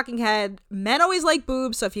in her talking head, men always like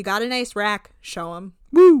boobs, so if you got a nice rack, show them.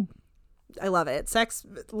 Woo! I love it.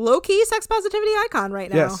 Low-key sex positivity icon right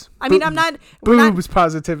now. Yes. I mean, I'm not... Boobs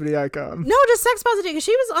positivity icon. No, just sex positivity.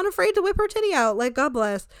 She was unafraid to whip her titty out. Like, God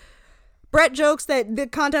bless. Brett jokes that the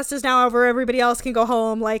contest is now over. Everybody else can go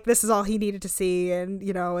home. Like, this is all he needed to see. And,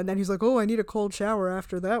 you know, and then he's like, oh, I need a cold shower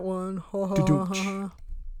after that one.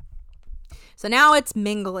 So now it's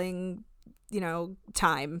mingling, you know,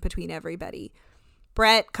 time between everybody.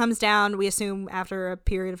 Brett comes down, we assume after a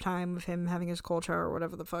period of time of him having his cold shower or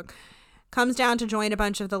whatever the fuck, comes down to join a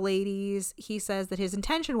bunch of the ladies. He says that his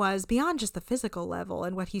intention was beyond just the physical level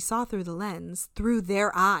and what he saw through the lens, through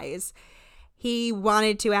their eyes. He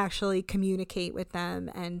wanted to actually communicate with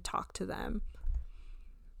them and talk to them.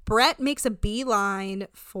 Brett makes a beeline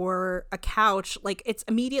for a couch. Like, it's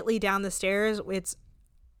immediately down the stairs. It's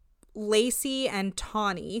Lacey and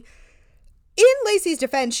Tawny. In Lacey's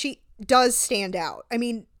defense, she does stand out. I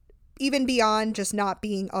mean, even beyond just not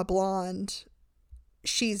being a blonde,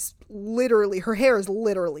 she's literally, her hair is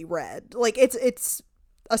literally red. Like, it's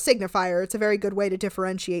a signifier. It's a very good way to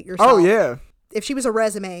differentiate yourself. Oh, yeah. If she was a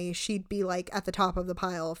resume, she'd be like at the top of the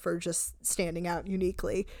pile for just standing out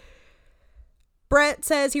uniquely. Brett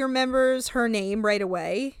says he remembers her name right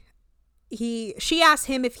away. She asks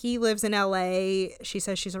him if he lives in LA. She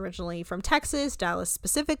says she's originally from Texas, Dallas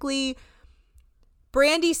specifically.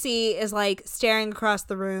 Brandy C is like staring across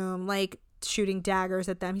the room, like shooting daggers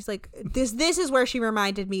at them. He's like, this is where she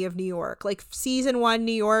reminded me of New York, like season 1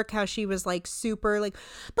 New York, how she was like super like,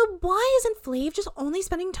 but why isn't Flav just only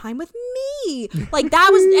spending time with me? Like, that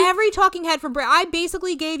was every talking head from Brandy. I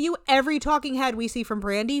basically gave you every talking head we see from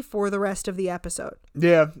Brandy for the rest of the episode.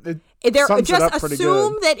 Yeah, just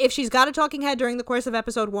assume that if she's got a talking head during the course of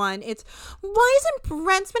episode 1, it's, why isn't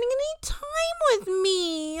Brent spending any time with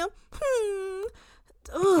me?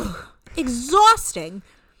 Ugh, exhausting.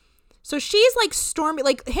 So she's like storming,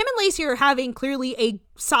 like him and Lacey are having clearly a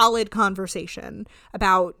solid conversation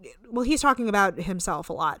about, well, he's talking about himself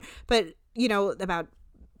a lot, but you know, about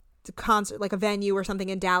the concert, like a venue or something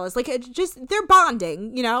in Dallas, like it just, they're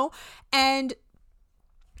bonding, you know, and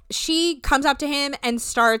she comes up to him and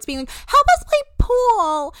starts being like, help us play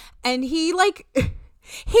pool. And he like,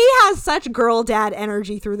 he has such girl dad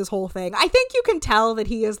energy through this whole thing. I think you can tell that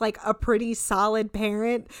he is like a pretty solid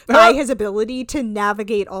parent by his ability to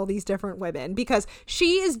navigate all these different women, because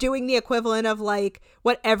she is doing the equivalent of like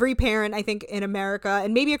what every parent, I think, in America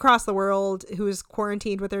and maybe across the world who is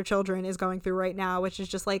quarantined with their children is going through right now, which is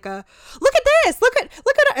just like a, look at this, look what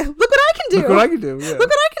I can do. Look what I can do. Yeah. Look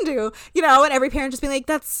what I can do. You know, and every parent just being like,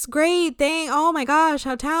 that's great. Oh my gosh,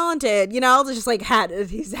 how talented. You know, just like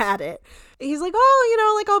he's had it. He's like, oh, you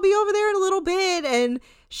know, like I'll be over there in a little bit. And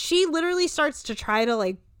she literally starts to try to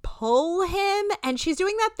like pull him. And she's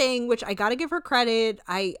doing that thing, which I got to give her credit.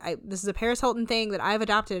 This is a Paris Hilton thing that I've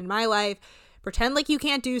adopted in my life. Pretend like you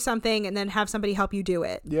can't do something and then have somebody help you do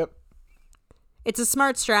it. Yep. It's a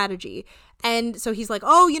smart strategy. And so he's like,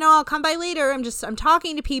 oh, you know, I'll come by later. I'm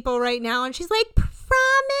talking to people right now. And she's like,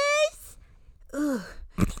 promise? Ugh.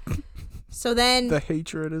 So then the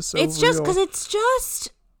hatred is so it's real. Just because it's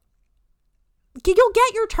just, you'll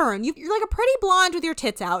get your turn. You're like a pretty blonde with your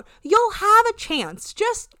tits out. You'll have a chance.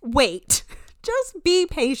 Just wait. Just be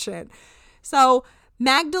patient. So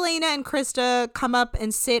Magdalena and Krista come up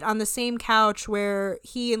and sit on the same couch where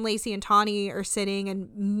he and Lacey and Tawny are sitting,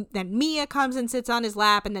 and then Mia comes and sits on his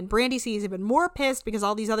lap, and then Brandy C is even more pissed because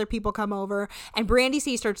all these other people come over, and Brandy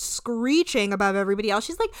C starts screeching above everybody else.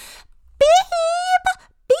 She's like, beep,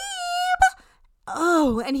 beep.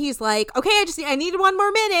 Oh, and he's like, okay, I need 1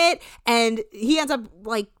 more minute. And he ends up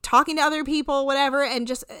like talking to other people, whatever. And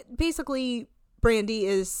just basically Brandy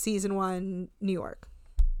is season 1 New York.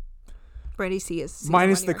 Brandy C is season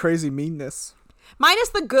minus 1 New the York. Crazy meanness. Minus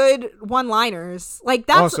the good one-liners. Like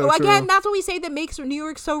that's, also again, true. that's what we say that makes New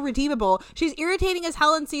York so redeemable. She's irritating as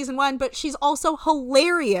hell in season 1, but she's also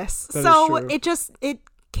hilarious. So it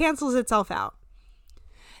cancels itself out.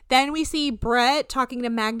 Then we see Brett talking to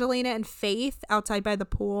Magdalena and Faith outside by the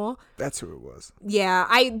pool. That's who it was. Yeah,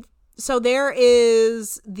 so there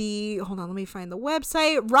is hold on, let me find the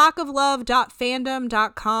website,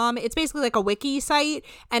 rockoflove.fandom.com. It's basically like a wiki site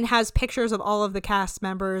and has pictures of all of the cast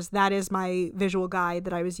members. That is my visual guide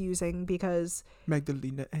that I was using because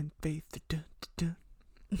Magdalena and Faith.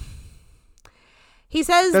 He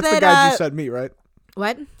says that's that the guy you said me, right?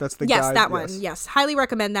 What? That's the yes, guide. that one. Yes. Highly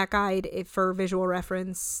recommend that guide for visual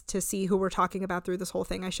reference to see who we're talking about through this whole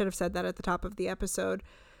thing. I should have said that at the top of the episode.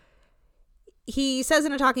 He says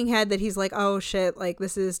in a talking head that he's like, oh shit, like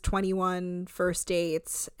this is 21 first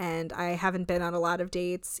dates and I haven't been on a lot of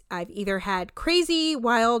dates. I've either had crazy,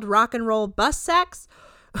 wild rock and roll bus sex,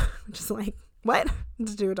 just like, what?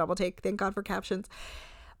 Just do a double take. Thank God for captions.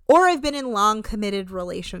 Or I've been in long committed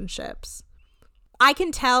relationships. I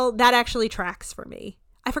can tell that actually tracks for me.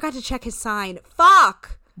 I forgot to check his sign.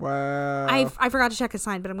 Fuck. Wow. I forgot to check his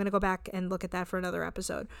sign, but I'm going to go back and look at that for another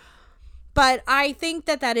episode. But I think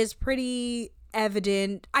that is pretty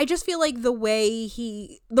evident. I just feel like the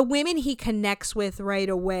women he connects with right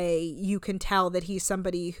away, you can tell that he's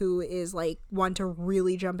somebody who is like one to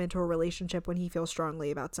really jump into a relationship when he feels strongly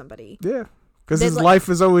about somebody. Yeah. Because his life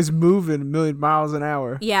is always moving a million miles an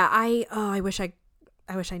hour. Yeah. I wish I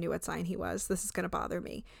knew what sign he was. This is going to bother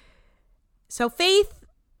me. So Faith,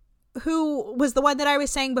 who was the one that I was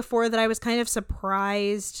saying before that I was kind of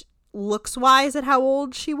surprised looks wise at how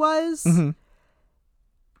old she was. Mm-hmm.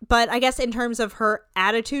 But I guess in terms of her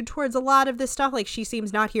attitude towards a lot of this stuff, like she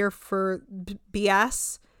seems not here for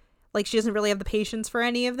BS. Like she doesn't really have the patience for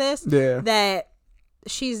any of this. Yeah.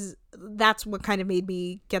 That's what kind of made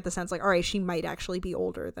me get the sense like, all right, she might actually be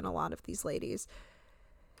older than a lot of these ladies.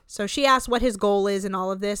 So she asked what his goal is in all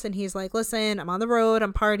of this. And he's like, listen, I'm on the road.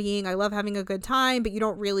 I'm partying. I love having a good time. But you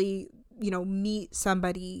don't really, meet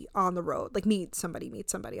somebody on the road. Like meet somebody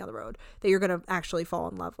on the road that you're going to actually fall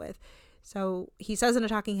in love with. So he says in a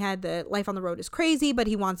talking head that life on the road is crazy, but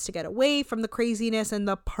he wants to get away from the craziness and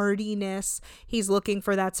the partiness. He's looking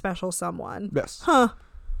for that special someone. Yes. Huh.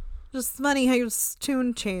 Just funny how his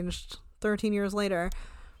tune changed 13 years later.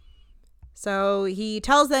 So he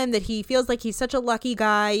tells them that he feels like he's such a lucky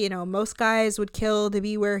guy. Most guys would kill to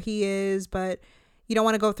be where he is, but you don't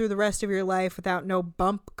want to go through the rest of your life without no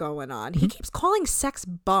bump going on. He keeps calling sex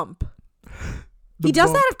bump. He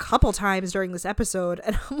does that a couple times during this episode,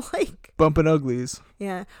 and I'm like, bumping uglies.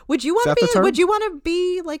 Yeah. Would you want to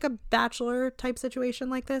be like a bachelor type situation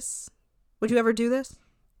like this? Would you ever do this?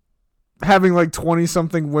 Having like 20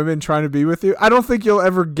 something women trying to be with you? I don't think you'll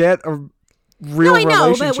ever get a real relationship. No,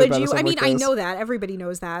 I know, but would you? I mean, I know that everybody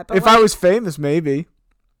knows that. But if I was famous, maybe.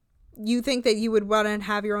 You think that you would want to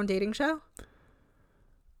have your own dating show?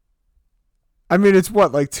 I mean, it's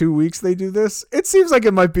like 2 weeks they do this? It seems like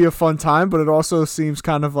it might be a fun time, but it also seems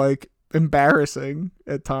kind of like embarrassing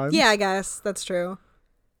at times. Yeah, I guess. That's true.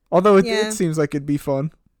 Although it seems like it'd be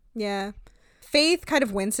fun. Yeah. Faith kind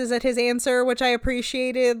of winces at his answer, which I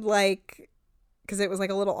appreciated, because it was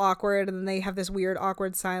like a little awkward, and then they have this weird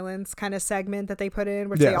awkward silence kind of segment that they put in,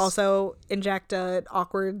 which they also inject a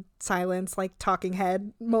awkward silence, like talking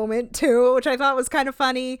head moment too, which I thought was kind of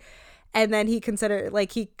funny. And then he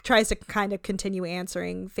tries to kind of continue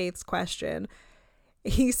answering Faith's question.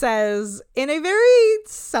 He says, in a very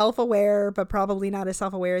self-aware, but probably not as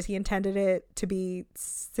self-aware as he intended it to be,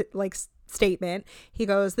 statement, he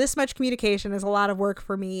goes, this much communication is a lot of work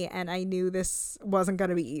for me, and I knew this wasn't going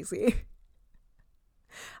to be easy.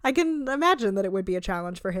 I can imagine that it would be a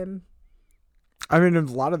challenge for him. I mean, in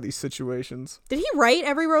a lot of these situations. Did he write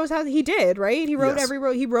Every Rose Has... He did, right? He wrote Every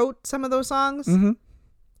Rose... He wrote some of those songs? Mm-hmm.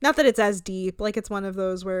 Not that it's as deep. Like, it's one of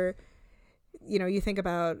those where, you think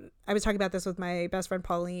about... I was talking about this with my best friend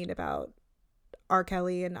Pauline about R.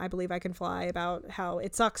 Kelly and I Believe I Can Fly, about how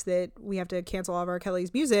it sucks that we have to cancel all of R.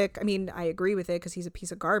 Kelly's music. I mean, I agree with it because he's a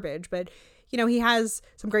piece of garbage, but, he has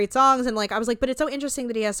some great songs. And, I was like, but it's so interesting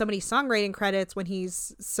that he has so many songwriting credits when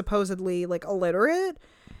he's supposedly, illiterate.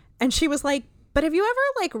 And she was like, but have you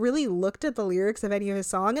ever, really looked at the lyrics of any of his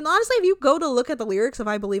songs? And honestly, if you go to look at the lyrics of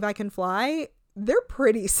I Believe I Can Fly... they're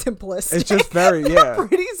pretty simplistic. It's just very,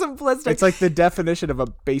 pretty simplistic. It's like the definition of a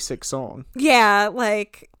basic song. Yeah,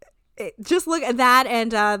 just look at that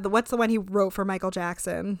and what's the one he wrote for Michael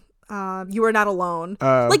Jackson? You Are Not Alone.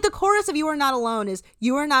 The chorus of You Are Not Alone is,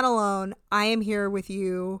 you are not alone, I am here with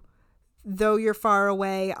you. Though you're far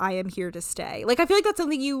away, I am here to stay. I feel like that's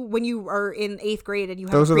something when you are in 8th grade and you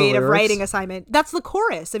have a creative writing assignment. That's the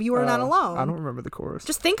chorus of You Are Not Alone. I don't remember the chorus.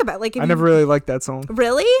 Just think about it. I never really liked that song.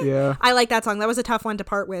 Really? Yeah. I like that song. That was a tough one to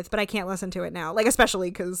part with, but I can't listen to it now.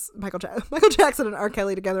 Especially because Michael Jackson and R.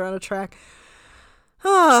 Kelly together on a track.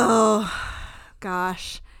 Oh,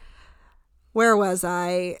 gosh. Where was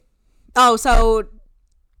I? Oh, so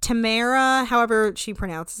Tamara, however she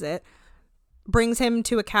pronounces it, brings him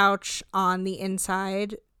to a couch on the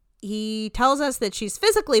inside. He tells us that she's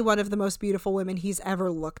physically one of the most beautiful women he's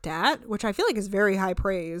ever looked at, which I feel like is very high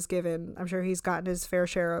praise, given I'm sure he's gotten his fair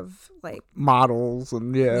share of models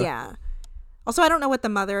and yeah. Also, I don't know what the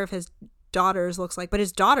mother of his daughters looks like, but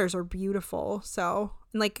his daughters are beautiful. So,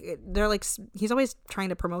 and like, they're like, he's always trying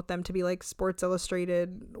to promote them to be like Sports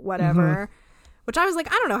Illustrated, whatever, which I was like,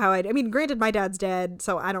 I don't know how I mean, granted, my dad's dead,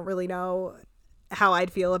 so I don't really know how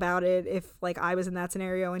I'd feel about it if like I was in that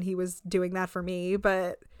scenario and he was doing that for me,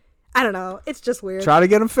 but I don't know. It's just weird. Try to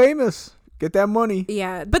get him famous. Get that money.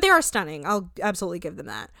 Yeah, but they are stunning. I'll absolutely give them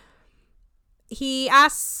that. He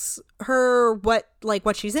asks her what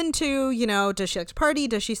she's into, you know, does she like to party?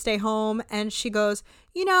 Does she stay home? And she goes,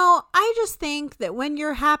 you know, I just think that when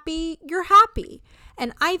you're happy, you're happy.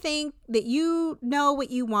 And I think that you know what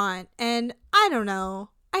you want. And I don't know.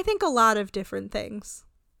 I think a lot of different things.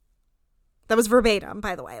 That was verbatim,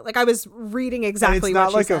 by the way. Like, I was reading exactly what she said.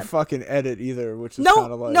 And it's not like a fucking edit either, which is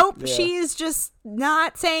kind of like... Nope, yeah. she's just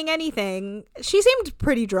not saying anything. She seemed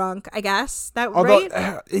pretty drunk, I guess. Although,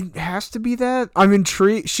 right? It has to be that. I'm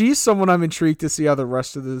intrigued. She's someone I'm intrigued to see how the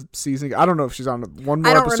rest of the season... I don't know if she's on one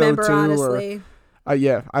more episode, remember, too. honestly. Or,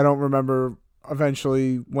 yeah, I don't remember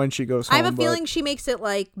eventually when she goes home. I have a feeling she makes it,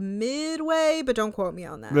 like, midway, but don't quote me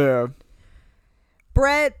on that. Yeah.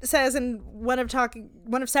 Brett says in one of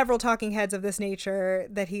several talking heads of this nature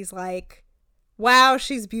that he's like, wow,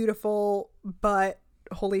 she's beautiful, but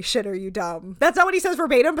holy shit, are you dumb? That's not what he says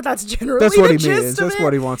verbatim, but that's generally what the he gist means. of That's it.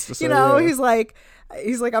 what he wants to say. You know, yeah. he's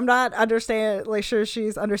like, I'm not sure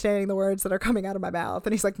she's understanding the words that are coming out of my mouth.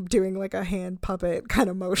 And he's like doing like a hand puppet kind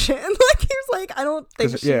of motion. Like, he's like, I don't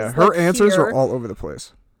think she's her like, answers here. are all over the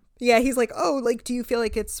place. Yeah, he's like, oh, like, do you feel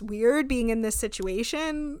like it's weird being in this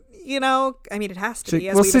situation? You know, I mean, it has to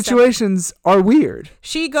be. Well, situations are weird.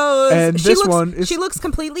 She goes, and she looks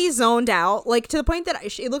completely zoned out, like to the point that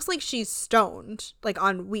it looks like she's stoned, like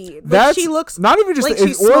on weed. That's she looks not even just, like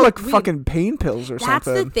or like weed. Fucking pain pills or That's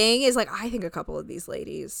something. the thing is, like, I think a couple of these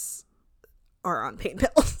ladies are on pain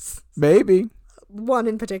pills. Maybe. One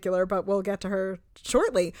in particular, but we'll get to her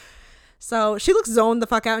shortly. So she looks zoned the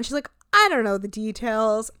fuck out, and she's like, I don't know the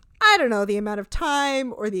details. I don't know the amount of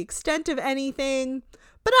time or the extent of anything,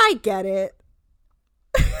 but I get it.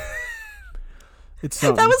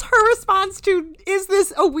 That was her response to, is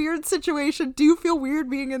this a weird situation? Do you feel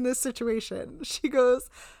weird being in this situation? She goes,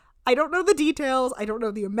 I don't know the details. I don't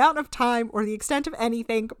know the amount of time or the extent of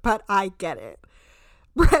anything, but I get it.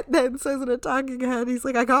 Brett then says in a talking head, he's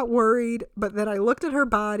like, I got worried, but then I looked at her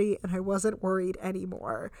body and I wasn't worried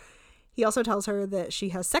anymore. He also tells her that she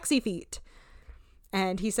has sexy feet.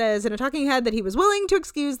 And he says in a talking head that he was willing to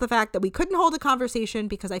excuse the fact that we couldn't hold a conversation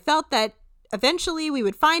because I felt that eventually we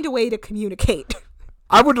would find a way to communicate.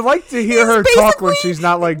 I would like to hear her talk when she's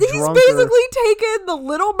not like drunk. He's basically taken the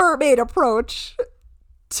Little Mermaid approach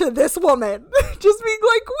to this woman. Just being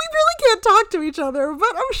like, we really can't talk to each other,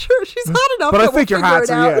 but I'm sure she's hot enough. But I think we'll you're hot, it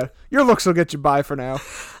so out. yeah. Your looks will get you by for now.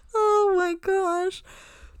 Oh my gosh.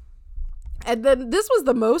 And then this was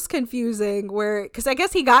the most confusing because I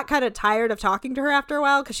guess he got kind of tired of talking to her after a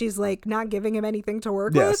while because she's like not giving him anything to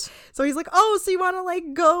work with. So he's like, oh, so you want to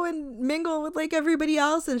like go and mingle with like everybody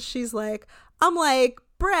else? And she's like, I'm like,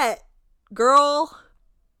 Brett, girl.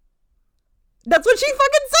 That's what she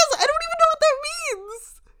fucking says. I don't even know what that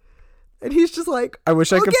means. And he's just like, I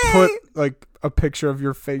wish I okay. could put like a picture of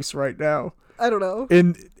your face right now. I don't know.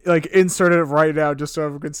 Insert it right now just so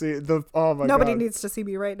everyone can see it. Oh my god. Nobody needs to see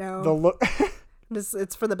me right now. The look.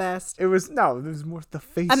 It's for the best. It was more the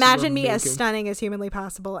face. Imagine me as stunning as humanly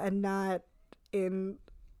possible and not in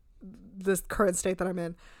this current state that I'm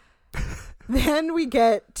in. Then we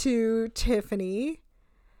get to Tiffany.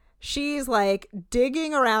 She's like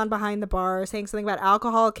digging around behind the bar, saying something about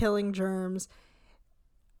alcohol killing germs.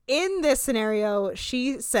 In this scenario,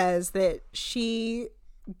 she says that she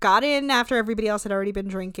got in after everybody else had already been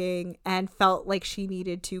drinking and felt like she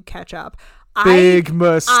needed to catch up. Big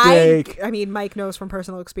mistake. I mean, Mike knows from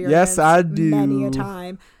personal experience. Yes, I do. Many a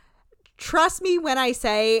time. Trust me when I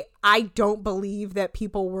say I don't believe that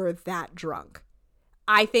people were that drunk.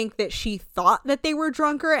 I think that she thought that they were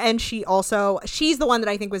drunker, and she's the one that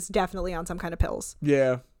I think was definitely on some kind of pills.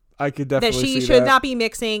 Yeah, I could definitely see that. That she should not be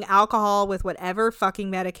mixing alcohol with whatever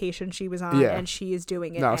fucking medication she was on, and she is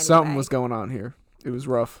doing it anyway. Something was going on here. It was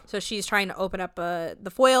rough. So she's trying to open up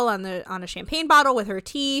the foil on a champagne bottle with her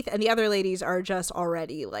teeth, and the other ladies are just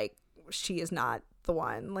already like, she is not the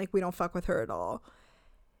one. Like, we don't fuck with her at all.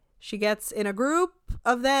 She gets in a group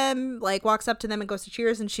of them, like walks up to them and goes to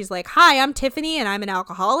cheers, and she's like, hi, I'm Tiffany and I'm an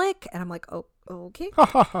alcoholic. And I'm like, oh, okay.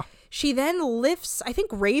 She then lifts, I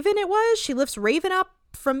think Raven it was. She lifts Raven up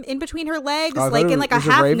from in between her legs, like in like a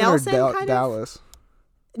half Nelson kind of. Dallas?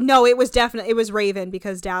 No, it was Raven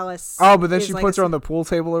because Dallas. Oh, but then she puts her on the pool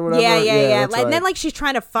table or whatever. Yeah. And then like she's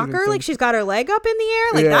trying to fuck her, like she's got her leg up in the air.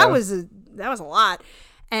 Like that was a lot.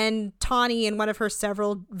 And Tawny, in one of her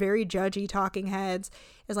several very judgy talking heads,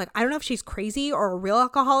 is like, I don't know if she's crazy or a real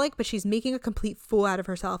alcoholic, but she's making a complete fool out of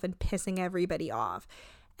herself and pissing everybody off.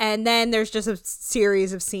 And then there's just a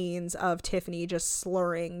series of scenes of Tiffany just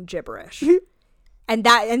slurring gibberish. And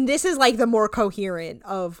this is like the more coherent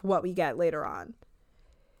of what we get later on.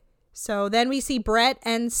 So then we see Brett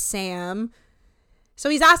and Sam. So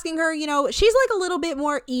he's asking her, you know, she's like a little bit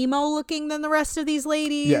more emo looking than the rest of these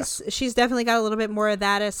ladies. Yes. She's definitely got a little bit more of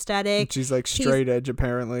that aesthetic. And she's like straight edge,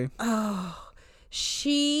 apparently. Oh,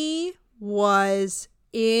 she was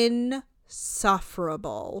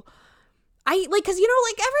insufferable. Because, you know,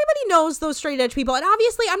 like, everybody knows those straight edge people. And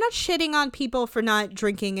obviously, I'm not shitting on people for not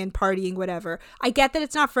drinking and partying, whatever. I get that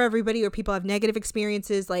it's not for everybody, or people have negative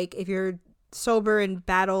experiences. Like, if you're sober and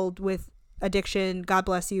battled with addiction, God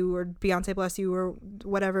bless you, or Beyonce bless you, or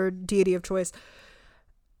whatever deity of choice.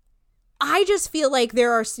 I just feel like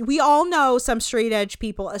we all know some straight edge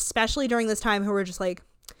people, especially during this time, who are just like,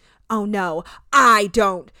 oh no, I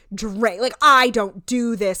don't drink, like, I don't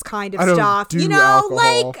do this kind of stuff, you know, alcohol.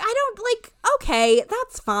 like, I don't, like, okay,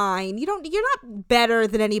 that's fine, you're not better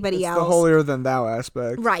than anybody else. The holier than thou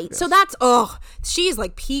aspect, right? Yes. So that's she's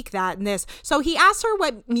like peak that in this. So he asks her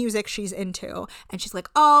what music she's into, and she's like,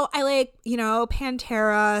 oh, I like, you know,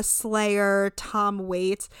 Pantera, Slayer, Tom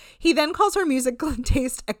Waits. He then calls her musical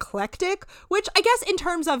taste eclectic, which I guess in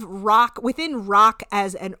terms of rock, within rock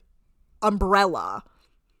as an umbrella,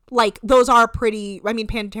 like, those are pretty, I mean,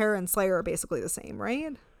 Pantera and Slayer are basically the same,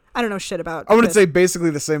 right? I don't know shit about I wouldn't say basically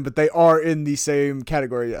the same, but they are in the same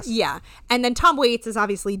category, yes. Yeah. And then Tom Waits is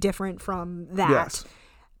obviously different from that. Yes.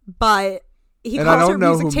 But he and calls I her don't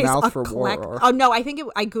know music who taste Mouth for War eclectic. are. Oh, no, I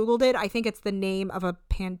Googled it. I think it's the name of a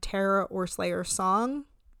Pantera or Slayer song.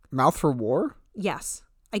 Mouth for War? Yes.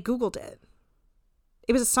 I Googled it.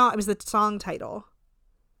 It was a song. It was the song title.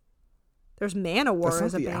 There's Manowar That's not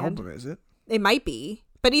as a the band. album, is it? It might be.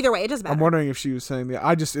 But either way, it doesn't matter. I'm wondering if she was saying that.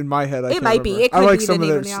 I just, in my head, I It can't might be. remember. It I could like be some the of name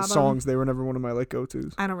their of the album. songs. They were never one of my, like,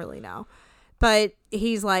 go-tos. I don't really know. But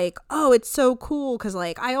he's like, oh, it's so cool because,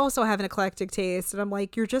 like, I also have an eclectic taste. And I'm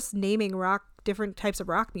like, you're just naming different types of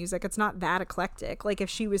rock music. It's not that eclectic. Like, if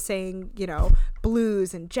she was saying, you know,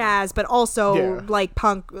 blues and jazz, but also, like,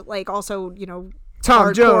 punk, like, also, you know, Tom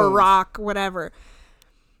hardcore Jones. rock, whatever.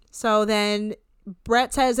 So then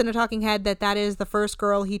Brett says in a talking head that is the first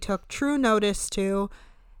girl he took true notice to,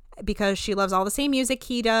 because she loves all the same music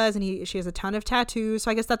he does, and she has a ton of tattoos.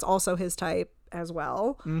 So I guess that's also his type as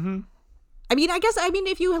well. Mm-hmm. I mean,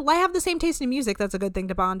 if you have the same taste in music, that's a good thing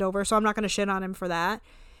to bond over. So I'm not going to shit on him for that.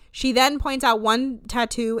 She then points out one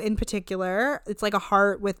tattoo in particular. It's like a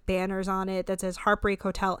heart with banners on it that says Heartbreak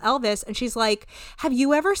Hotel Elvis. And she's like, have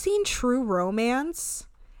you ever seen True Romance?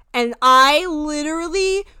 And I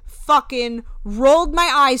literally fucking rolled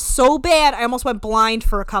my eyes so bad I almost went blind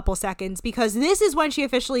for a couple seconds, because this is when she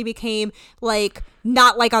officially became like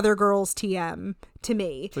not like other girls TM to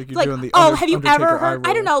me. It's like you're doing the have you Undertaker ever eye heard? I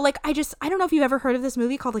roll. don't know. Like, I don't know if you've ever heard of this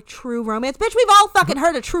movie called like True Romance. Bitch, we've all fucking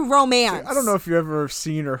heard of True Romance. I don't know if you ever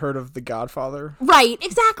seen or heard of The Godfather. Right,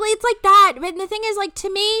 exactly. It's like that. But the thing is, like,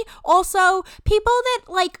 to me, also, people that,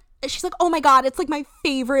 like, she's like, oh my God, it's like my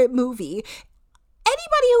favorite movie.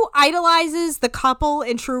 Anybody who idolizes the couple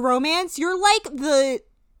in True Romance, you're like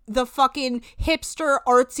the fucking hipster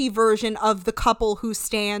artsy version of the couple who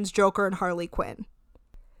stands Joker and Harley Quinn.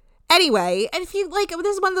 Anyway, and if you like,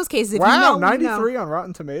 this is one of those cases. If Wow, you know, 93 on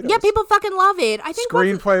Rotten Tomatoes. Yeah, people fucking love it. I think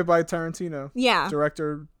Screenplay by Tarantino. Yeah.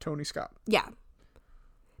 Director Tony Scott. Yeah.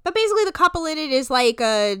 But basically the couple in it is like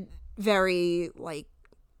a very like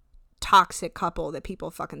toxic couple that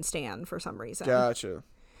people fucking stan for some reason. Gotcha.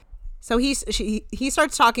 So he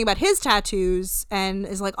starts talking about his tattoos and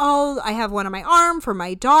is like, oh, I have one on my arm for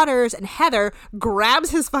my daughters. And Heather grabs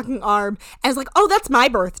his fucking arm and is like, oh, that's my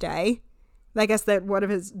birthday. I guess that one of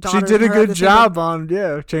his daughters. She did a and her have good the same job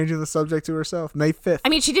on, changing the subject to herself. May 5th. I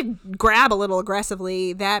mean, she did grab a little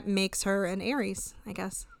aggressively. That makes her an Aries, I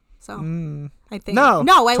guess. So I think. No,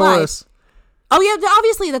 I Taurus. lied. Oh, yeah,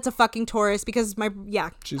 obviously that's a fucking Taurus because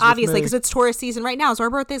She's with obviously me. because it's Taurus season right now. So her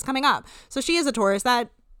birthday's coming up. So she is a Taurus. That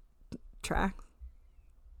track.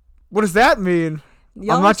 What does that mean?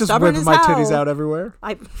 Y'all I'm not just stubborn whipping as my hell. titties out everywhere.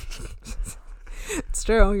 It's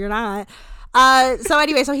true. You're not. So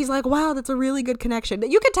anyway, so he's like, wow, that's a really good connection.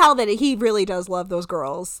 You can tell that he really does love those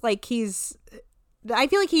girls. Like I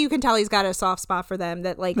feel like you can tell he's got a soft spot for them,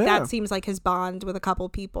 that like that seems like his bond with a couple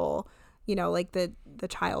people, you know, like the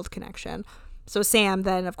child connection. So Sam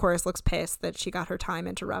then of course looks pissed that she got her time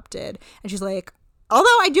interrupted, and she's like,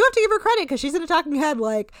 Although I do have to give her credit because she's in a talking head.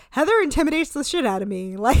 Like, Heather intimidates the shit out of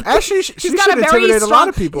me. Like, actually, she got a very strong, a lot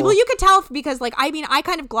of people. Well, you could tell because, like, I mean, I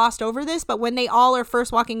kind of glossed over this, but when they all are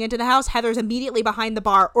first walking into the house, Heather's immediately behind the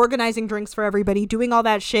bar, organizing drinks for everybody, doing all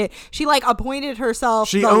that shit. She like appointed herself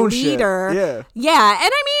the leader. Shit. Yeah,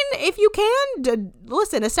 and I mean, if you can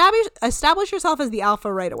listen, establish yourself as the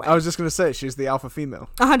alpha right away. I was just gonna say she's the alpha female.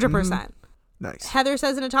 100%. Nice. Heather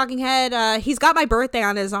says in a talking head, he's got my birthday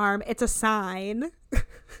on his arm. It's a sign.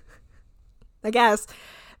 I guess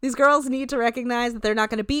these girls need to recognize that they're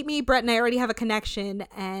not going to beat me. Brett and I already have a connection,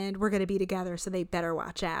 and we're going to be together, so they better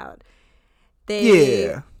watch out.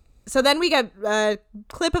 Yeah. So then we get a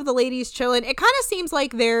clip of the ladies chilling. It kind of seems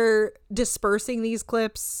like they're dispersing these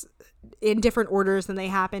clips in different orders than they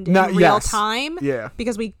happened in real time. Yeah.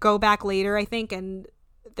 Because we go back later, I think, and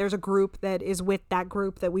there's a group that is with that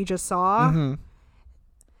group that we just saw. Mm-hmm.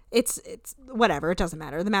 It's whatever. It doesn't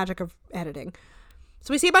matter. The magic of editing.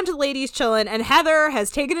 So we see a bunch of ladies chilling, and Heather has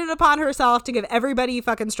taken it upon herself to give everybody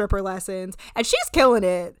fucking stripper lessons, and she's killing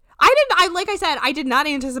it. Like I said, I did not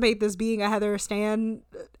anticipate this being a Heather Stan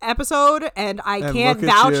episode, and I can't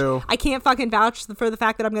vouch. I can't fucking vouch for the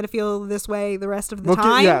fact that I'm going to feel this way the rest of the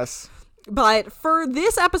time. Yes. But for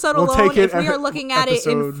this episode alone, if we are looking at it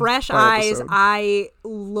in fresh eyes, I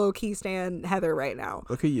low-key stan Heather right now.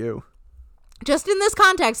 Look at you. Just in this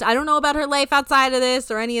context, I don't know about her life outside of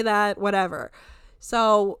this or any of that, whatever.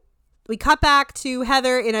 So we cut back to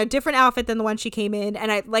Heather in a different outfit than the one she came in.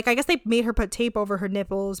 And I guess they made her put tape over her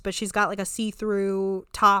nipples, but she's got like a see-through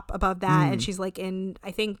top above that. And she's like in,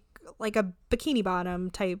 I think, like a bikini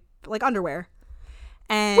bottom type, like underwear.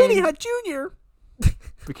 And Weenie Hut Jr.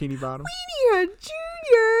 Bikini bottom. Weenie Hut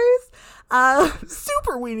Juniors.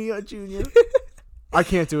 Super Weenie Hut Jr. I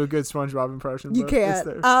can't do a good SpongeBob impression. You can't.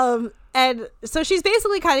 And so she's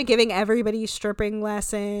basically kind of giving everybody stripping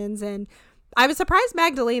lessons, and I was surprised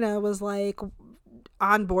Magdalena was like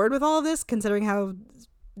on board with all of this, considering how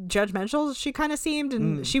judgmental she kind of seemed.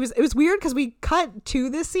 And it was weird because we cut to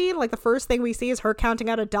this scene. Like the first thing we see is her counting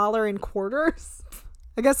out $1 in quarters,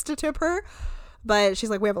 I guess, to tip her. But she's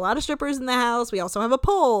like, we have a lot of strippers in the house. We also have a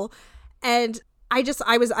pole. And I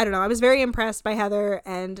was very impressed by Heather.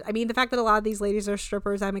 And I mean, the fact that a lot of these ladies are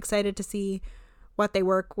strippers, I'm excited to see what they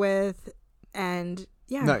work with. And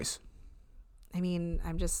yeah. Nice. I mean,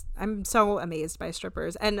 I'm so amazed by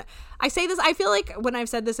strippers. And I say this, I feel like when I've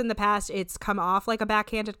said this in the past, it's come off like a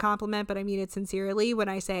backhanded compliment, but I mean it sincerely when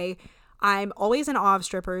I say I'm always in awe of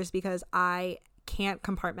strippers because I can't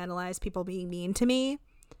compartmentalize people being mean to me.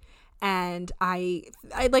 And I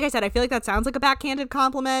like I said, I feel like that sounds like a backhanded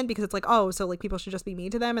compliment because it's like, oh, so like people should just be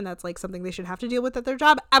mean to them and that's like something they should have to deal with at their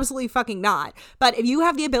job. Absolutely fucking not. But if you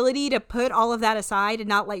have the ability to put all of that aside and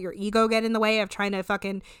not let your ego get in the way of trying to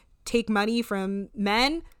fucking take money from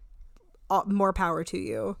men, more power to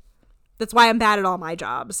you. That's why I'm bad at all my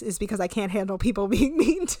jobs, is because I can't handle people being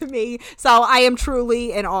mean to me. So I am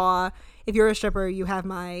truly in awe. If you're a stripper, you have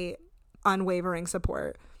my unwavering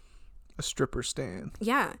support. A stripper stan.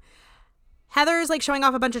 Yeah. Heather is like showing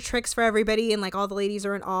off a bunch of tricks for everybody, and like all the ladies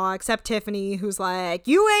are in awe except Tiffany, who's like,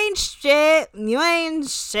 you ain't shit.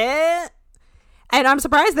 And I'm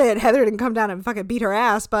surprised that Heather didn't come down and fucking beat her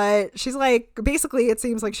ass, but she's like, basically it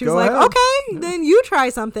seems like she was like, okay, then you try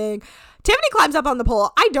something. Tiffany climbs up on the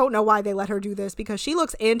pole. I don't know why they let her do this because she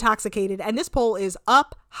looks intoxicated, and this pole is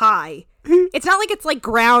up high. It's not like it's like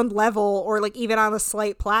ground level or like even on a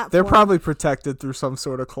slight platform. They're probably protected through some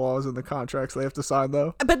sort of clause in the contracts they have to sign,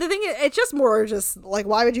 though. But the thing is, it's just more just like,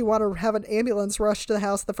 why would you want to have an ambulance rush to the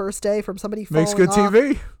house the first day from somebody falling off? Makes good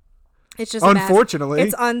TV. It's just unfortunately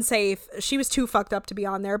it's unsafe. She was too fucked up to be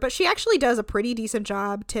on there, but she actually does a pretty decent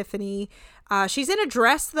job, Tiffany. She's in a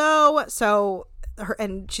dress though, so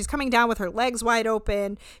and she's coming down with her legs wide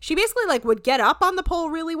open. She basically like would get up on the pole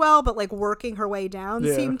really well, but like working her way down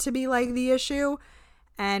seemed to be like the issue.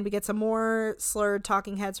 And we get some more slurred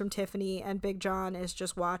talking heads from Tiffany, and Big John is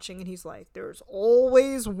just watching, and he's like, there's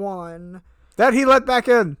always one that he let back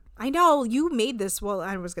in. I know you made this. Well,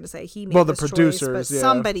 I was going to say he made this producers, choice, but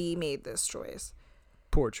somebody made this choice.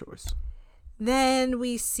 Poor choice. Then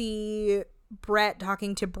we see Brett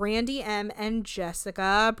talking to Brandy M and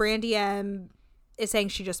Jessica. Brandy M is saying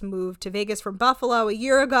she just moved to Vegas from Buffalo a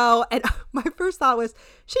year ago. And my first thought was,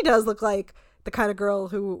 she does look like the kind of girl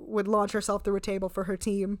who would launch herself through a table for her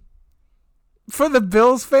team. For the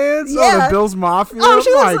Bills fans? Yeah. Oh, the Bills Mafia? Oh,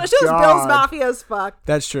 she was Bills Mafia as fuck.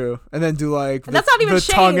 That's true. And then do like that's not even the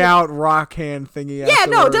shade. tongue out rock hand thingy. Yeah,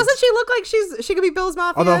 afterwards. no, doesn't she look like she could be Bills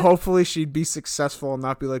Mafia? Although hopefully she'd be successful and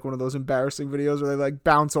not be like one of those embarrassing videos where they like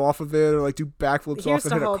bounce off of it or like do backflips off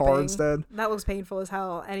and hit a car instead. That looks painful as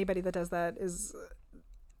hell. Anybody that does that is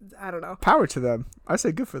I don't know. Power to them. I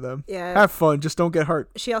say good for them. Yeah. Have fun. Just don't get hurt.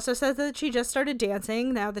 She also says that she just started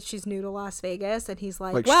dancing now that she's new to Las Vegas, and he's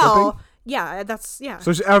like, Like well, stripping? yeah, that's, yeah.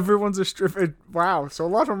 So everyone's a stripper. Wow. So a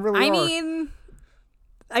lot of them really I are. mean,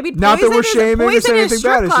 Not that Poison we're is- shaming or Poison saying is anything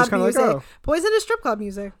strip bad. It's just club kind of like, music. oh. Poison is strip club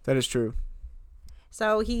music. That is true.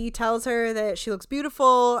 So he tells her that she looks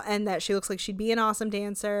beautiful and that she looks like she'd be an awesome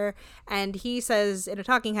dancer. And he says in a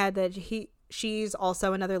talking head that she's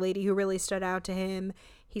also another lady who really stood out to him.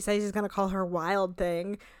 He says he's going to call her Wild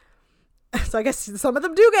Thing. So I guess some of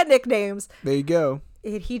them do get nicknames. There you go.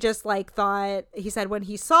 He just like thought, he said when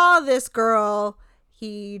he saw this girl,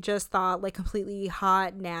 he just thought like completely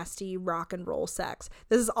hot, nasty rock and roll sex.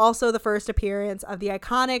 This is also the first appearance of the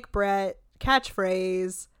iconic Brett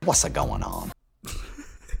catchphrase. What's going on?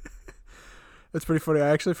 That's pretty funny. I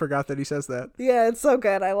actually forgot that he says that. Yeah, it's so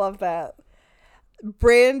good. I love that.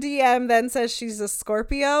 Brandy M then says she's a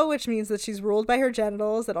Scorpio, which means that she's ruled by her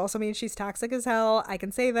genitals. That also means she's toxic as hell. I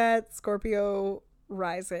can say that. Scorpio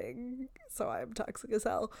rising. So I'm toxic as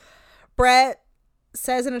hell. Brett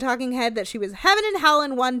says in a talking head that she was heaven and hell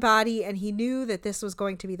in one body, and he knew that this was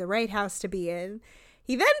going to be the right house to be in.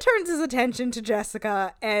 He then turns his attention to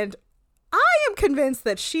Jessica, and I am convinced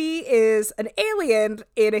that she is an alien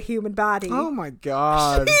in a human body. Oh my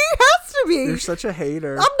god. She has to be. You're such a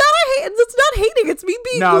hater. I'm not a hater. It's not hating. It's me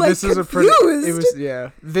being No, like this is confused. a pretty. It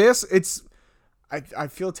was This it's. I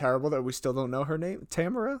feel terrible that we still don't know her name.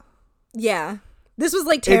 Tamara. Yeah. This was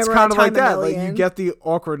like Tamara. It's kind of like that. Like Million. you get the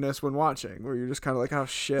awkwardness when watching, where you're just kind of like, oh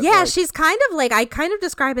shit. Yeah, like, she's kind of like, I kind of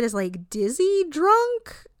describe it as like dizzy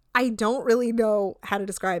drunk. I don't really know how to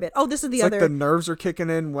describe it. Oh, this is the it's other. like the nerves are kicking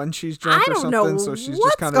in when she's drunk I or don't something. know So she's what's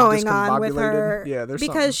just kind of going on with discombobulated. her. Yeah, there's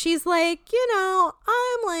because something. she's like,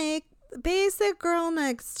 I'm like basic girl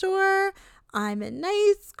next door. I'm a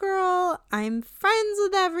nice girl. I'm friends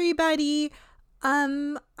with everybody.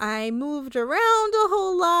 I moved around a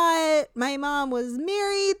whole lot. My mom was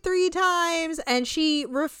married 3 times, and she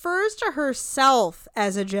refers to herself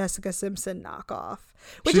as a Jessica Simpson knockoff.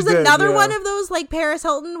 Which She is did, another yeah. one of those like Paris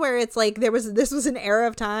Hilton where it's like this was an era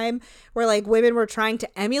of time where like women were trying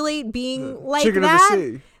to emulate being like Chicken that. of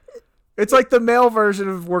the Sea. It's like the male version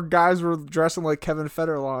of where guys were dressing like Kevin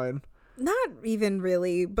Federline. Not even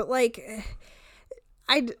really, but like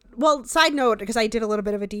side note, because I did a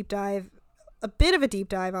bit of a deep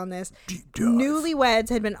dive on this. Newlyweds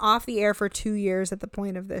had been off the air for 2 years at the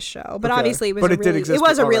point of this show, but Okay. obviously it was But a it did really, exist it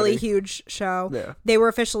was a really already. huge show. Yeah. They were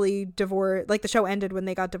officially divorced. Like the show ended when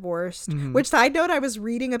they got divorced. Mm-hmm. Which, side note, I was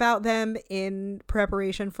reading about them in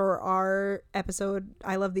preparation for our episode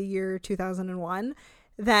I Love the Year 2001,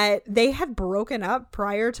 that they had broken up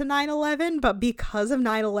prior to 9/11, but because of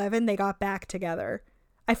 9/11 they got back together.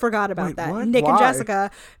 I forgot about Wait, that. what? Nick and Why? Jessica,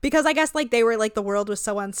 because I guess like they were like the world was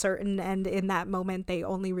so uncertain, and in that moment they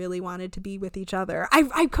only really wanted to be with each other.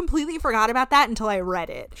 I completely forgot about that until I read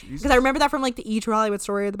it, because I remember that from like the Each Hollywood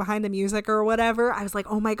Story or the Behind the Music or whatever. I was like,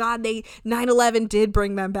 oh my god, 9/11 did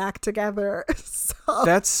bring them back together. So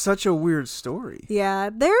That's such a weird story. yeah,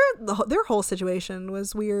 their whole situation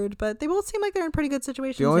was weird, but they both seem like they're in pretty good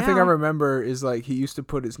situations. The only thing I now. remember is like he used to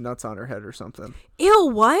put his nuts on her head or something. Ew,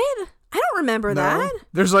 what? I don't remember No? that.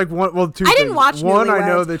 There's like one. Well, two. I didn't things. watch One, I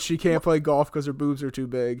know Newlyweds. that she can't play golf because her boobs are too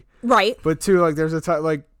big. Right. But two, like there's a time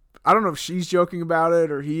like I don't know if she's joking about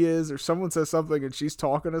it or he is or someone says something and she's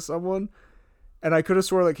talking to someone, and I could have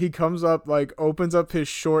swore like he comes up like opens up his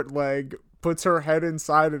short leg, puts her head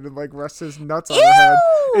inside it, and like rests his nuts on her head.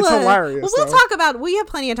 It's hilarious. Well, we'll though. talk about. We have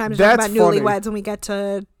plenty of time to talk That's about funny. Newlyweds when we get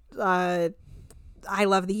to I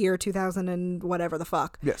Love the Year 2000 and whatever the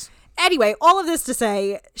fuck. Yes. Anyway, all of this to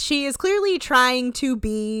say, she is clearly trying to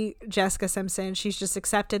be Jessica Simpson. She's just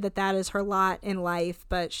accepted that is her lot in life,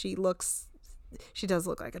 but she does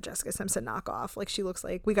look like a Jessica Simpson knockoff. Like she looks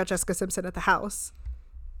like we got Jessica Simpson at the house.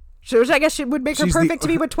 Which I guess she would make her She's the- perfect to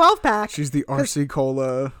be with 12 pack. She's the RC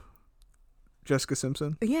Cola Jessica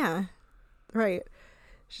Simpson. Yeah. Right.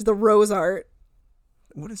 She's the Rose Art.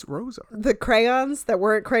 What is Rose Art? The crayons that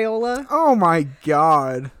weren't Crayola. Oh my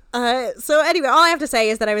god. So anyway, all I have to say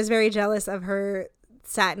is that I was very jealous of her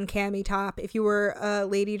satin cami top. If you were a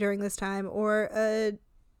lady during this time or a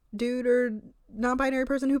dude or non-binary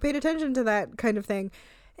person who paid attention to that kind of thing,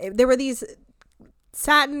 there were these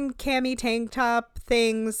satin cami tank top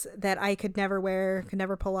things that I could never wear, could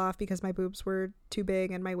never pull off because my boobs were too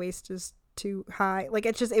big and my waist is too high. Like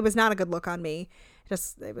it was not a good look on me.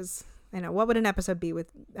 It was, I know, what would an episode be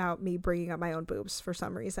without me bringing up my own boobs for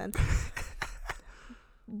some reason?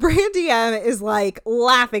 Brandy M is like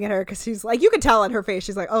laughing at her because she's like, you can tell in her face,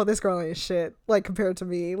 she's like, oh, this girl ain't shit, like, compared to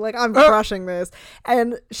me, like, I'm crushing this.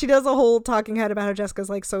 And she does a whole talking head about how Jessica's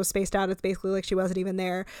like so spaced out, it's basically like she wasn't even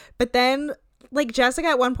there. But then like Jessica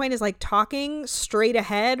at one point is like talking straight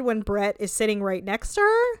ahead when Brett is sitting right next to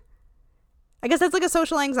her. I guess that's like a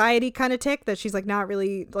social anxiety kind of tick that she's like not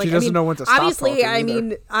really like. She doesn't know when to stop obviously, talking I either.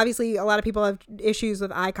 mean, obviously, a lot of people have issues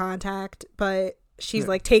with eye contact, but she's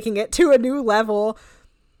like taking it to a new level.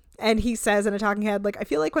 And he says in a talking head, like, I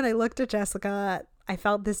feel like when I looked at Jessica, I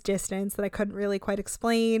felt this distance that I couldn't really quite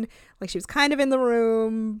explain. Like she was kind of in the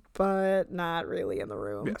room, but not really in the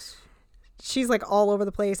room. Yes. She's like all over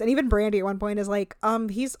the place. And even Brandy at one point is like,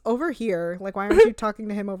 he's over here. Like, why aren't you talking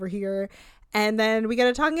to him over here? And then we get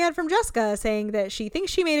a talking head from Jessica saying that she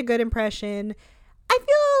thinks she made a good impression. I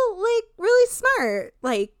feel like really smart.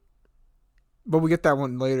 Like, but we get that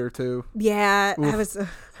one later too. yeah, Oof. I was.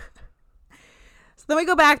 So then we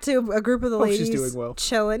go back to a group of the ladies she's doing well.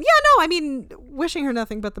 chilling. Yeah, no, I mean, wishing her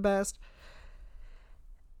nothing but the best.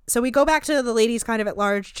 So we go back to the ladies kind of at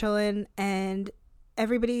large chilling, and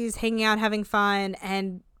everybody's hanging out, having fun,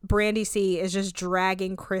 and Brandy C is just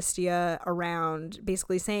dragging Christia around,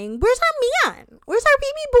 basically saying, where's our man? Where's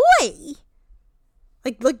our baby boy?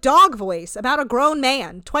 Like dog voice about a grown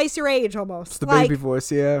man, twice your age almost. It's the like, baby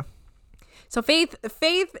voice, yeah. So Faith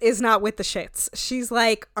is not with the shits. She's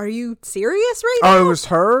like, are you serious right now? Oh, it was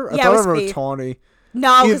her? I Yeah, thought it was I wrote Faith. Tawny.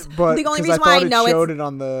 No, Yeah, 'cause but the only 'cause reason I why I thought know it showed it's... it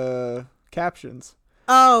on the captions.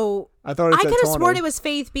 Oh, I thought it I said could have Tawny. sworn it was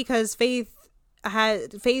Faith because Faith had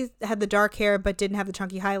the dark hair but didn't have the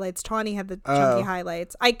chunky highlights. Tawny had the chunky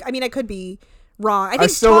highlights. I mean, I could be wrong. I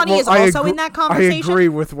think Tawny is also in that conversation. I agree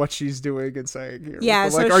with what she's doing and saying here. Yeah,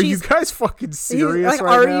 But, so like, are you she's- guys fucking serious like,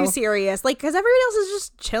 right are now? you serious? Like, because everybody else is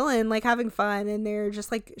just chilling, like having fun, and they're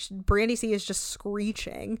just like, Brandy C is just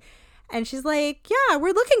screeching. And she's like, yeah,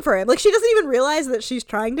 we're looking for him. Like, she doesn't even realize that she's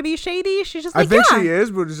trying to be shady. She's just like, I think yeah. she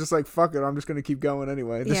is, but it's just like, fuck it, I'm just gonna keep going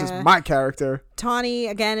anyway. This Yeah. is my character. Tawny,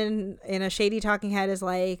 again, in a shady talking head, is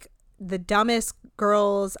like, the dumbest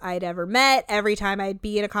girls I'd ever met. Every time I'd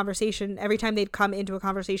be in a conversation, every time they'd come into a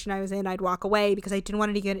conversation I was in, I'd walk away because I didn't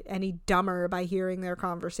want to get any dumber by hearing their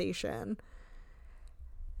conversation.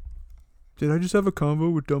 Did I just have a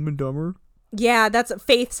convo with Dumb and Dumber? Yeah, that's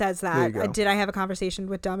Faith says There that. you go. Did I have a conversation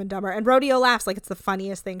with Dumb and Dumber? And Rodeo laughs like it's the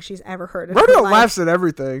funniest thing she's ever heard. in her Rodeo life. laughs at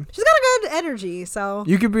everything. She's got a good energy, so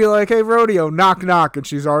You could be like, hey, Rodeo, knock, knock. And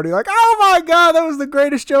she's already like, oh my God, that was the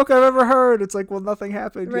greatest joke I've ever heard. It's like, well, nothing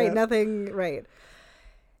happened right, yet. nothing right.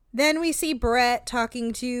 Then we see Brett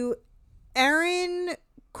talking to Erin,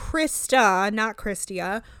 Krista, not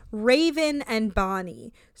Christia, Raven, and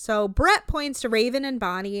Bonnie. So Brett points to Raven and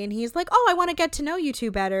Bonnie, and he's like, oh, I want to get to know you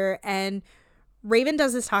two better. And Raven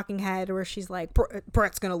does this talking head where she's like,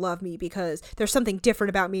 Brett's gonna love me because there's something different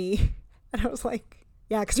about me. And I was like,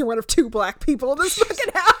 yeah, because you're one of two black people in this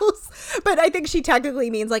fucking house. But I think she technically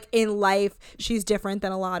means like in life she's different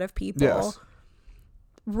than a lot of people. Yes.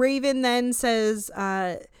 Raven then says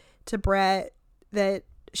to Brett that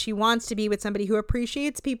she wants to be with somebody who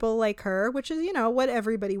appreciates people like her, which is, you know, what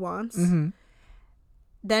everybody wants. Mm-hmm.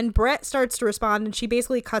 Then Brett starts to respond, and she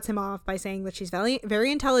basically cuts him off by saying that she's very,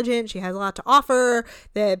 very intelligent. She has a lot to offer,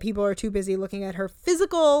 that people are too busy looking at her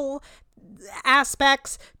physical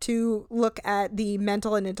aspects to look at the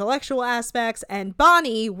mental and intellectual aspects. And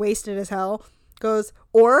Bonnie, wasted as hell, goes,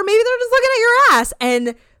 or maybe they're just looking at your ass.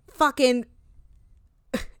 And fucking,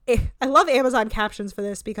 I love Amazon captions for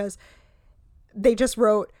this because they just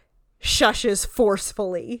wrote, shushes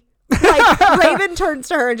forcefully. Like, Raven turns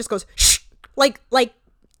to her and just goes, shh, like,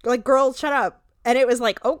 girl, shut up. And it was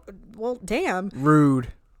like, oh, well, damn. Rude.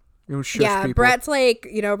 You don't shush Yeah, people. Brett's like,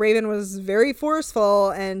 you know, Raven was very forceful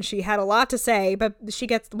and she had a lot to say, but she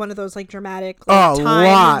gets one of those like dramatic like, A time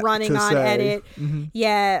lot running to on say. edit. Mm-hmm.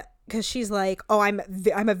 Yeah, because she's like, oh, I'm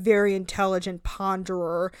a very intelligent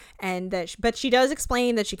ponderer, and that, but she does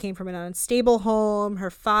explain that she came from an unstable home. Her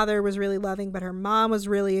father was really loving, but her mom was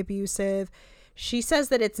really abusive. She says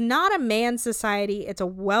that it's not a man's society, it's a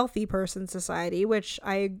wealthy person's society, which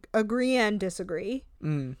I agree and disagree.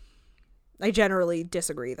 Mm. I generally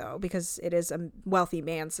disagree, though, because it is a wealthy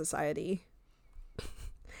man's society.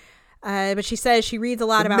 But she says she reads a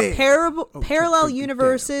lot about parallel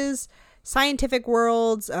universes, scientific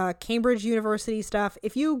worlds, Cambridge University stuff.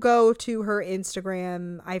 If you go to her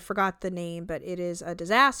Instagram, I forgot the name, but it is a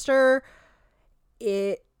disaster.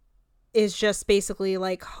 It is just basically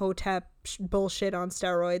like Hotep bullshit on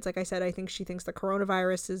steroids. Like I said, I think she thinks the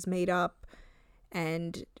coronavirus is made up.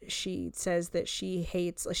 And she says that she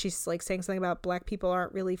hates, she's like saying something about black people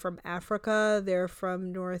aren't really from Africa. They're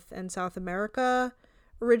from North and South America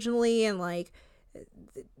originally. And like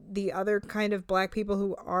the other kind of black people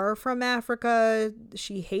who are from Africa.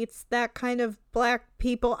 She hates that kind of black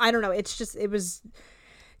people. I don't know. It was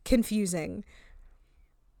confusing.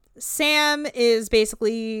 Sam is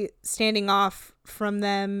basically standing off from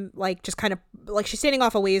them, like just kind of like she's standing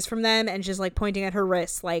off a ways from them and just like pointing at her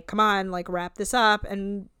wrists, like, come on, like wrap this up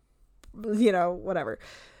and, you know, whatever.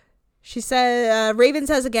 She said, Raven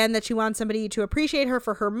says again that she wants somebody to appreciate her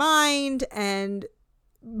for her mind, and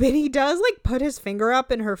Benny does like put his finger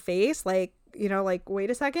up in her face, like, you know, like,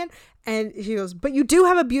 wait a second. And she goes, but you do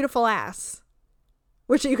have a beautiful ass.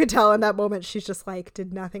 Which you could tell in that moment, she's just like,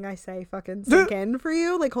 did nothing I say fucking sink in for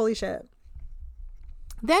you? Like, holy shit.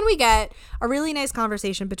 Then we get a really nice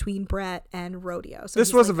conversation between Brett and Rodeo. So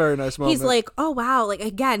this was a very nice moment. He's like, oh, wow. Like,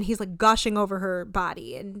 again, he's like gushing over her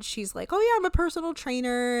body. And she's like, oh, yeah, I'm a personal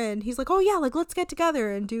trainer. And he's like, oh, yeah, like, let's get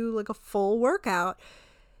together and do like a full workout.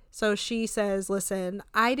 So she says, listen,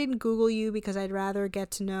 I didn't Google you because I'd rather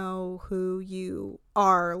get to know who you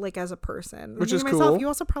are, like, as a person. Which is cool. You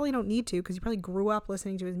also probably don't need to because you probably grew up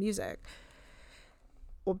listening to his music.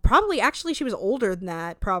 Well, probably, actually, she was older than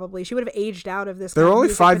that, probably. She would have aged out of this. They're only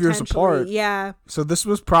 5 years apart. Yeah. So this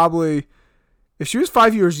was probably... If she was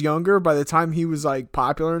 5 years younger, by the time he was like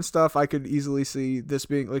popular and stuff, I could easily see this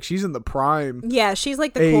being like she's in the prime. Yeah, she's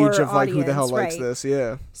like the age core of like audience, who the hell likes right. this.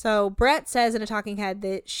 Yeah. So Brett says in a talking head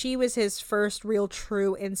that she was his first real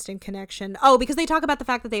true instant connection. Oh, because they talk about the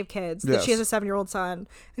fact that they have kids. That she has a 7-year-old son,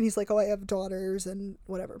 and he's like, oh, I have daughters and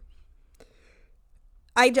whatever.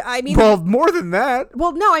 I mean, well, more than that.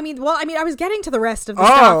 Well, no, I mean, I was getting to the rest of the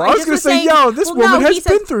stuff. I was gonna say, this woman has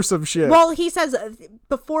been through some shit. Well, he says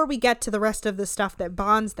before we get to the rest of the stuff that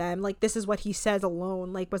bonds them, like this is what he says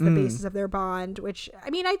alone, like was the basis of their bond, which I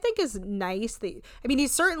mean, I think is nice. He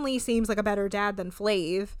certainly seems like a better dad than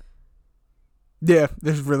Flav. Yeah,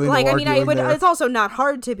 there's really no arguing there. It's also not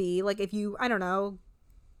hard to be like if you, I don't know,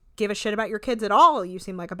 give a shit about your kids at all, you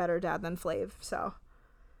seem like a better dad than Flav. So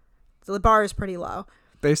the bar is pretty low.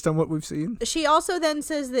 Based on what we've seen. She also then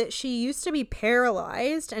says that she used to be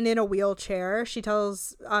paralyzed and in a wheelchair. She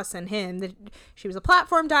tells us and him that she was a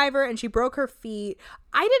platform diver and she broke her feet.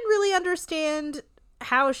 I didn't really understand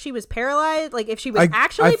how she was paralyzed. Like if she was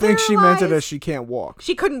actually paralyzed. I think she meant it as she can't walk.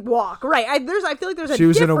 She couldn't walk. Right. I feel like there's a difference. She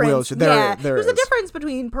was in a wheelchair. There's a difference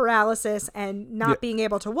between paralysis and not being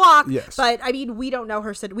able to walk. Yes. But I mean, we don't know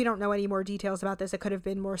we don't know any more details about this. It could have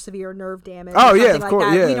been more severe nerve damage. Oh yeah, of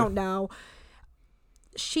course. Yeah. We don't know.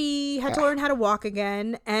 She had to learn how to walk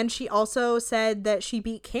again, and she also said that she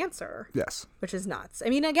beat cancer. Yes. Which is nuts. I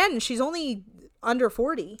mean, again, she's only under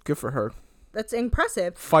 40. Good for her. That's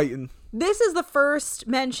impressive. Fighting. This is the first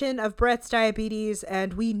mention of Brett's diabetes,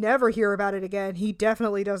 and we never hear about it again. He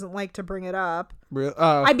definitely doesn't like to bring it up. Really?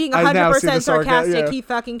 I'm being 100% sarcastic. Yeah. He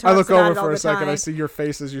fucking talks about it all the time. I look over for a second. I see your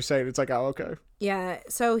face as you're saying. It's like, oh, okay. Yeah.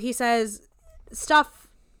 So he says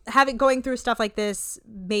going through stuff like this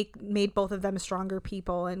made both of them stronger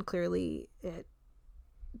people, and clearly it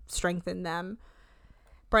strengthened them.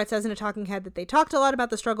 Brett says in a talking head that they talked a lot about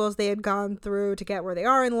the struggles they had gone through to get where they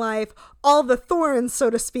are in life, all the thorns, so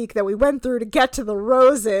to speak, that we went through to get to the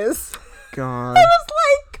roses. God. I was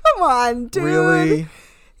like, come on, dude. Really?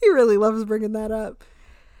 He really loves bringing that up.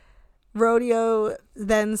 Rodeo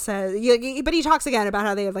then says, but he talks again about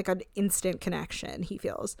how they have like an instant connection, he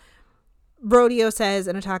feels. Rodeo says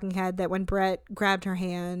in a talking head that when Brett grabbed her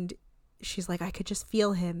hand, she's like, I could just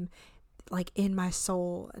feel him like in my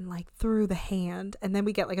soul and like through the hand. And then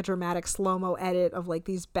we get like a dramatic slow-mo edit of like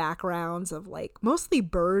these backgrounds of like mostly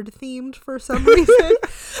bird themed for some reason.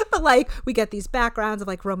 But like we get these backgrounds of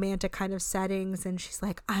like romantic kind of settings, and she's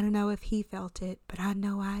like, I don't know if he felt it, but I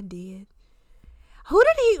know I did. Who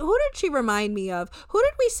did she remind me of? Who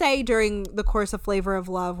did we say during the course of Flavor of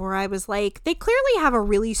Love where I was like, they clearly have a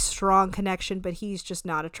really strong connection, but he's just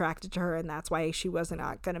not attracted to her, and that's why she was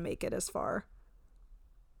not going to make it as far.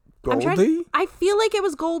 Goldie? I feel like it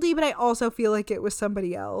was Goldie, but I also feel like it was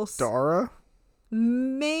somebody else. Dara?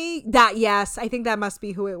 Yes, I think that must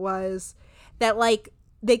be who it was. That like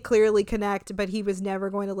they clearly connect, but he was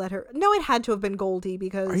never going to let her. No, it had to have been Goldie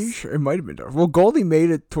because. Are you sure? It might have been Dara. Well, Goldie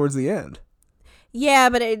made it towards the end. Yeah,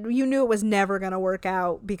 but you knew it was never going to work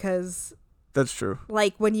out because... That's true.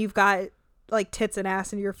 Like, when you've got, like, tits and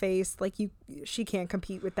ass in your face, like, she can't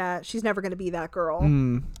compete with that. She's never going to be that girl.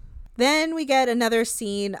 Then we get another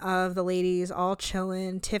scene of the ladies all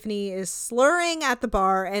chilling. Tiffany is slurring at the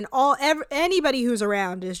bar, and anybody who's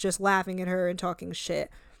around is just laughing at her and talking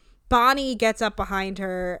shit. Bonnie gets up behind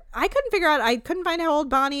her. I couldn't find how old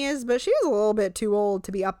Bonnie is, but she was a little bit too old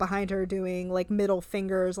to be up behind her doing like middle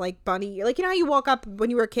fingers, like bunny. Like, you know how you walk up when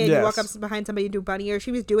you were a kid, you walk up behind somebody and do bunny ears?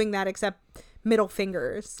 She was doing that, except middle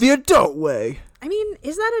fingers. The adult way. I mean,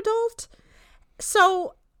 is that adult?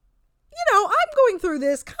 So, I'm going through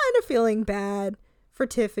this kind of feeling bad for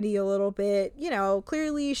Tiffany a little bit.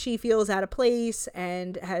 Clearly she feels out of place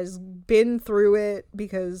and has been through it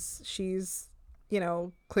because she's,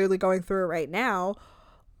 clearly going through it right now.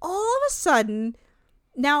 All of a sudden,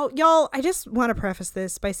 now, y'all, I just want to preface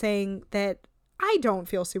this by saying that I don't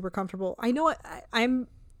feel super comfortable. I know I'm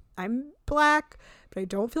Black, but I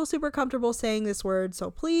don't feel super comfortable saying this word, so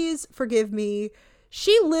please forgive me.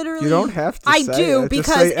 She literally... You don't have to I say do, it.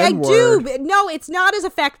 because Just say I N-word. do. No, it's not as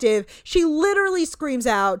effective. She literally screams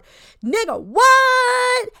out, "Nigga,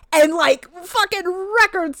 what?" And like fucking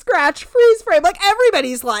record scratch, freeze frame. Like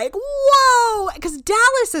everybody's like, whoa, because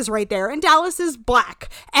Dallas is right there, and Dallas is Black.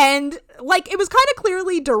 And like it was kind of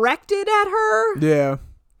clearly directed at her. Yeah.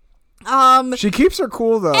 She keeps her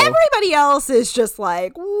cool, though. Everybody else is just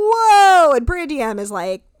like, whoa. And Brandy M is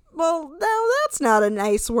like, well, no, that's not a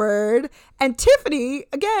nice word. And Tiffany,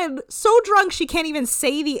 again, so drunk she can't even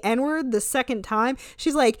say the N-word the second time.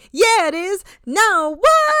 She's like, yeah, it is. No,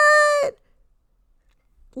 what?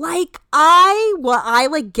 Like, I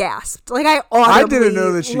like gasped. Like, I audibly. I didn't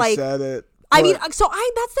know that she like, said it. I mean, so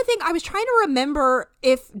that's the thing. I was trying to remember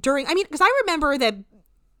because I remember that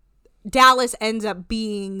Dallas ends up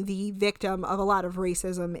being the victim of a lot of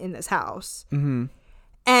racism in this house. Mm-hmm.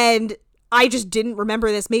 And I just didn't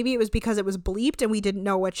remember this. Maybe it was because it was bleeped and we didn't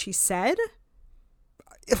know what she said.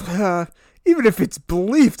 Even if it's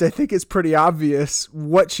bleeped, I think it's pretty obvious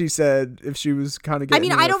what she said if she was kind of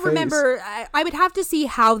getting I don't remember. I would have to see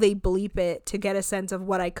how they bleep it to get a sense of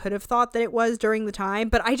what I could have thought that it was during the time.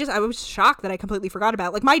 But I was shocked that I completely forgot about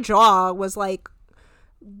it. Like my jaw was like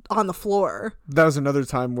on the floor. That was another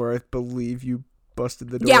time where I believe you busted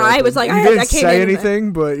the door. Yeah, I open. was like, you I didn't came say in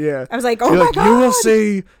anything, but yeah. I was like, oh You're my like, God.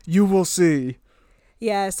 You will see.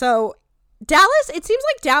 Yeah, so it seems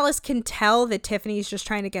like Dallas can tell that Tiffany's just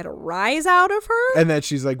trying to get a rise out of her. And that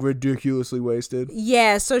she's like ridiculously wasted.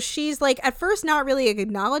 Yeah, so she's like at first not really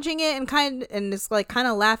acknowledging it and is like kind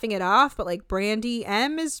of laughing it off, but like Brandy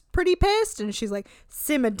M is pretty pissed and she's like,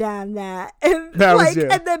 simmer down that. And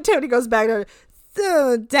and then Tiffany goes back to her,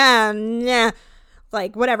 simmer down, yeah.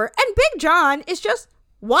 Like whatever. And Big John is just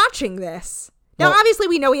watching this. Now, obviously,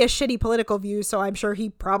 we know he has shitty political views, so I'm sure he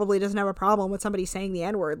probably doesn't have a problem with somebody saying the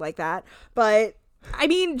N-word like that. But, I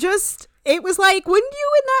mean, it was like, wouldn't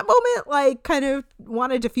you in that moment, like, kind of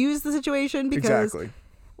want to diffuse the situation? Because, exactly.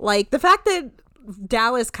 like, the fact that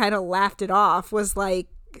Dallas kind of laughed it off was, like,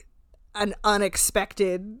 an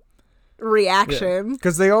unexpected reaction.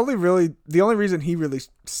 Because the only reason he really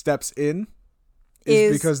steps in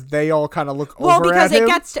is because they all kind of look over at him.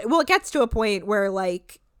 It gets to a point where,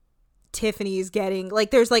 like, Tiffany's getting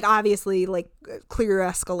like there's like obviously like clear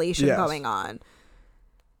escalation going on.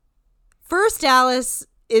 First, Dallas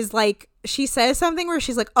is like, she says something where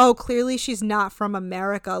she's like, oh, clearly she's not from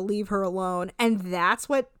America, leave her alone. And that's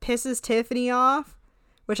what pisses Tiffany off,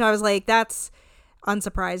 which I was like, that's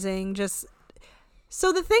unsurprising. Just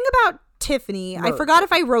so the thing about Tiffany, I forgot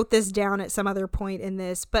if I wrote this down at some other point in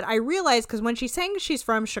this, but I realized because when she's saying she's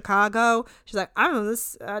from Chicago, she's like, I don't know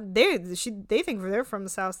this. They think they're from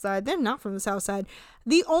the South Side. They're not from the South Side.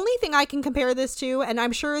 The only thing I can compare this to, and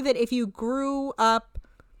I'm sure that if you grew up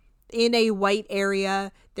in a white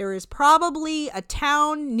area, there is probably a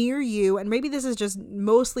town near you, and maybe this is just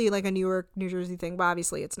mostly like a Newark, New Jersey thing, but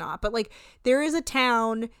obviously it's not, but like there is a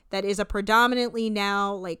town that is a predominantly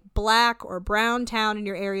now like Black or brown town in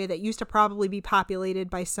your area that used to probably be populated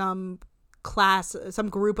by some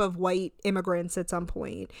group of white immigrants at some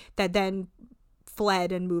point that then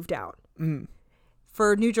fled and moved out.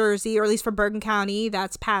 For New Jersey, or at least for Bergen County,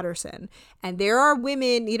 that's Patterson. And there are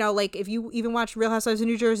women, like if you even watch Real Housewives of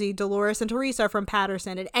New Jersey, Dolores and Teresa are from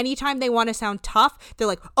Patterson. And anytime they want to sound tough, they're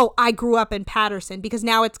like, oh, I grew up in Patterson, because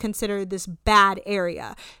now it's considered this bad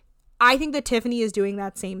area. I think that Tiffany is doing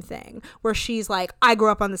that same thing, where she's like, I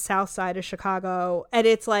grew up on the South Side of Chicago. And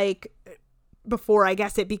it's like, before I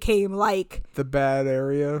guess it became like the bad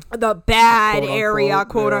area. The bad quote, area, unquote,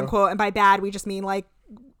 quote yeah. unquote. And by bad, we just mean like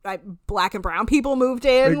Black and brown people moved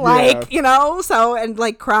in, so, and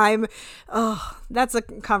like crime. Oh, that's a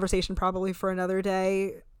conversation probably for another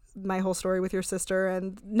day. My whole story with your sister,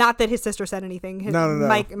 and not that his sister said anything.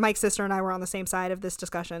 No. Mike's sister and I were on the same side of this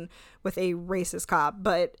discussion with a racist cop,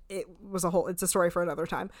 but it's a story for another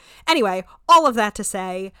time. Anyway, all of that to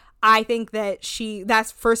say, I think that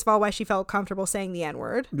that's first of all why she felt comfortable saying the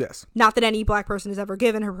N-word. Yes. Not that any Black person has ever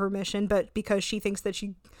given her permission, but because she thinks that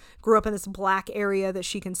she grew up in this Black area that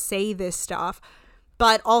she can say this stuff.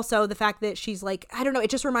 But also the fact that she's like, I don't know, it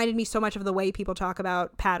just reminded me so much of the way people talk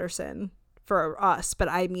about Patterson for us, but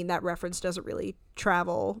I mean that reference doesn't really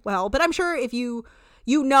travel well. But I'm sure if you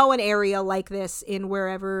know an area like this in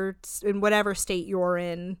whatever state you're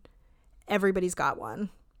in, everybody's got one.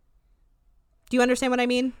 Do you understand what I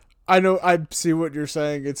mean? I know. I see what you're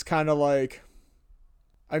saying. It's kind of like,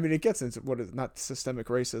 I mean, it gets into what is not systemic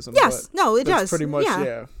racism. Yes, but no, it does. Pretty much,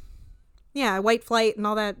 yeah, white flight and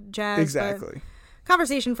all that jazz. Exactly.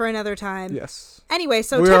 Conversation for another time. Yes. Anyway,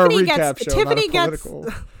 so we Tiffany are a gets recap show, not a gets. political.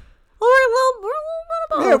 Well, we're a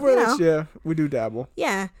little bit of both. Yeah, we do dabble.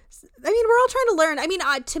 Yeah. I mean, we're all trying to learn. I mean,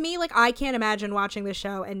 to me, like, I can't imagine watching this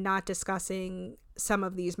show and not discussing some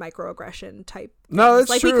of these microaggression type things. No, it's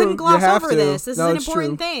like, true. we couldn't gloss over to. this. This is an it's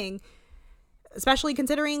important true. thing. Especially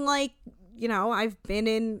considering, like, you know, I've been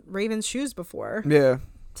in Raven's shoes before. Yeah.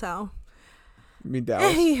 So. You mean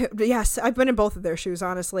Dallas? Yes, I've been in both of their shoes,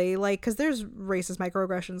 honestly. Like, because there's racist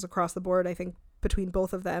microaggressions across the board, I think, between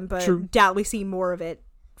both of them. But we see more of it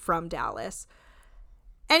from Dallas.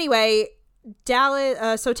 Anyway,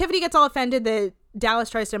 Dallas. So Tiffany gets all offended that Dallas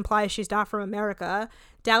tries to imply she's not from America.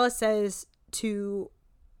 Dallas says to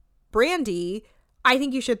Brandy, "I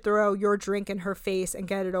think you should throw your drink in her face and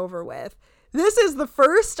get it over with." This is the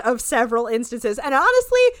first of several instances. And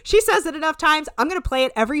honestly, she says it enough times, I'm going to play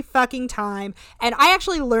it every fucking time. And I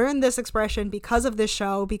actually learned this expression because of this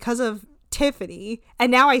show, because of Tiffany.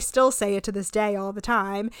 And now I still say it to this day all the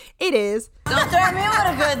time. It is, "Don't throw me with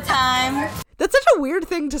a good time." That's such a weird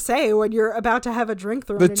thing to say when you're about to have a drink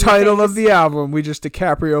thrown in your title face. of the album, we just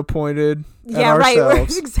DiCaprio pointed at Yeah,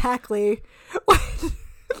 ourselves. right. Exactly.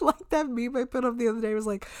 Like that meme I put up the other day was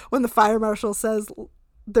like, when the fire marshal says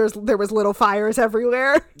there was little fires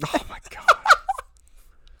everywhere. Oh my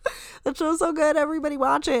God. That show's so good. Everybody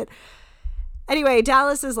watch it. Anyway,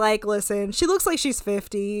 Dallas is like, listen, she looks like she's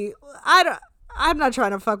 50. I'm not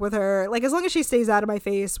trying to fuck with her. Like, as long as she stays out of my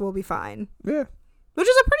face, we'll be fine. Yeah. Which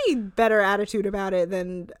is a pretty better attitude about it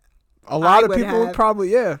than a lot of would people have.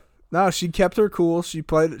 probably, yeah. No, she kept her cool.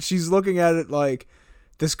 She's looking at it like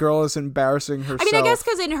this girl is embarrassing herself. I mean, I guess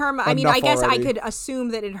because in her, I already. could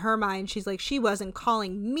assume that in her mind, she's like, she wasn't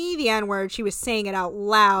calling me the N-word. She was saying it out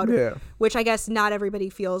loud. Yeah. Which I guess not everybody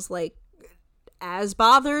feels like as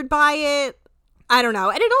bothered by it. I don't know.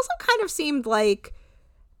 And it also kind of seemed like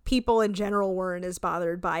people in general weren't as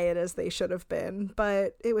bothered by it as they should have been.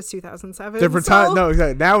 But it was 2007. Different time. No,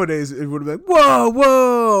 exactly. Nowadays, it would have been,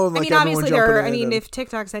 whoa. Like, I mean, obviously, if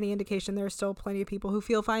TikTok's any indication, there are still plenty of people who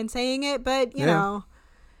feel fine saying it. But, you know.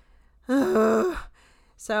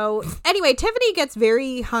 So anyway, Tiffany gets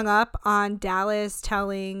very hung up on Dallas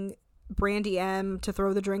telling Brandy M to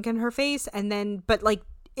throw the drink in her face, and then but like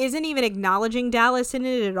isn't even acknowledging Dallas in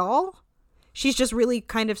it at all. She's just really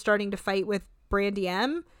kind of starting to fight with Brandy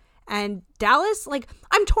M. And Dallas, like,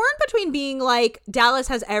 I'm torn between being like Dallas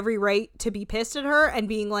has every right to be pissed at her and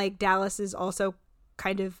being like Dallas is also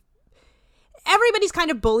kind of, everybody's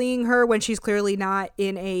kind of bullying her when she's clearly not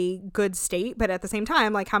in a good state. But at the same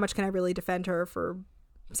time, like, how much can I really defend her for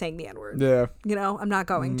saying the N-word? Yeah. You know, I'm not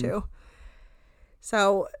going to.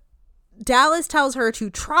 So Dallas tells her to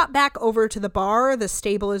trot back over to the bar. The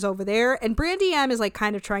stable is over there. And Brandy M is like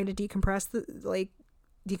kind of trying to decompress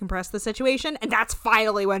the situation. And that's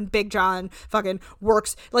finally when Big John fucking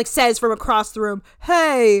works, like says from across the room,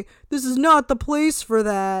 "Hey, this is not the place for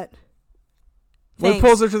that." Well, he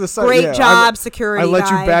pulls her to the side. Great job, security I let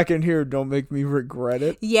guy. you back in here. Don't make me regret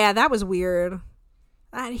it. Yeah, that was weird.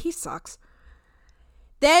 He sucks.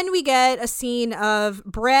 Then we get a scene of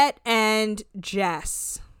Brett and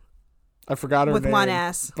Jess. I forgot her with name. one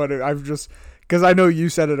S. But I've just, because I know you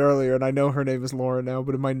said it earlier, and I know her name is Lauren now,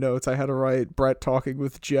 but in my notes I had to write Brett talking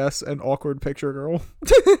with Jess and awkward picture girl.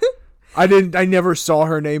 I never saw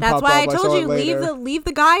her name That's pop why up. I told saw you it later. leave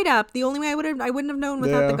the guide up. The only way I wouldn't have known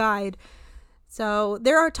without the guide. So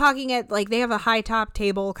they're talking at, like, they have a high top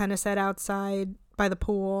table kind of set outside by the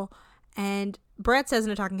pool, and Brett says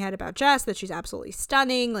in a talking head about Jess that she's absolutely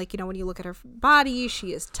stunning. Like, you know, when you look at her body,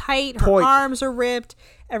 she is tight. Her arms are ripped.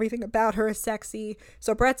 Everything about her is sexy.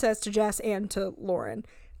 So Brett says to Jess and to Lauren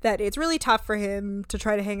that it's really tough for him to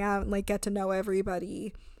try to hang out and, like, get to know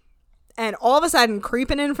everybody. And all of a sudden,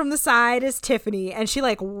 creeping in from the side is Tiffany, and she,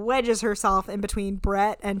 like, wedges herself in between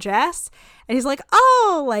Brett and Jess. And he's like,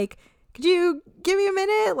 "Oh, like, could you give me a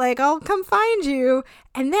minute? Like, I'll come find you."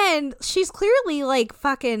 And then she's clearly, like,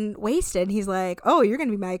 fucking wasted. He's like, "Oh, you're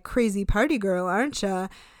gonna be my crazy party girl, aren't you?"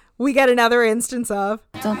 We get another instance of,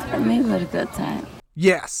 "Don't threaten me with a good time."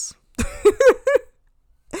 Yes.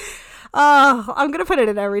 Oh, I'm gonna put it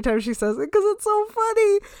in every time she says it because it's so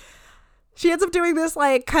funny. She ends up doing this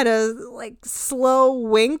like kind of like slow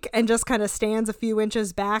wink and just kind of stands a few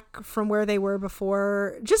inches back from where they were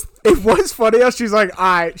before. Just It was funny how she's like,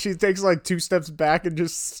 she takes like 2 steps back and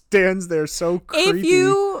just stands there so creepy.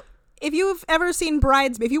 if you've ever seen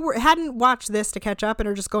Bridesmaids, if you hadn't watched this to catch up and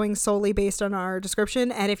are just going solely based on our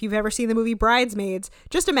description, and if you've ever seen the movie Bridesmaids,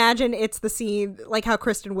 just imagine it's the scene like how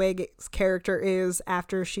Kristen Wiig's character is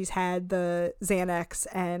after she's had the Xanax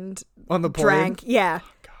and On the plane? drank. Yeah.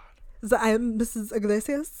 I'm Mrs.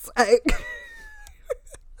 Iglesias. I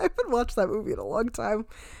haven't watched that movie in a long time.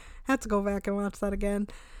 I have to go back and watch that again.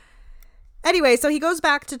 Anyway, so he goes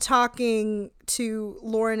back to talking to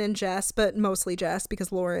Lauren and Jess, but mostly Jess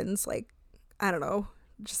because Lauren's like, I don't know,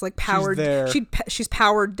 just like powered. She's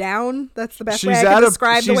powered down. That's the best way I can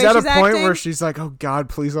describe the way she's acting. She's at a point where she's like, oh God,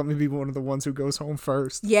 please let me be one of the ones who goes home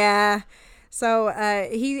first. Yeah. So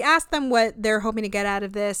he asked them what they're hoping to get out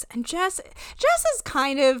of this, and Jess is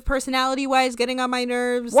kind of personality-wise getting on my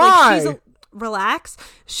nerves. Why? Like, relax.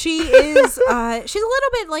 She is. She's a little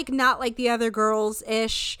bit like not like the other girls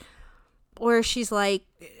ish, or she's like,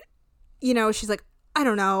 you know, she's like, I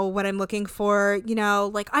don't know what I'm looking for. You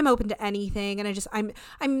know, like I'm open to anything, and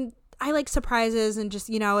I like surprises, and just,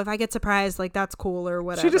 you know, if I get surprised, like that's cool or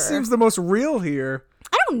whatever. She just seems the most real here.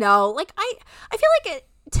 I don't know. Like I feel like it.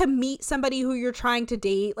 To meet somebody who you're trying to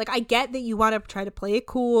date, like I get that you want to try to play it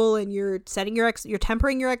cool and you're setting you're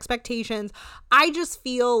tempering your expectations. I just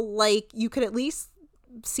feel like you could at least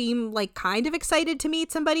seem like kind of excited to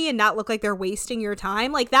meet somebody and not look like they're wasting your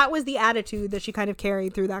time. Like that was the attitude that she kind of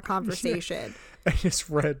carried through that conversation. I just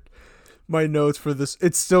read my notes for this.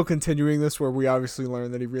 It's still continuing this where we obviously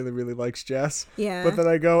learn that he really, really likes Jess. Yeah. But then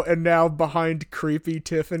I go, and now behind creepy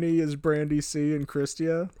Tiffany is Brandy C and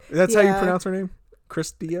Christia. That's how you pronounce her name?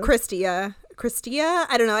 Christia? Christia?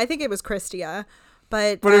 I don't know. I think it was Christia.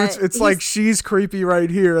 But it's like she's creepy right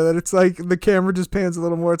here. That it's like the camera just pans a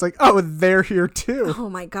little more. It's like, oh, they're here too. Oh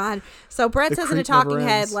my God. So Brett says in a talking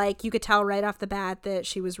head, like you could tell right off the bat that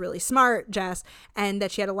she was really smart, Jess, and that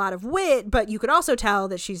she had a lot of wit. But you could also tell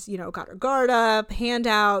that she's, you know, got her guard up, hand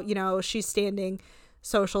out, you know, she's standing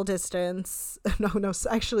social distance. No,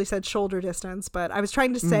 I actually said shoulder distance, but I was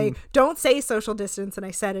trying to say, don't say social distance, and I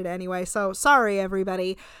said it anyway. So sorry,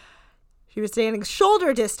 everybody. She was standing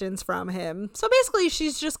shoulder distance from him. So basically,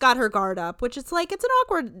 she's just got her guard up, which is like, it's an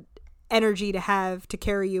awkward energy to have to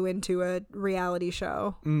carry you into a reality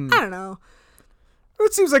show. I don't know.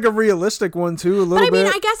 It seems like a realistic one, too, a little bit. But I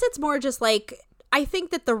mean, I guess it's more just like, I think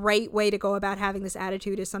that the right way to go about having this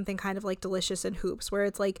attitude is something kind of like Delicious in Hoops, where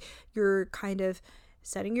it's like you're kind of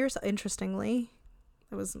setting yourself, interestingly,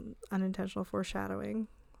 that was unintentional foreshadowing,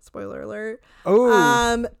 spoiler alert.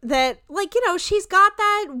 Oh. That, like, you know, she's got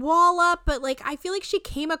that wall up, but like I feel like she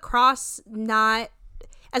came across not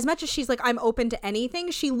as much as she's like, I'm open to anything.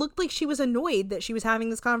 She looked like she was annoyed that she was having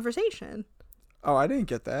this conversation. Oh, I didn't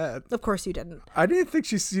get that. Of course you didn't. I didn't think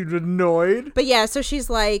she seemed annoyed. But yeah, so she's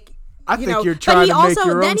like, I think you're trying to make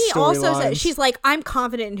your own storylines. Said, she's like, I'm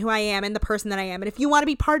confident in who I am and the person that I am, and if you want to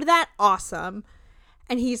be part of that, awesome.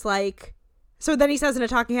 And he's like, so then he says in a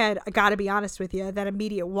talking head, I gotta be honest with you, that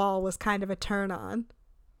immediate wall was kind of a turn on.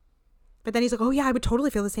 But then he's like, oh yeah, I would totally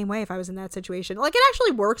feel the same way if I was in that situation. Like, it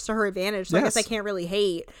actually works to her advantage. So yes. I guess I can't really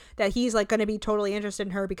hate that he's like going to be totally interested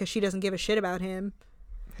in her because she doesn't give a shit about him.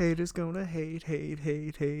 Haters gonna hate.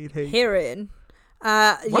 Heroin.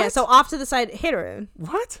 Yeah, so off to the side, heroin.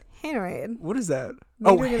 What? Haterade. What is that?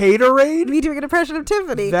 Haterade? Me doing an impression of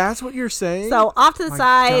Tiffany. That's what you're saying? So off to the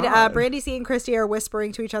side, Brandy C and Christy are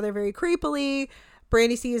whispering to each other very creepily.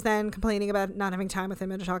 Brandy C is then complaining about not having time with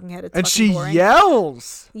him in a talking head. It's and she boring.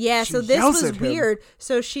 Yells. Yeah, so this was weird.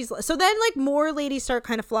 So then like more ladies start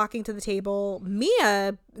kind of flocking to the table.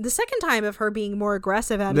 Mia, the second time of her being more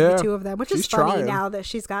aggressive out of the two of them, which is funny now that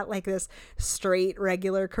she's got like this straight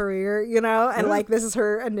regular career, you know, and like this is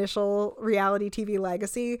her initial reality TV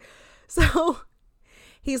legacy. So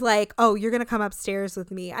he's like, oh, you're going to come upstairs with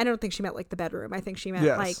me. I don't think she meant like the bedroom. I think she meant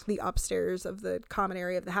like the upstairs of the common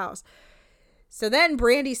area of the house. So then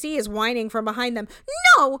Brandy C is whining from behind them.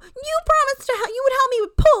 No, you promised you would help me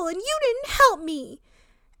with pull and you didn't help me.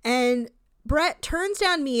 And Brett turns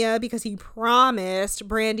down Mia because he promised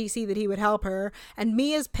Brandy C that he would help her. And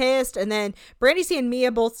Mia's pissed. And then Brandy C and Mia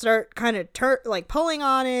both start kind of like pulling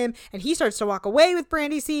on him. And he starts to walk away with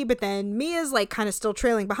Brandy C. But then Mia's like kind of still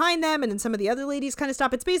trailing behind them. And then some of the other ladies kind of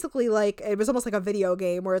stop. It's basically like, it was almost like a video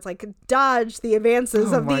game where it's like dodge the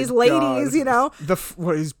advances of these ladies, you know?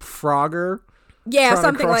 What is Frogger? Yeah,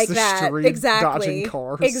 something like that. Exactly.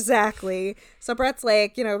 Exactly. So Brett's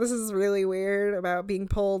like, you know, this is really weird about being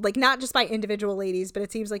pulled, like not just by individual ladies, but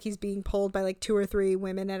it seems like he's being pulled by like 2 or 3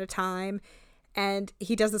 women at a time. And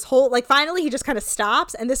he does this whole, like, finally he just kind of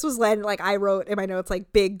stops. And this was when, like, I wrote in my notes,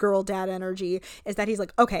 like, big girl dad energy, is that he's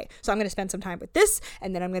like, okay, so I'm going to spend some time with this,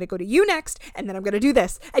 and then I'm going to go to you next, and then I'm going to do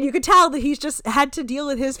this. And you could tell that he's just had to deal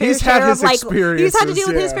with his fair share of, like, he's had to deal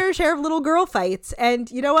with his fair share of little girl fights. And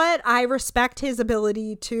you know what? I respect his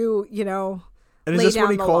ability to, you know, and is this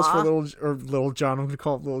when he calls for Little John? I'm going to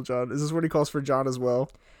call him Little John. Is this when he calls for John as well?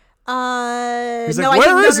 He's like, no,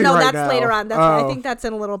 where is he right that's now? Later on. I think that's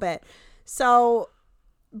in a little bit. So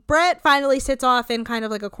Brett finally sits off in kind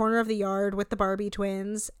of like a corner of the yard with the Barbie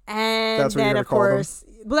twins, and then of course,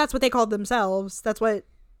 well, that's what they called themselves. That's what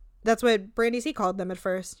Brandy C called them at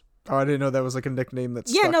first. Oh, I didn't know that was like a nickname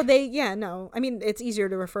that's no. I mean, it's easier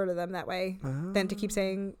to refer to them that way than to keep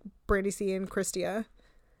saying Brandy C and Christia.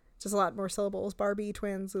 Just a lot more syllables. Barbie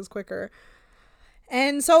twins is quicker.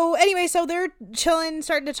 And so anyway, so they're chilling,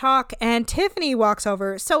 starting to talk, and Tiffany walks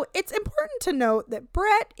over. So it's important to note that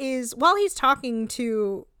Brett is, while he's talking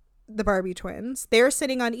to the Barbie twins, they're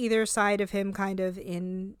sitting on either side of him kind of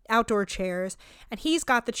in outdoor chairs, and he's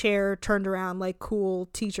got the chair turned around like cool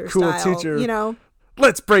teacher style, you know?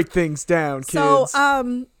 Let's break things down, kids.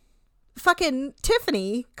 So, fucking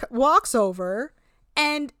Tiffany walks over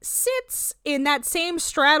and sits in that same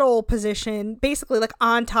straddle position, basically like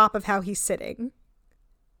on top of how he's sitting,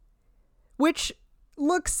 which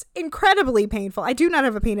looks incredibly painful. I do not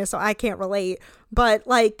have a penis, so I can't relate, but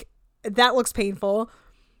like that looks painful.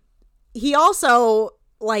 He also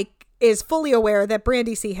like is fully aware that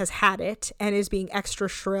Brandy C has had it and is being extra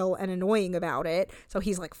shrill and annoying about it. So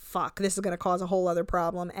he's like, fuck, this is going to cause a whole other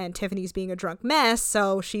problem. And Tiffany's being a drunk mess,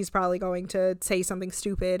 so she's probably going to say something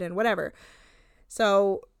stupid and whatever.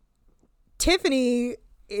 So Tiffany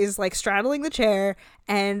is like straddling the chair,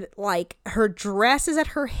 and like her dress is at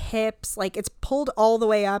her hips, like it's pulled all the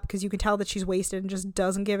way up because you can tell that she's wasted and just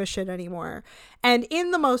doesn't give a shit anymore. And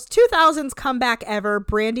in the most 2000s comeback ever,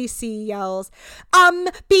 Brandy C yells,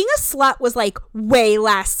 being a slut was like way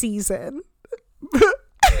last season. I was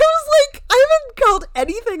like, I haven't called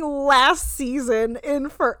anything last season in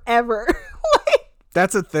forever. Like,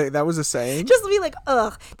 that's a thing. That was a saying. Just to be like,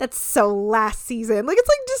 ugh, that's so last season. Like, it's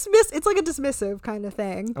like it's like a dismissive kind of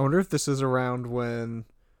thing. I wonder if this is around when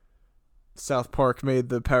South Park made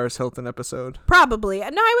the Paris Hilton episode. Probably. No,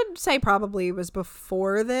 I would say probably was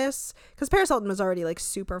before this, because Paris Hilton was already like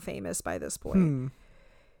super famous by this point.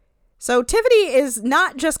 So Tiffany is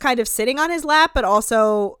not just kind of sitting on his lap, but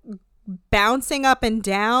also bouncing up and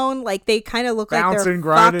down. Like, they kind of look like they're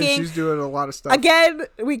grinding. fucking. She's doing a lot of stuff. Again,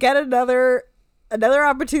 we get another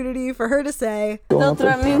opportunity for her to say, "Don't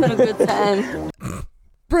threaten me with a good time."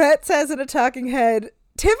 Brett says in a talking head,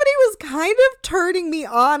 Tiffany was kind of turning me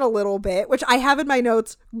on a little bit, which I have in my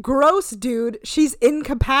notes. Gross, dude. She's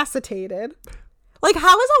incapacitated. Like,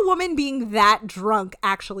 how is a woman being that drunk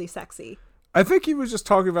actually sexy? I think he was just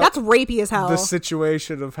talking about that's rapey as hell. The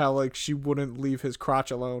situation of how like she wouldn't leave his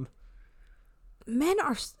crotch alone.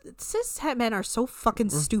 Cis men are so fucking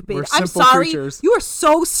stupid. We're I'm simple sorry. creatures. You are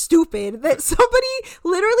so stupid that somebody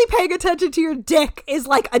literally paying attention to your dick is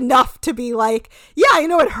like enough to be like, yeah, I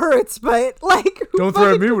know it hurts, but like, don't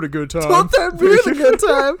threaten me with a good time. Don't threaten me with a good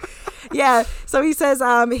time. Yeah. So he says,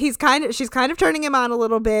 she's kind of turning him on a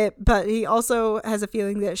little bit, but he also has a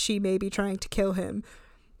feeling that she may be trying to kill him.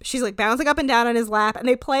 She's like bouncing up and down on his lap, and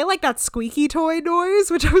they play like that squeaky toy noise,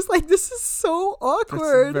 which I was like, this is so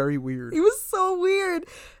awkward. That's very weird. It was so weird.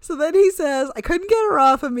 So then he says, I couldn't get her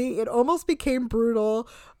off of me. It almost became brutal.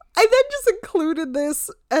 I then just included this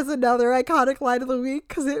as another iconic line of the week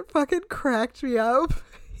because it fucking cracked me up.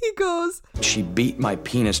 He goes, she beat my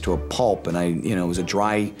penis to a pulp, and it was a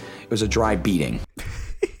dry beating.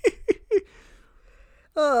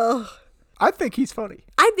 Oh. I think he's funny.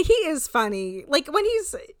 He is funny. Like, when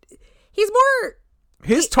he's more...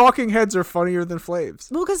 His talking heads are funnier than Flav's.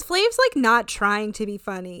 Well, because Flav's, like, not trying to be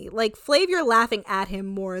funny. Like, Flav, you're laughing at him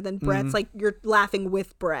more than Brett's. Like, you're laughing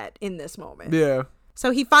with Brett in this moment. Yeah. So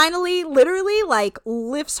he finally, literally, like,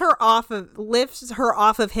 lifts her off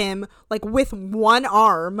of him, like, with one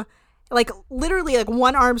arm. Like, literally, like,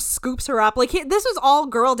 one arm scoops her up. Like, this was all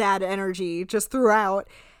girl dad energy just throughout.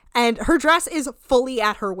 And her dress is fully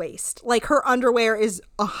at her waist. Like, her underwear is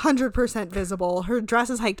 100% visible. Her dress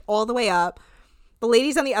is hiked all the way up. The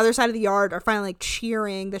ladies on the other side of the yard are finally, like,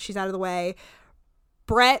 cheering that she's out of the way.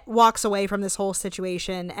 Brett walks away from this whole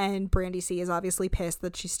situation, and Brandy C is obviously pissed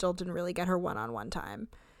that she still didn't really get her one-on-one time.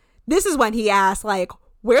 This is when he asks, like,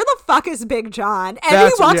 where the fuck is Big John? And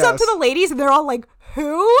he walks up to the ladies, and they're all like,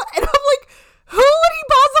 who? And I'm like, who would he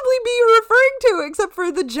possibly be referring to except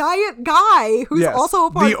for the giant guy who's Yes, also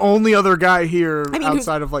a part? the only other guy here I mean,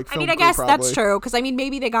 outside of like film I mean, I crew, guess probably. that's true because I mean,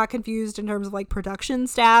 maybe they got confused in terms of like production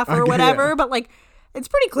staff or Okay, whatever, yeah. but like, it's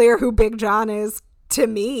pretty clear who Big John is to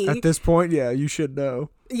me. At this point, yeah, you should know.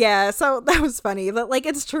 Yeah, so that was funny. But like,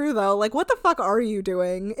 it's true though. Like, what the fuck are you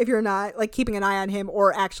doing if you're not like keeping an eye on him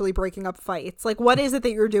or actually breaking up fights? Like, what is it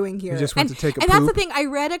that you're doing here? He just went to take a and that's the poop. thing. I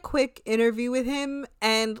read a quick interview with him,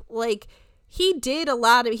 and like, he did a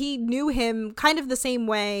lot of. He knew him kind of the same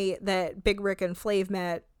way that Big Rick and Flav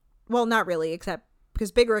met. Well, not really, except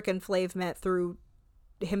because Big Rick and Flav met through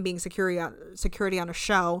him being security on a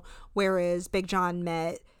show, whereas Big John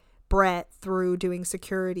met Brett through doing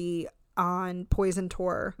security on Poison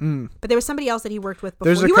Tour. But there was somebody else that he worked with before.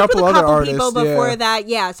 There's a he worked couple with a other couple people artists, before yeah. that.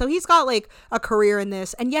 Yeah, so he's got like a career in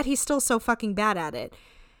this, and yet he's still so fucking bad at it.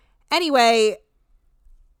 Anyway,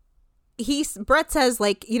 Brett says,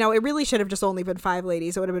 like, you know, it really should have just only been 5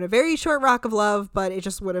 ladies. It would have been a very short rock of love, but it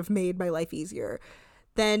just would have made my life easier.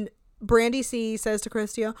 Then Brandy C says to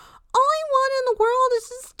Christia, all I want in the world is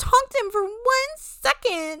just talk to him for 1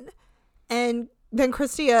 second. And then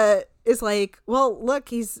Christia is like, well, look,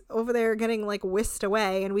 he's over there getting like whisked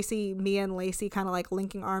away. And we see Mia and Lacey kind of like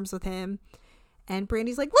linking arms with him. And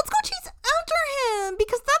Brandy's like, let's go chase after him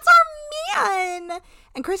because that's our man.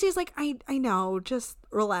 And Christy's like, I know, just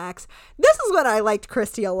relax. This is what I liked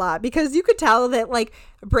Christy a lot because you could tell that like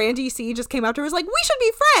Brandy C just came up to her, was like, we should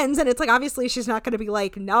be friends. And it's like, obviously she's not going to be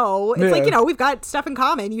like, no. It's like, you know, we've got stuff in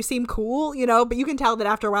common. You seem cool, you know, but you can tell that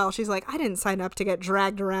after a while she's like, I didn't sign up to get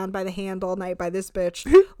dragged around by the hand all night by this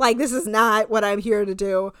bitch. Like, this is not what I'm here to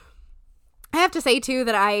do. I have to say, too,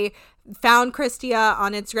 that I found Christia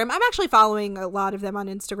on Instagram. I'm actually following a lot of them on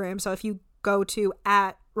Instagram. So if you go to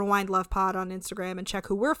 @RewindLovePod on Instagram and check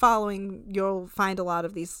who we're following, you'll find a lot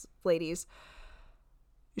of these ladies.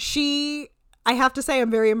 She, I have to say,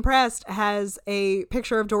 I'm very impressed, has a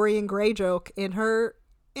picture of Dorian Gray joke in her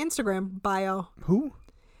Instagram bio. Who?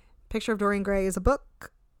 Picture of Dorian Gray is a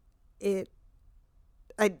book. It's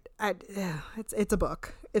a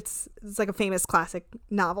book. It's like a famous classic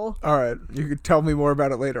novel. All right, you could tell me more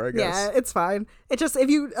about it later, I guess. Yeah, it's fine. It just, if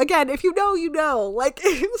you know, you know. Like,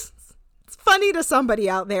 it's funny to somebody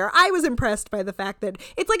out there. I was impressed by the fact that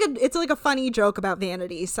it's like a funny joke about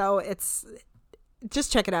vanity. So it's,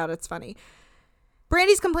 just check it out. It's funny.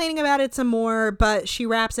 Brandy's complaining about it some more, but she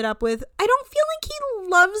wraps it up with, I don't feel like he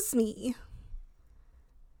loves me.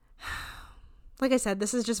 Like I said,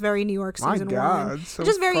 this is just very New York season My God, 1. so It's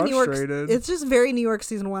just very New York. frustrated. It's just very New York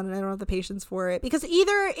season 1, and I don't have the patience for it because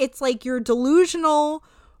either it's like you're delusional,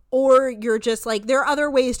 or you're just like, there are other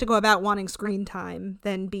ways to go about wanting screen time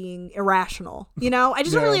than being irrational. You know, I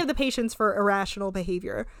just don't Yeah. really have the patience for irrational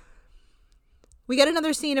behavior. We get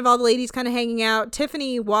another scene of all the ladies kind of hanging out.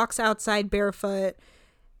 Tiffany walks outside barefoot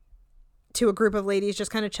to a group of ladies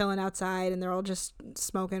just kind of chilling outside, and they're all just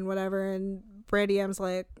smoking whatever. And Brandy M's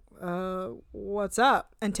like, what's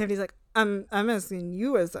up? And Tiffany's like, I'm asking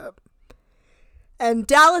you what's up. And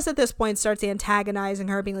Dallas at this point starts antagonizing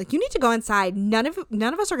her, being like, you need to go inside. None of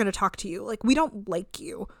us are going to talk to you. Like, we don't like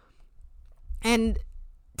you. And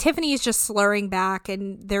Tiffany is just slurring back,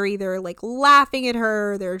 and they're either like laughing at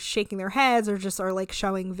her, they're shaking their heads, or just are like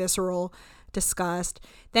showing visceral disgust.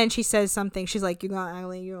 Then she says something. She's like, you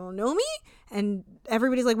don't know me? And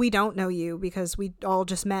everybody's like, we don't know you because we all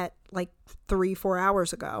just met like 3-4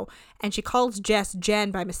 hours ago. And she calls Jess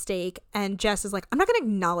Jen by mistake, and Jess is like, I'm not going to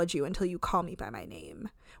acknowledge you until you call me by my name.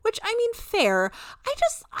 Which, I mean, fair.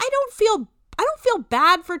 I don't feel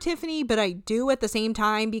bad for Tiffany, but I do at the same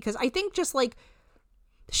time, because I think just like,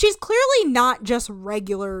 she's clearly not just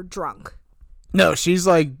regular drunk. No, she's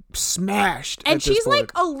like smashed. And at this she's point.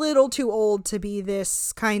 like a little too old to be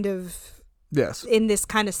this kind of, yes, in this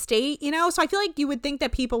kind of state, you know? So I feel like you would think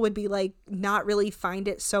that people would be like, not really find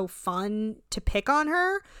it so fun to pick on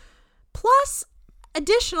her. Plus,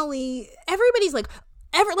 additionally, everybody's like,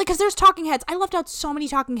 because there's talking heads. I left out so many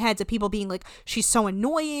talking heads of people being like, she's so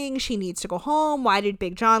annoying, she needs to go home, why did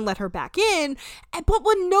Big John let her back in? But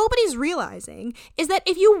what nobody's realizing is that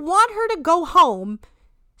if you want her to go home,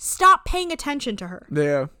 stop paying attention to her.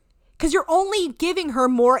 yeah. Because you're only giving her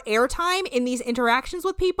more airtime in these interactions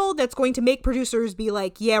with people that's going to make producers be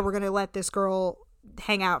like, yeah, we're going to let this girl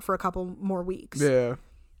hang out for a couple more weeks. Yeah.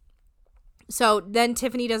 So then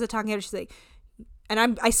Tiffany does a talking head. She's like,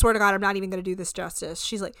 and I swear to God, I'm not even going to do this justice.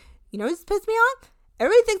 She's like, you know what's pissed me off?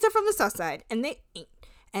 Everybody thinks they're from the South Side, and they ain't.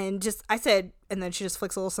 And just, I said, and then she just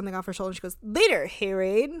flicks a little something off her shoulder, and she goes, later,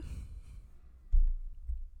 Hayrade.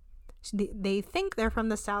 They think they're from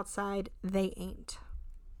the South Side. They ain't.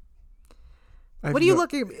 What are you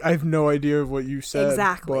looking at me? I have no idea what you said.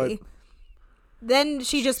 Exactly. But Then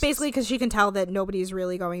she just basically, because she can tell that nobody's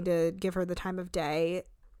really going to give her the time of day,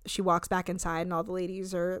 she walks back inside and all the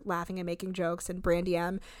ladies are laughing and making jokes, and Brandy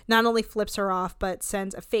M not only flips her off but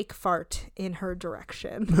sends a fake fart in her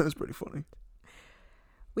direction. That's pretty funny.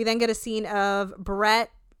 We then get a scene of Brett,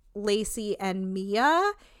 Lacey, and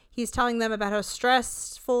Mia. He's telling them about how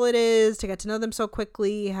stressful it is to get to know them so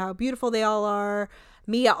quickly, how beautiful they all are.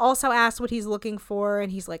 Mia also asks what he's looking for,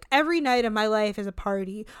 and he's like, every night of my life is a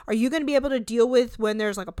party. Are you going to be able to deal with when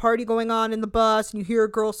there's like a party going on in the bus and you hear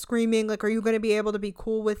a girl screaming? Like, are you going to be able to be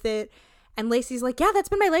cool with it? And Lacey's like, yeah, that's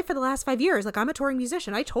been my life for the last 5 years. Like, I'm a touring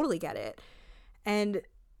musician. I totally get it. And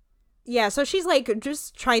yeah, so she's like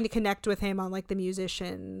just trying to connect with him on like the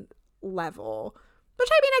musician level, which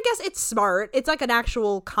I mean, I guess it's smart. It's like an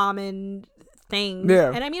actual common thing.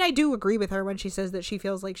 Yeah. And I mean, I do agree with her when she says that she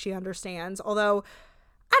feels like she understands, although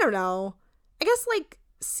I don't know. I guess like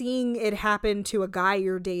seeing it happen to a guy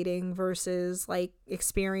you're dating versus like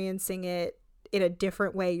experiencing it in a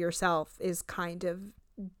different way yourself is kind of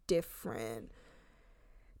different.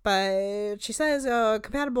 But she says,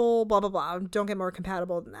 compatible, blah, blah, blah. Don't get more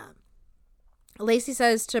compatible than that. Lacey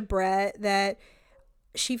says to Brett that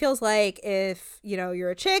she feels like if, you know, you're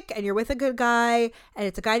a chick and you're with a good guy and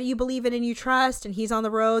it's a guy that you believe in and you trust and he's on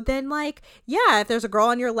the road, then like, yeah, if there's a girl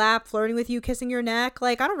on your lap flirting with you, kissing your neck,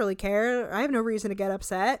 like, I don't really care. I have no reason to get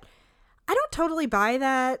upset. I don't totally buy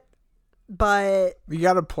that, but You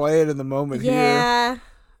got to play it in the moment here. yeah,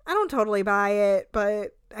 I don't totally buy it,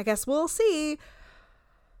 but I guess we'll see.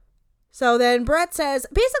 So then Brett says,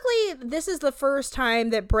 basically, this is the first time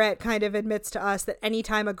that Brett kind of admits to us that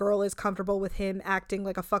anytime a girl is comfortable with him acting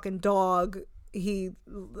like a fucking dog, he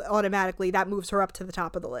automatically, that moves her up to the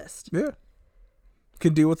top of the list. Yeah.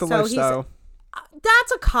 Can deal with the So lifestyle.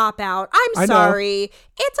 That's a cop-out. I I'm know. sorry.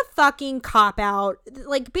 It's a fucking cop-out.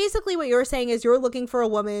 Like, basically what you're saying is you're looking for a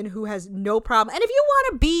woman who has no problem. And if you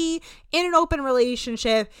want to be in an open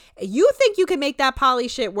relationship, you think you can make that poly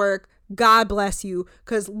shit work, God bless you,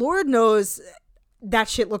 because Lord knows that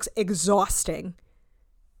shit looks exhausting.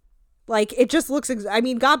 Like, it just looks, I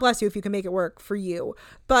mean, God bless you if you can make it work for you.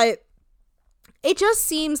 But it just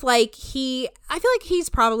seems like I feel like he's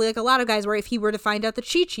probably like a lot of guys where if he were to find out that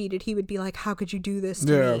she cheated, he would be like, how could you do this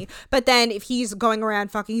to me? But then if he's going around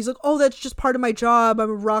fucking, he's like, oh, that's just part of my job. I'm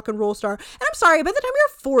a rock and roll star. And I'm sorry, by the time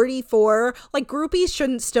you're 44, like groupies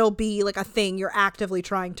shouldn't still be like a thing you're actively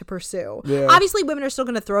trying to pursue. Yeah. Obviously, women are still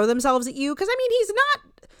going to throw themselves at you because, I mean, he's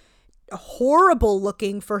not horrible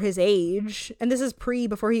looking for his age, and this is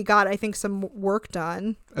before he got, I think, some work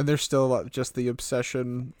done. And there's still just the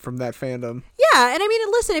obsession from that fandom. Yeah, and I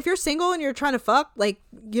mean, listen, if you're single and you're trying to fuck, like,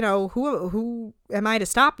 you know, who am I to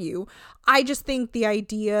stop you? I just think the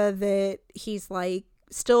idea that he's like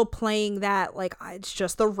still playing that, like, it's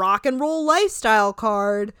just the rock and roll lifestyle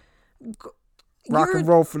card. Rock and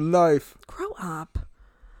roll for life. Grow up.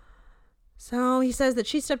 So he says that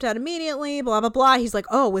she stepped out immediately, blah, blah, blah. He's like,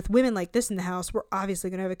 oh, with women like this in the house, we're obviously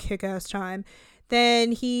going to have a kick-ass time.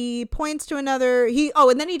 Then he points to another,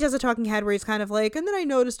 and then he does a talking head where he's kind of like, and then I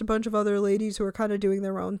noticed a bunch of other ladies who are kind of doing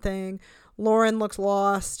their own thing. Lauren looks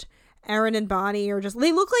lost. Aaron and Bonnie are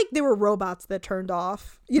they look like they were robots that turned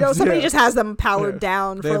off. You know, somebody just has them powered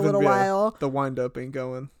down for a little while. The wind-up ain't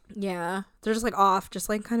going. Yeah. They're just like off, just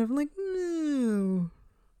like kind of like, you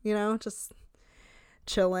know, just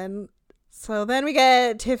chilling. So then we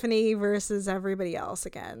get Tiffany versus everybody else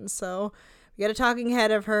again. So we get a talking head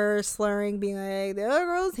of her slurring, being like, the other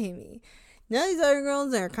girls hate me. None of these other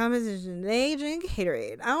girls in our competition, they drink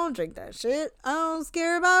Haterade. I don't drink that shit. I don't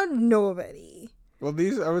care about nobody. Well,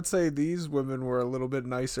 I would say these women were a little bit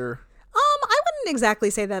nicer. I wouldn't exactly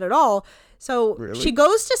say that at all. So Really? She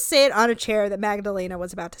goes to sit on a chair that Magdalena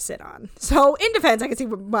was about to sit on. So in defense, I can see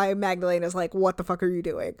why Magdalena's like, what the fuck are you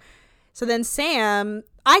doing? So then Sam,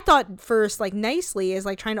 I thought first, like, nicely is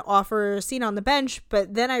like trying to offer a seat on the bench,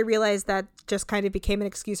 but then I realized that just kind of became an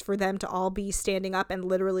excuse for them to all be standing up and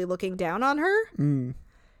literally looking down on her.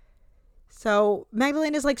 So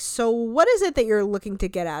Magdalena's like, so what is it that you're looking to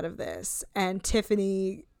get out of this? And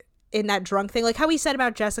Tiffany, in that drunk thing, like how he said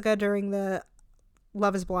about Jessica during the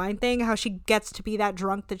Love is Blind thing, how she gets to be that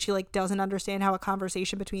drunk that she like doesn't understand how a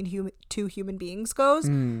conversation between two human beings goes.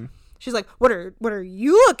 She's like, what are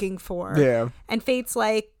you looking for? Yeah. And Fate's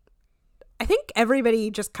like, I think everybody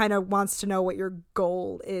just kind of wants to know what your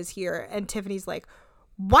goal is here. And Tiffany's like,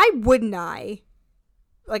 why wouldn't I?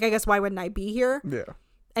 Like, I guess why wouldn't I be here? Yeah.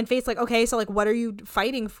 And Fate's like, okay, so like, what are you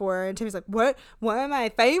fighting for? And Tiffany's like, what am I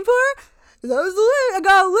fighting for? I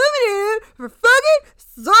got eliminated for fucking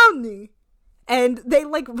Somni. And they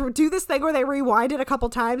like do this thing where they rewind it a couple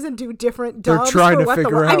times and do different dubs. They're trying for to what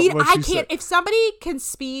figure out I mean, what I she can't. said. If somebody can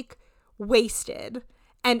speak wasted.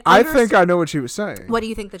 And I think I know what she was saying. What do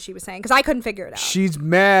you think that she was saying? Because I couldn't figure it out. She's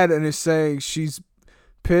mad and is saying she's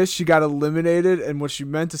pissed she got eliminated, and what she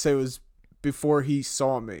meant to say was before he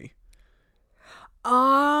saw me.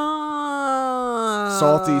 Oh.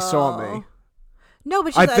 Salty saw me. No,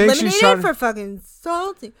 but I she's think she's eliminated trying- for fucking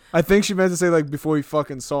salty. I think she meant to say, like, before he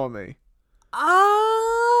fucking saw me. Oh.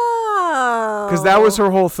 Because that was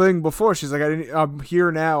her whole thing before. She's like, I'm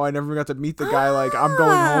here now. I never got to meet the guy. Like, I'm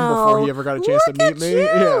going home before he ever got a chance to meet me.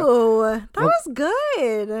 Yeah. That was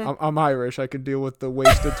good. I'm Irish. I can deal with the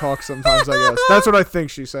wasted talk sometimes, I guess. That's what I think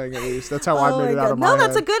she's saying, at least. That's how I made it out of my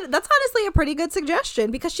head. That's honestly a pretty good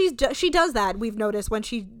suggestion, because she does that. We've noticed when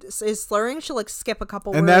she is slurring, she'll like skip a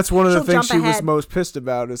couple words. And that's one of the She'll things jump she was ahead. most pissed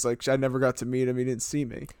about, is like, I never got to meet him. He didn't see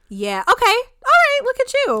me. Yeah. Okay. All right. Look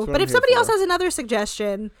at you. what But I'm if here somebody for. else has another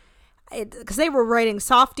suggestion, because they were writing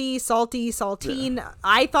softy, salty, saltine. Yeah.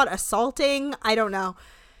 I thought assaulting. I don't know.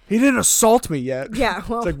 He didn't assault me yet. Yeah.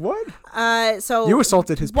 Well, it's like, what? So You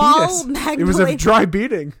assaulted his while penis. Magdalena, It was a dry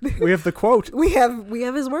beating. We have the quote. We have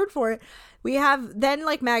his word for it. We have then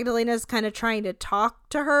like Magdalena's kind of trying to talk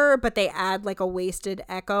to her, but they add like a wasted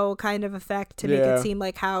echo kind of effect to make it seem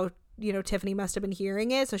like how, you know, Tiffany must have been hearing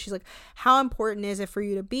it. So she's like, how important is it for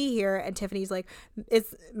you to be here? And Tiffany's like,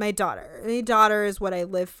 it's my daughter. My daughter is what I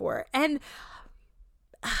live for. And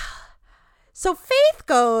so Faith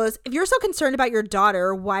goes, if you're so concerned about your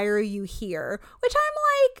daughter, why are you here? Which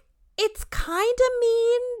I'm like, it's kind of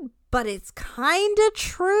mean, but it's kind of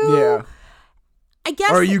true. Yeah. I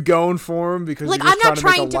guess. Or are you going for him because like, you're just I'm not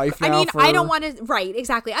trying trying to make a life I now mean, for I don't her? want to. Right,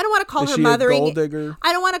 exactly. I don't want to call Is her she mothering. a gold digger?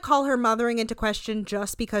 I don't want to call her mothering into question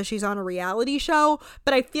just because she's on a reality show.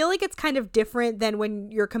 But I feel like it's kind of different than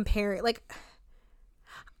when you're comparing. Like,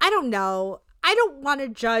 I don't know. I don't want to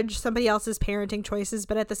judge somebody else's parenting choices,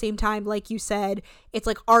 but at the same time, like you said, it's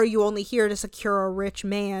like, are you only here to secure a rich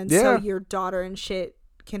man so your daughter and shit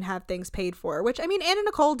can have things paid for? Which, I mean, Anna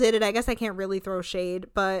Nicole did it. I guess I can't really throw shade,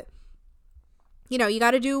 but you know, you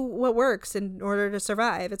got to do what works in order to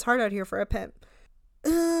survive. It's hard out here for a pimp.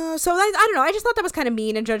 So I don't know. I just thought that was kind of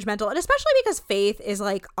mean and judgmental, and especially because Faith is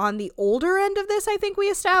like on the older end of this. I think we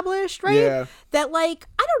established, right? Yeah. That like,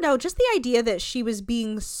 I don't know, just the idea that she was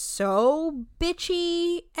being so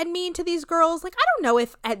bitchy and mean to these girls. Like, I don't know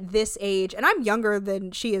if at this age, and I'm younger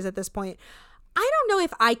than she is at this point, I don't know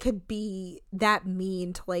if I could be that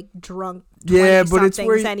mean to like drunk 20 but it's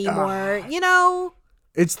where anymore. You know,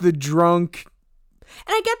 it's the drunk.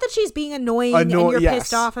 and I get that she's being annoying and you're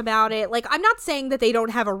pissed off about it. Like, I'm not saying that they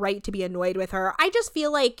don't have a right to be annoyed with her. I just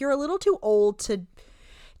feel like you're a little too old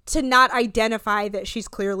to not identify that she's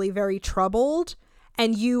clearly very troubled,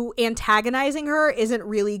 and you antagonizing her isn't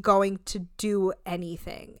really going to do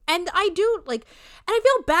anything. And I do like, and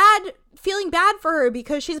I feeling bad for her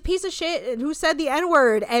because she's a piece of shit who said the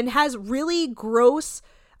N-word and has really gross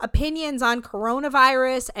opinions on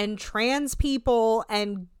coronavirus and trans people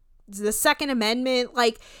and the Second Amendment.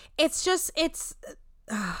 Like, it's just,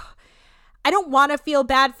 I don't want to feel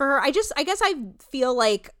bad for her. I guess I feel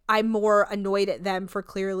like I'm more annoyed at them for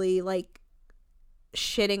clearly like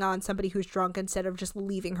shitting on somebody who's drunk instead of just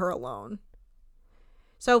leaving her alone.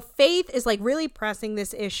 So Faith is like really pressing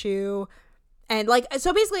this issue, and like,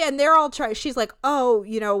 so basically, and they're all she's like, oh,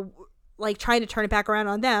 you know, like trying to turn it back around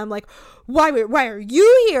on them, like, why are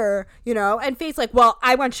you here, you know? And Faith's like, well,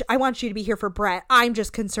 I want you to be here for Brett. I'm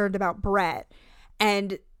just concerned about Brett.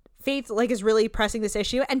 And Faith like is really pressing this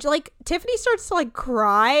issue, and like Tiffany starts to like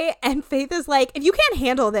cry, and Faith is like, if you can't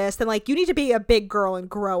handle this, then like you need to be a big girl and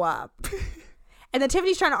grow up. And then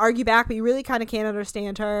Tiffany's trying to argue back, but you really kind of can't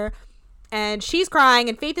understand her, and she's crying,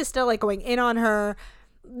 and Faith is still like going in on her.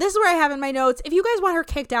 This is where I have in my notes, if you guys want her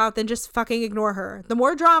kicked out, then just fucking ignore her. The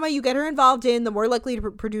more drama you get her involved in, the more likely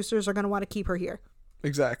producers are going to want to keep her here.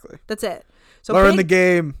 Exactly. That's it. So learn the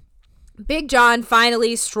game. Big John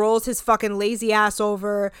finally strolls his fucking lazy ass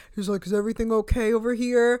over. He's like, is everything okay over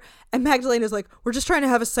here? And Magdalena's like, we're just trying to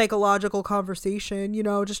have a psychological conversation, you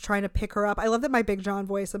know, just trying to pick her up. I love that my Big John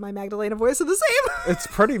voice and my Magdalena voice are the same. It's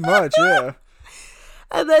pretty much, yeah.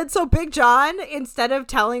 And then so Big John, instead of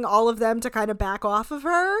telling all of them to kind of back off of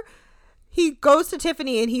her, he goes to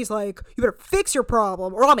Tiffany and he's like, you better fix your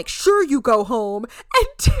problem or I'll make sure you go home. And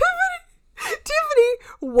Tiffany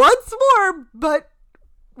once more, but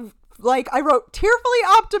like I wrote, tearfully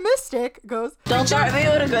optimistic, goes, don't start me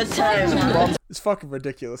with a good time. It's fucking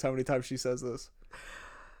ridiculous how many times she says this.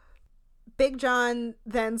 Big John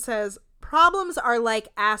then says, problems are like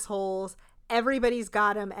assholes. Everybody's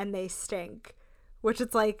got them and they stink. Which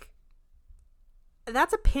it's like,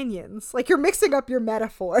 that's opinions. Like, you're mixing up your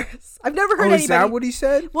metaphors. I've never heard anybody. Is that what he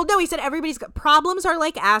said? Well, no, he said everybody's got problems are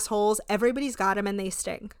like assholes. Everybody's got them and they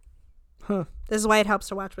stink. This is why it helps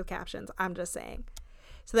to watch with captions. I'm just saying.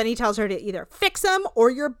 So then he tells her to either fix him or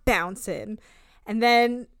you're bouncing. And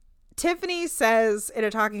then Tiffany says in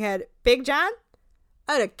a talking head, Big John,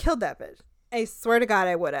 I'd have killed that bitch. I swear to God,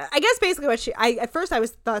 I would have. I guess basically what at first I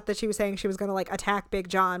thought that she was saying she was going to like attack Big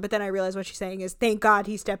John, but then I realized what she's saying is thank God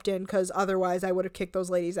he stepped in because otherwise I would have kicked those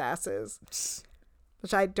ladies' asses,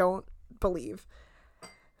 which I don't believe.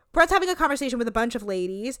 Brett's having a conversation with a bunch of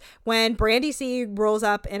ladies when Brandy C rolls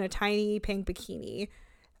up in a tiny pink bikini.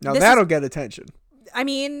 Now that'll get attention. I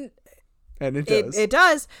mean, and it does. It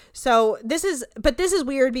does. So this is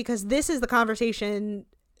weird because this is the conversation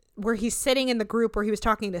where he's sitting in the group where he was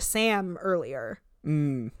talking to Sam earlier.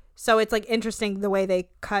 So it's like interesting the way they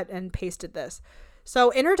cut and pasted this. So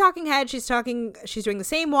in her talking head, she's doing the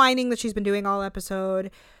same whining that she's been doing all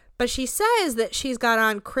episode, but she says that she's got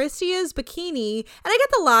on Christia's bikini, and I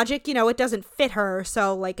get the logic, it doesn't fit her,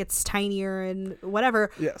 so like it's tinier and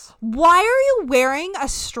whatever. Yes. Why are you wearing a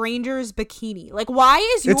stranger's bikini? Like, why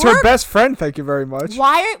is It's her best friend, thank you very much.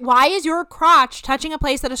 Why is your crotch touching a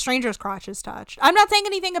place that a stranger's crotch is touched? I'm not saying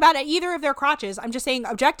anything about either of their crotches. I'm just saying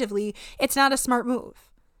objectively, it's not a smart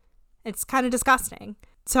move. It's kind of disgusting.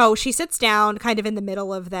 So she sits down kind of in the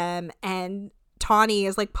middle of them, and Tawny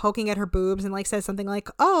is like poking at her boobs and like says something like,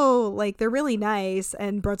 oh, like they're really nice.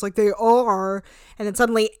 And Brett's like, they are. And then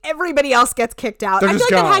suddenly everybody else gets kicked out. I feel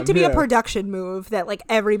like it had to be a production move that like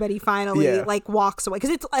everybody finally like walks away.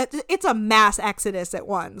 Because it's a mass exodus at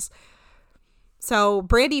once. So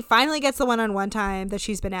Brandy finally gets the one-on-one time that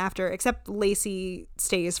she's been after, except Lacey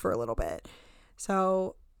stays for a little bit.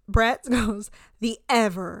 So Brett goes, the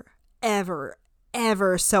ever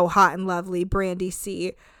so hot and lovely Brandy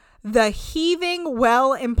C. The heaving,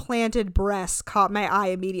 well-implanted breasts caught my eye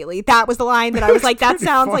immediately. That was the line that I was like, that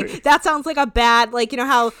sounds like a bad, like,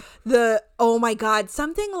 how oh my God,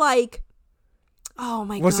 something like, oh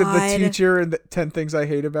my God. Was it the teacher in the 10 Things I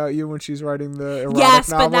Hate About You when she's writing the erotic Yes,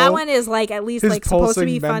 novel? but that one is like at least His like supposed to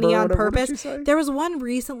be funny on purpose. There was one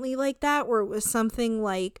recently like that where it was something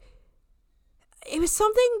like, it was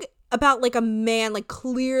something about like a man, like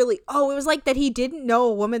clearly, it was like that he didn't know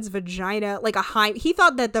a woman's vagina, like he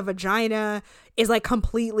thought that the vagina is like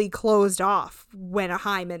completely closed off when a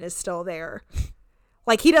hymen is still there.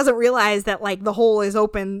 Like he doesn't realize that like the hole is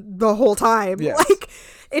open the whole time. Yes. Like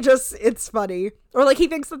it's funny. Or like he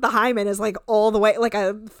thinks that the hymen is like all the way, like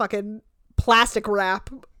a fucking plastic wrap.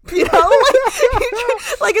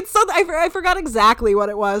 Like it's something I forgot exactly what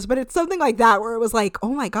it was, but it's something like that where it was like, oh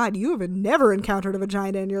my God, you have never encountered a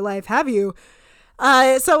vagina in your life, have you?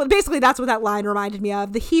 So basically that's what that line reminded me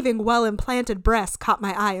of. The heaving, well-implanted breasts caught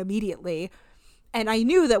my eye immediately, and I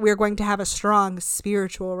knew that we were going to have a strong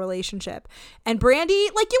spiritual relationship. And Brandy,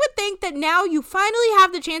 like, you would think that now you finally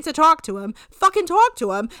have the chance to talk to him,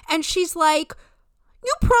 and she's like,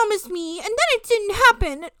 you promised me and then it didn't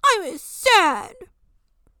happen and I was sad.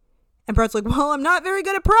 And Brett's like, well, I'm not very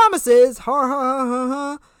good at promises. Ha ha ha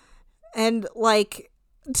ha. And like,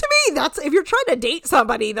 to me, that's, if you're trying to date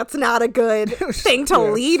somebody, that's not a good thing to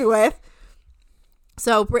lead with.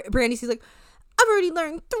 So Brandy's like, I've already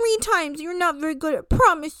learned 3 times you're not very good at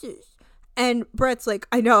promises. And Brett's like,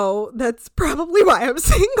 I know, that's probably why I'm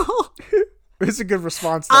single. It's a good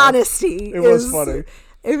response, though. Honesty. It was funny.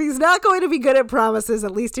 If he's not going to be good at promises,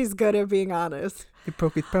 at least he's good at being honest.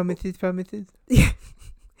 Promises. Yeah.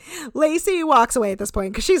 Lacey walks away at this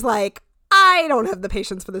point because she's like, I don't have the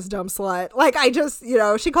patience for this dumb slut. Like, I just,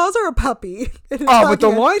 she calls her a puppy. Oh, but the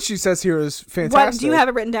line she says here is fantastic. What, do you have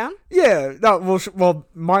it written down? Yeah. No, well,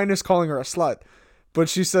 mine is calling her a slut. But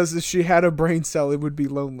she says if she had a brain cell, it would be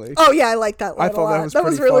lonely. Oh, yeah, I like that line I thought a lot. That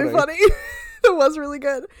was really funny. That was really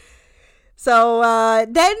good. So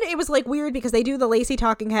then it was like weird because they do the Lacey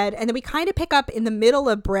talking head, and then we kind of pick up in the middle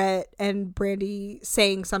of Brett and Brandy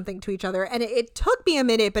saying something to each other. And it took me a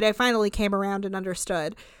minute, but I finally came around and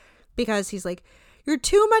understood, because he's like, you're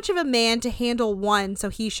too much of a man to handle 1, so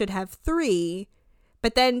he should have 3.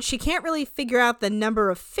 But then she can't really figure out the number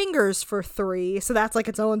of fingers for 3, so that's like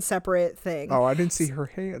its own separate thing. Oh, I didn't see her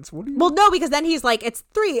hands. What do you? Well, no, because then he's like, it's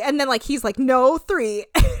 3, and then like he's like, no, 3.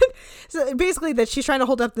 So basically, that she's trying to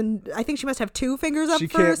hold up I think she must have 2 fingers up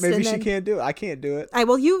first. Maybe she can't do it. I can't do it.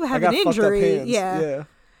 Well, you have an injury. Hands. Yeah.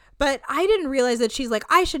 But I didn't realize that she's like,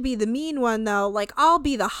 I should be the mean one though. Like, I'll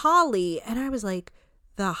be the Holly, and I was like,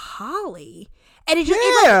 the Holly. And it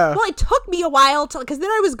took me a while because then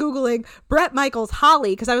I was Googling Bret Michaels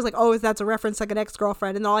Holly, because I was like, oh, that's a reference to like an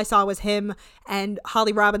ex-girlfriend. And all I saw was him and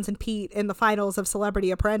Holly Robinson Pete in the finals of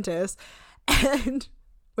Celebrity Apprentice. And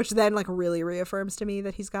which then like really reaffirms to me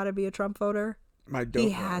that he's got to be a Trump voter. He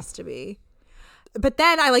has to be. But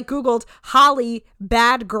then I like Googled Holly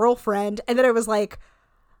bad girlfriend. And then I was like,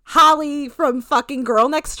 Holly from fucking Girl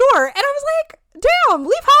Next Door. And I was like, damn,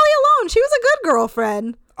 leave Holly alone. She was a good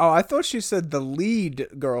girlfriend. Oh, I thought she said the lead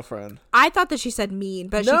girlfriend. I thought that she said mean,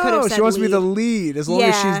 but she could have No, said she wants lead. to be the lead as long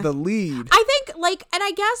as Yeah. she's the lead. I think, like, and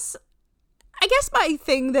I guess my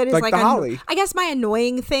thing that is Like like, the Holly. I guess my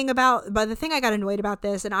annoying thing but the thing I got annoyed about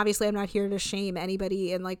this, and obviously I'm not here to shame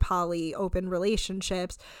anybody in like poly open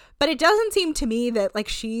relationships, but it doesn't seem to me that like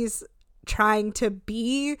she's trying to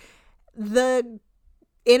be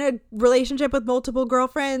in a relationship with multiple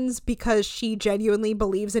girlfriends because she genuinely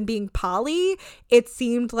believes in being poly. It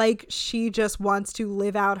seemed like she just wants to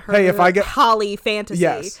live out her Hey, if I get- poly fantasy.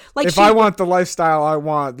 Yes. Like if I want the lifestyle I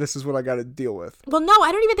want, this is what I got to deal with. Well, no,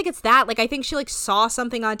 I don't even think it's that. Like, I think she like saw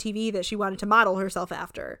something on TV that she wanted to model herself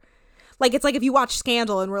after. Like, it's like if you watch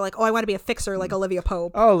Scandal and we're like, oh, I want to be a fixer like Olivia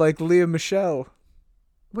Pope. Oh, like Leah Michelle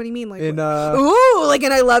What do you mean, like? in Ooh, like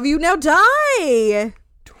in I Love You Now Die.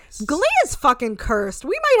 Glee is fucking cursed. We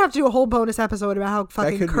might have to do a whole bonus episode about how that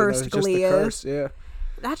fucking could cursed be just Glee the is. curse. Yeah,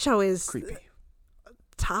 That show is creepy.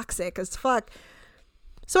 toxic as fuck.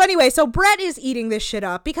 So anyway, so Brett is eating this shit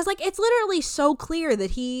up because like it's literally so clear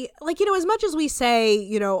that he like, you know, as much as we say,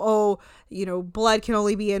 you know, oh, you know, blood can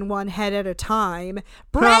only be in one head at a time,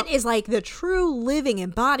 Brett is like the true living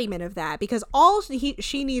embodiment of that, because all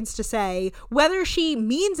she needs to say, whether she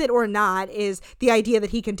means it or not, is the idea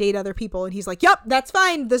that he can date other people, and he's like, yep, that's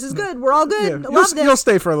fine, this is good, we're all good, Yeah. love this. You'll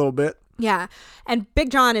stay for a little bit. Yeah. And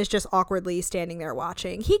Big John is just awkwardly standing there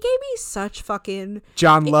watching. He gave me such fucking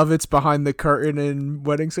John Lovett's behind the curtain in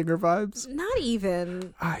Wedding Singer vibes. not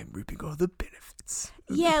even. I'm reaping all the benefits.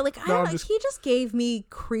 Yeah, like No, I I'm don't, just- he just gave me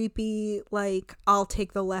creepy, like I'll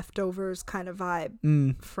take the leftovers kind of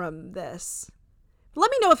vibe from this.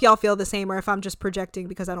 Let me know if y'all feel the same or if I'm just projecting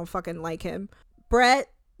because I don't fucking like him.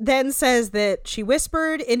 Brett then says that she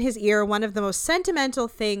whispered in his ear one of the most sentimental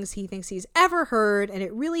things he thinks he's ever heard, and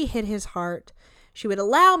it really hit his heart. She would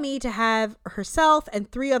allow me to have herself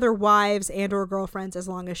and 3 other wives and or girlfriends as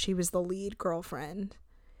long as she was the lead girlfriend.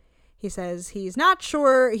 He says he's not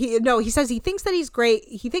sure. He says he thinks that he's great.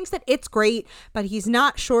 He thinks that it's great, but he's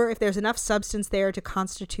not sure if there's enough substance there to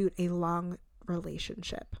constitute a long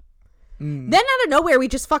relationship. Then out of nowhere, we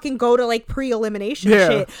just fucking go to like pre-elimination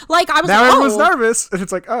shit. Like I was now like, everyone's oh. nervous, and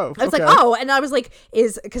it's like, oh, I was okay. like, oh, and I was like,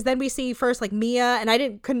 because then we see first like Mia, and I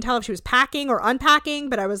couldn't tell if she was packing or unpacking,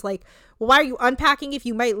 but I was like, well, why are you unpacking if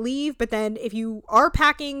you might leave? But then if you are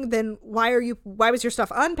packing, then why was your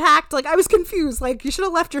stuff unpacked? Like I was confused. Like you should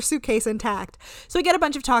have left your suitcase intact. So we get a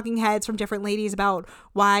bunch of talking heads from different ladies about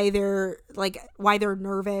why they're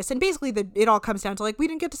nervous, and basically it all comes down to like we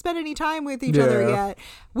didn't get to spend any time with each other yet.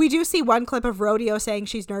 We do see one clip of Rodeo saying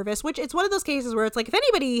she's nervous, which it's one of those cases where it's like if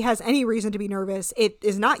anybody has any reason to be nervous, it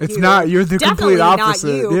is not you. It's not. You're the Definitely complete opposite.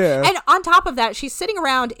 not you. Yeah. And on top of that, she's sitting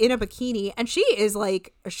around in a bikini, and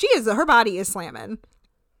her body is slamming.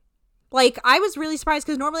 Like I was really surprised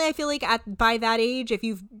because normally I feel like by that age, if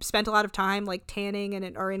you've spent a lot of time like tanning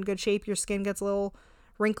and are in good shape, your skin gets a little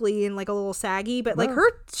wrinkly and like a little saggy. But like her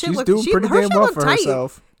shit She's looked doing pretty her damn shit well looked for tight.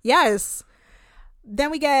 herself. Yes.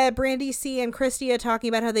 Then we get Brandy C and Christia talking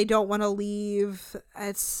about how they don't want to leave.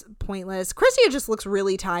 It's pointless. Christia just looks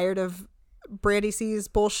really tired of Brandy C's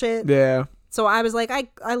bullshit. Yeah. So I was like,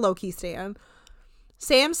 I low-key stan.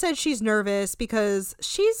 Sam said she's nervous because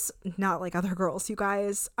she's not like other girls, you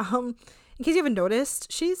guys. In case you haven't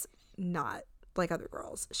noticed, she's not like other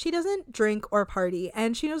girls. She doesn't drink or party,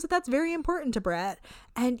 and she knows that that's very important to Brett.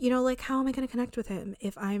 And, you know, like, how am I going to connect with him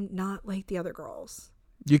if I'm not like the other girls?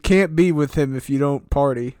 You can't be with him if you don't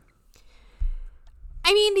party.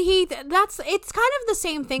 I mean, it's kind of the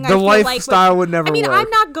same thing. The I feel lifestyle would never I mean, work. I'm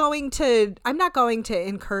not going to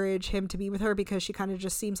encourage him to be with her because she kind of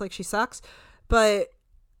just seems like she sucks. But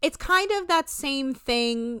it's kind of that same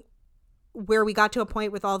thing where we got to a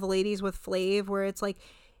point with all the ladies with Flav where it's like,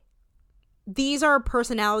 these are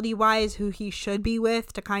personality-wise who he should be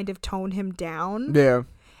with to kind of tone him down. Yeah.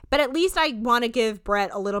 But at least I want to give Brett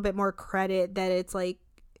a little bit more credit that it's like,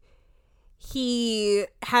 he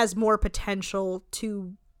has more potential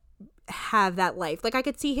to have that life. Like I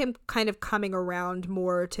could see him kind of coming around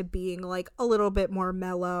more to being like a little bit more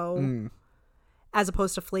mellow as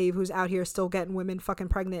opposed to Flav, who's out here still getting women fucking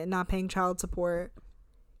pregnant and not paying child support.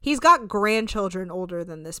 He's got grandchildren older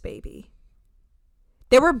than this baby.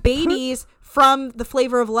 There were babies from the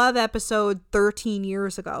Flavor of Love episode 13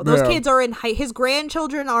 years ago. Those kids are his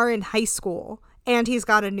grandchildren are in high school, and he's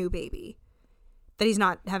got a new baby that he's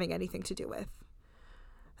not having anything to do with.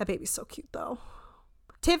 That baby's so cute, though.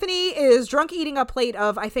 Tiffany is drunk eating a plate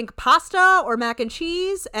of, I think, pasta or mac and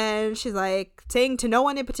cheese, and she's like saying to no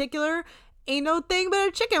one in particular, ain't no thing but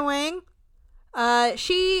a chicken wing.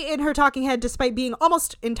 She, in her talking head, despite being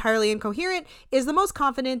almost entirely incoherent, is the most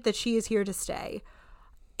confident that she is here to stay.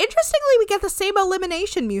 Interestingly, we get the same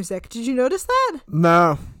elimination music. Did you notice that?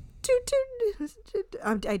 No.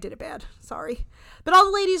 I did it bad. Sorry. But all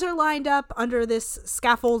the ladies are lined up under this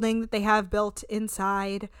scaffolding that they have built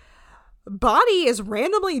inside. Bonnie is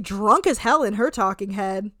randomly drunk as hell in her talking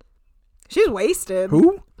head. She's wasted.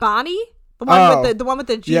 Who? Bonnie? The one with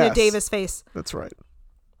the Gina Yes. Davis face. That's right.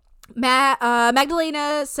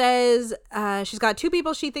 Magdalena says she's got 2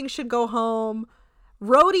 people she thinks should go home.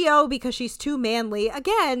 Rodeo because she's too manly.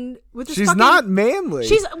 Again, with this She's not manly.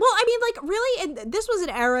 Really, and this was an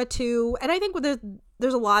era too, and I think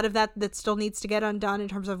there's a lot of that still needs to get undone in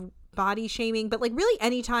terms of body shaming, but like really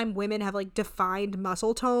anytime women have like defined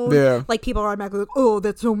muscle tone, like people are automatically like, oh,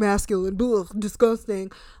 that's so masculine, ugh,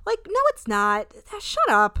 disgusting. Like, no, it's not. Shut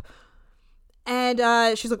up.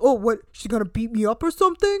 And she's like, oh, what, she's gonna beat me up or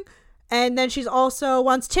something? And then she's also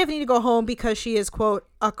wants Tiffany to go home because she is, quote,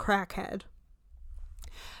 a crackhead.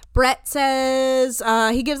 Brett says,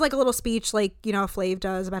 he gives like a little speech like, you know, Flav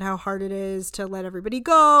does about how hard it is to let everybody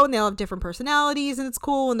go, and they all have different personalities and it's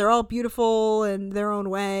cool and they're all beautiful in their own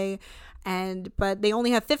way. But they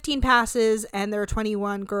only have 15 passes and there are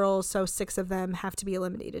 21 girls, so 6 of them have to be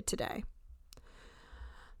eliminated today.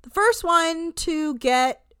 The first one to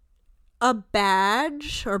get a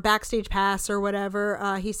badge or backstage pass or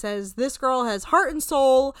whatever, he says this girl has heart and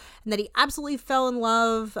soul and that he absolutely fell in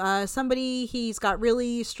love. Somebody he's got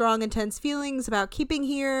really strong, intense feelings about keeping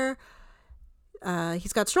here.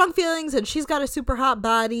 He's got strong feelings and she's got a super hot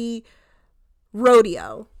body.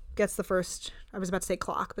 Rodeo gets the first, I was about to say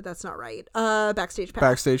clock, but that's not right. Backstage pass.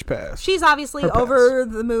 Backstage pass. She's obviously Her over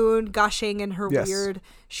the moon, gushing in her Yes. weird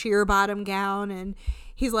sheer bottom gown, and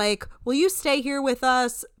he's like, will you stay here with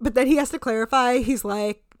us? But then he has to clarify. He's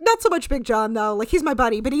like, not so much Big John, though. Like, he's my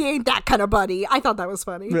buddy, but he ain't that kind of buddy. I thought that was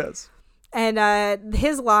funny. Yes. And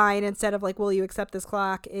his line, instead of like, will you accept this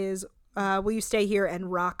clock, is, will you stay here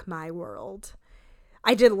and rock my world?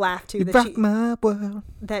 I did laugh, too, My world.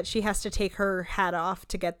 that she has to take her hat off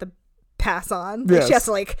to get the pass on. Yes. She has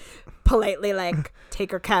to, like, politely, like,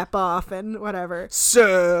 take her cap off and whatever.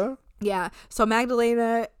 Sir. Yeah. So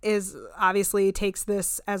Magdalena obviously takes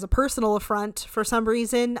this as a personal affront for some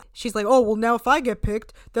reason. She's like, oh, well, now if I get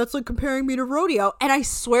picked, that's like comparing me to Rodeo. And I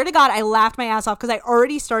swear to God, I laughed my ass off because I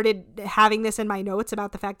already started having this in my notes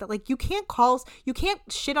about the fact that like you can't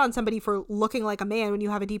shit on somebody for looking like a man when you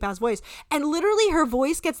have a deep ass voice. And literally her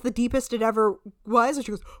voice gets the deepest it ever was. And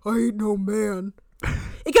she goes, I ain't no man.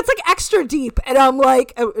 It gets like extra deep. And I'm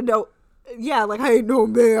like, no, yeah, like I ain't no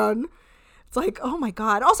man. It's like, oh my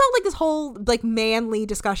God. Also, like, this whole, like, manly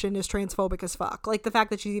discussion is transphobic as fuck. Like, the fact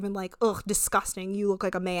that she's even like, ugh, disgusting, you look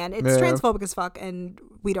like a man. It's transphobic as fuck, and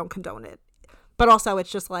we don't condone it. But also,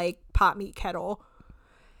 it's just like pot meat kettle.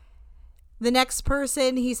 The next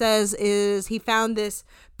person, he says, is he found this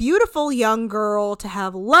beautiful young girl to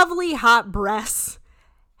have lovely, hot breasts.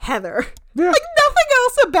 Heather. Yeah. Like, nothing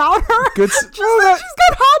else about her. Good. Just that she's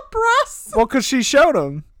got hot breasts. Well, because she showed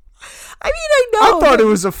him. I mean, I know. I thought it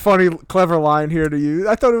was a funny, clever line here to use.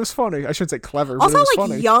 I thought it was funny. I shouldn't say clever, but Also, it was like,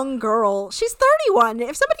 funny. young girl. She's 31.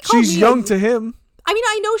 If somebody called me... She's young to him. I mean,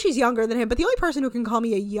 I know she's younger than him, but the only person who can call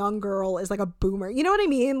me a young girl is, like, a boomer. You know what I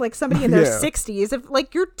mean? Like, somebody in their 60s. If,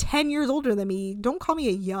 like, you're 10 years older than me, don't call me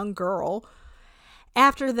a young girl.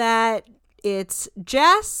 After that, it's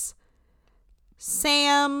Jess,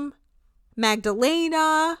 Sam,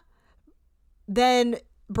 Magdalena, then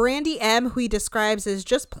Brandy M, who he describes as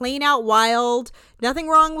just plain out wild. Nothing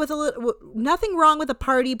wrong with a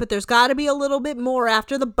party, but there's got to be a little bit more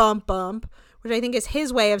after the bump, which I think is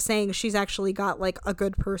his way of saying she's actually got like a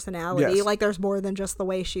good personality. Yes. Like there's more than just the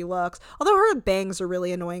way she looks. Although her bangs are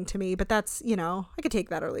really annoying to me, but that's, you know, I could take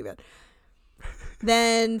that or leave it.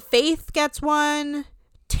 Then Faith gets one.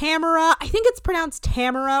 Tamara, I think it's pronounced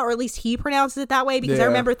Tamara, or at least he pronounces it that way because I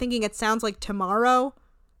remember thinking it sounds like tomorrow.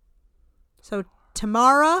 So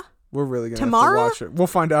Tamara. We're really going to Tamara? have to watch it. We'll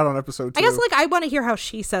find out on episode 2. I guess like I want to hear how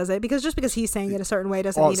she says it because just because he's saying it a certain way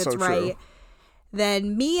doesn't mean it's Also right. true.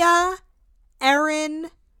 Then Mia,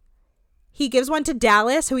 Erin, he gives one to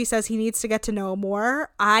Dallas, who he says he needs to get to know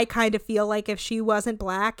more. I kind of feel like if she wasn't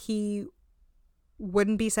black, he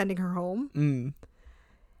wouldn't be sending her home.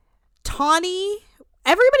 Tawny,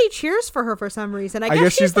 everybody cheers for her for some reason. I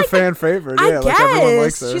guess she's the like fan favorite. I Yeah, like everyone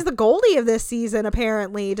likes her. she's the Goldie of this season,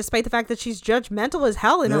 apparently, despite the fact that she's judgmental as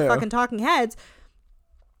hell in her fucking talking heads.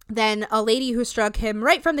 Then a lady who struck him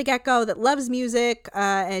right from the get-go that loves music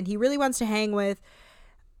and he really wants to hang with.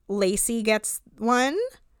 Lacey gets one.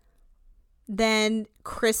 Then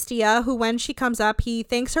Christia, who when she comes up, he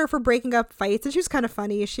thanks her for breaking up fights. And she was kind of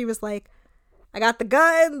funny. She was like, I got the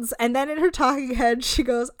guns. And then in her talking head, she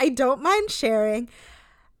goes, I don't mind sharing.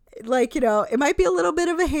 Like, you know, it might be a little bit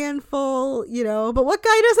of a handful, you know, but what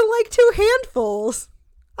guy doesn't like 2 handfuls?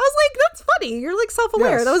 I was like, that's funny. You're like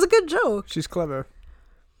self-aware. Yes. That was a good joke. She's clever.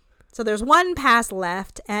 So there's one pass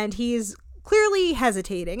left, and he's clearly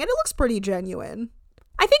hesitating, and it looks pretty genuine.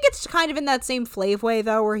 I think it's kind of in that same Flav way,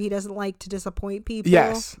 though, where he doesn't like to disappoint people.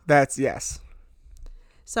 Yes, yes.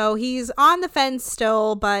 So he's on the fence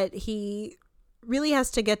still, but he really has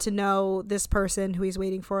to get to know this person who he's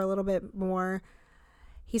waiting for a little bit more.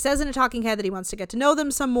 He says in a talking head that he wants to get to know them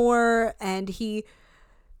some more, and he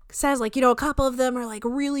says, like, you know, a couple of them are like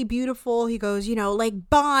really beautiful. He goes, you know, like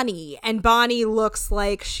Bonnie, and Bonnie looks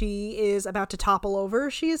like she is about to topple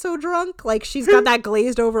over. She is so drunk. Like, she's got that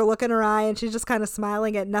glazed over look in her eye, and she's just kind of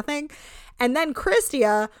smiling at nothing. And then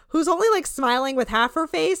Christia, who's only like smiling with half her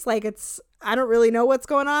face, like, I don't really know what's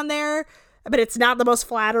going on there, but it's not the most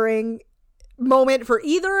flattering moment for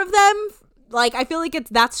either of them. Like, I feel like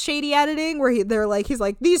that's shady editing where he's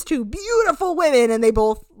like, these 2 beautiful women, and they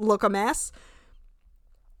both look a mess.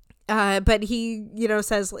 But he, you know,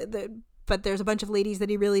 says but there's a bunch of ladies that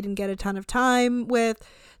he really didn't get a ton of time with.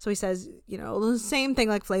 So he says, you know, the same thing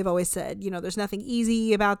like Flav always said, you know, there's nothing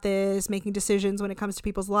easy about this, making decisions when it comes to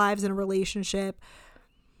people's lives in a relationship.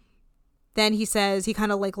 Then he says, he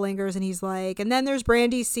kind of like lingers, and he's like, and then there's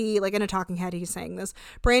Brandy C, like in a talking head, he's saying this.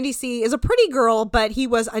 Brandy C is a pretty girl, but he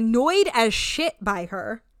was annoyed as shit by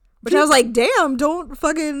her, which I was like, damn, don't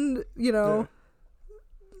fucking, you know. Yeah.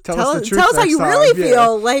 Tell us the truth. Tell us how you next really time.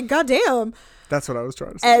 feel. Like, goddamn. That's what I was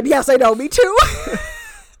trying to say. And yes, I know, me too.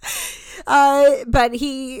 But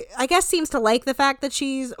he, I guess, seems to like the fact that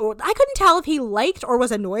I couldn't tell if he liked or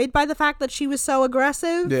was annoyed by the fact that she was so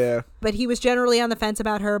aggressive. Yeah. But he was generally on the fence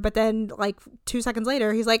about her. But then, like, 2 seconds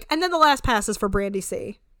later, he's like, and then the last pass is for Brandy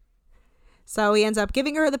C. So he ends up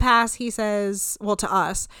giving her the pass. He says, well, to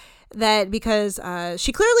us, that because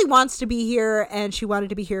she clearly wants to be here and she wanted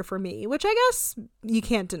to be here for me, which I guess you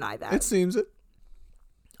can't deny that. It seems it.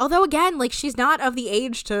 Although, again, like, she's not of the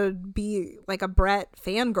age to be like a Brett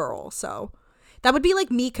fangirl. So that would be like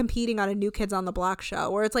me competing on a New Kids on the Block show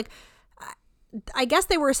where it's like, I guess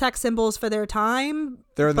they were sex symbols for their time.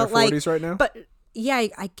 They're in their like, 40s right now? But yeah,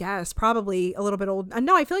 I guess probably a little bit old.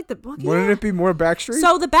 No, I feel like Wouldn't it be more Backstreet?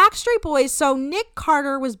 So the Backstreet Boys, so Nick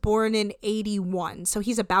Carter was born in 81, so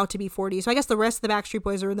he's about to be 40. So I guess the rest of the Backstreet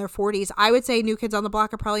Boys are in their 40s. I would say New Kids on the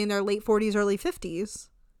Block are probably in their late 40s, early 50s.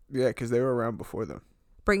 Yeah, because they were around before them.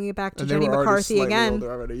 Bringing it back to And Jenny McCarthy again.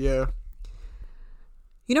 Older already. Yeah.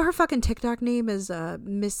 You know her fucking TikTok name is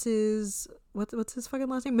Mrs. What's his fucking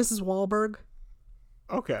last name? Mrs. Wahlberg.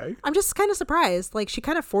 Okay. I'm just kind of surprised. Like, she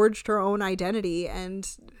kind of forged her own identity, and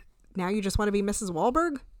now you just want to be Mrs.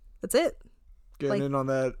 Wahlberg? That's it. Getting in on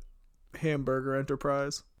that hamburger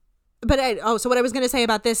enterprise. But so what I was going to say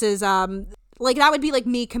about this is, like, that would be like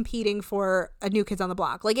me competing for a New Kids on the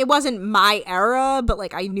Block. Like, it wasn't my era, but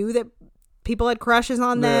like, I knew that people had crushes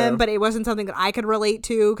on them, but it wasn't something that I could relate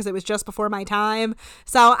to because it was just before my time.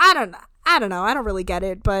 So I don't know. I don't really get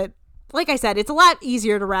it, but like I said, it's a lot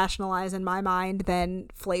easier to rationalize in my mind than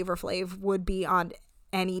Flavor Flav would be on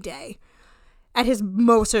any day. At his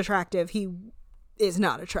most attractive, he is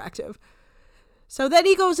not attractive. So then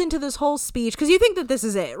he goes into this whole speech, because you think that this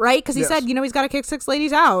is it, right? Because he said, you know, he's got to kick 6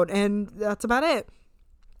 ladies out, and that's about it.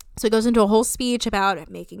 So he goes into a whole speech about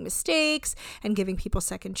making mistakes and giving people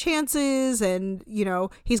second chances, and, you know,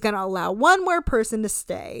 he's going to allow one more person to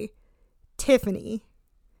stay, Tiffany.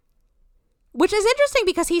 Which is interesting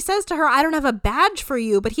because he says to her, I don't have a badge for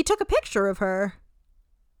you, but he took a picture of her.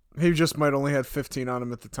 He just might only had 15 on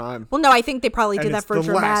him at the time. Well, no, I think they probably did that for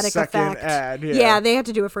dramatic effect. Ad, yeah, they had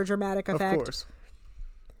to do it for dramatic effect. Of course.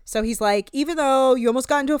 So he's like, even though you almost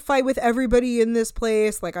got into a fight with everybody in this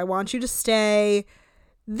place, like, I want you to stay.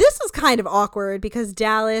 This is kind of awkward because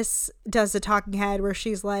Dallas does the talking head where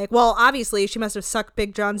she's like, well, obviously she must have sucked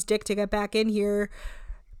Big John's dick to get back in here.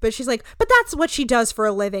 But she's like, but that's what she does for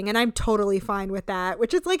a living, and I'm totally fine with that.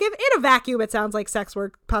 Which is like, if in a vacuum, it sounds like sex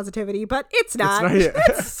work positivity, but it's not.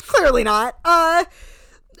 It's clearly not. I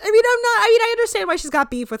I understand why she's got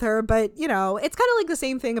beef with her, but, you know, it's kind of like the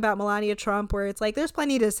same thing about Melania Trump, where it's like, there's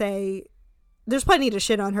plenty to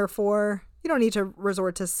shit on her for. You don't need to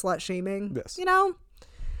resort to slut shaming. Yes. You know?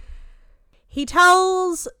 He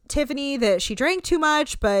tells Tiffany that she drank too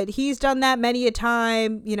much, but he's done that many a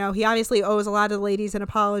time. You know, he obviously owes a lot of the ladies an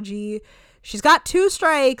apology. She's got 2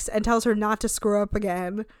 strikes and tells her not to screw up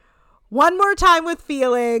again. One more time with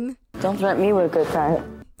feeling. Don't threaten me with a good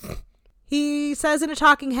time. He says in a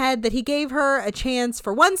talking head that he gave her a chance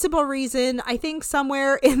for one simple reason. I think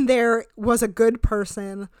somewhere in there was a good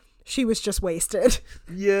person. She was just wasted.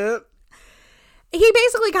 Yep. he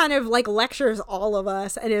basically kind of like lectures all of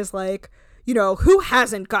us and is like, you know, who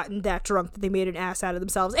hasn't gotten that drunk that they made an ass out of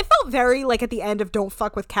themselves? It felt very like at the end of Don't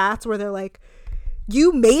Fuck with Cats, where they're like,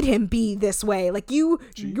 you made him be this way. Like, you're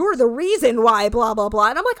the reason why, blah, blah, blah.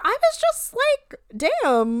 And I'm like, I was just like,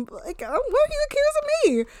 damn, like, what are you accusing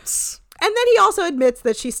me? And then he also admits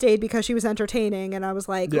that she stayed because she was entertaining. And I was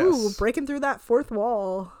like, ooh, breaking through that fourth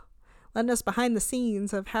wall, letting us behind the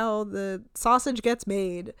scenes of how the sausage gets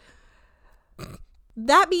made.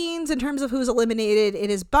 That means in terms of who's eliminated, it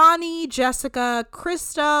is Bonnie, Jessica,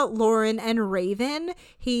 Krista, Lauren, and Raven.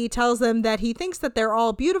 He tells them that he thinks that they're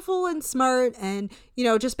all beautiful and smart and, you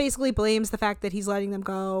know, just basically blames the fact that he's letting them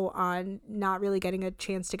go on not really getting a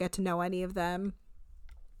chance to get to know any of them.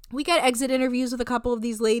 We get exit interviews with a couple of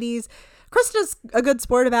these ladies. Krista's a good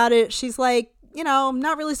sport about it. She's like, you know, I'm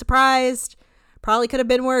not really surprised. Probably could have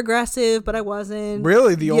been more aggressive, but I wasn't.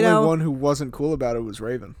 Really, the only one who wasn't cool about it was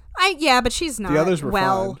Raven. Yeah, but she's not. The others were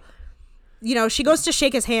fine. You know, she goes to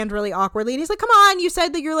shake his hand really awkwardly, and he's like, come on, you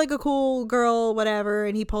said that you're like a cool girl, whatever,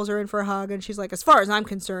 and he pulls her in for a hug, and she's like, as far as I'm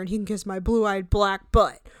concerned, he can kiss my blue-eyed black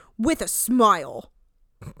butt with a smile.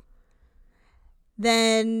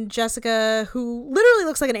 Then Jessica, who literally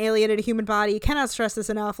looks like an alien in a human body, cannot stress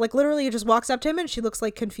this enough, like literally just walks up to him and she looks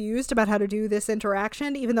like confused about how to do this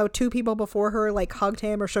interaction, even though 2 people before her like hugged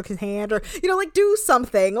him or shook his hand or, you know, like do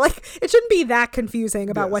something. Like, it shouldn't be that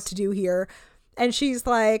confusing about what to do here. And she's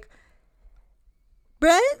like,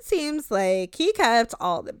 Brett seems like he kept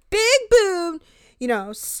all the big boob, you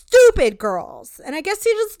know, stupid girls, and I guess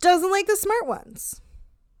he just doesn't like the smart ones.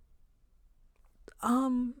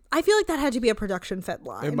 I feel like that had to be a production fit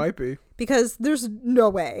line. It might be. Because there's no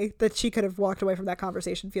way that she could have walked away from that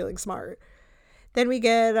conversation feeling smart. Then we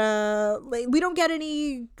get, we don't get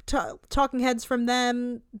any talking heads from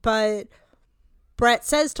them, but Brett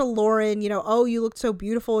says to Lauren, you know, oh, you looked so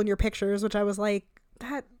beautiful in your pictures, which I was like,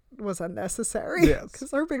 that was unnecessary. Yes.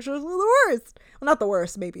 Because her pictures were the worst. Well, not the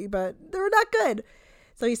worst, maybe, but they were not good.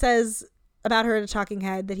 So he says about her in a talking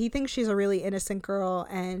head that he thinks she's a really innocent girl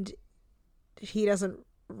and he doesn't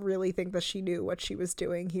really think that she knew what she was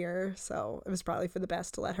doing here, so it was probably for the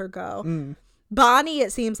best to let her go. Bonnie,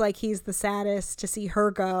 it seems like he's the saddest to see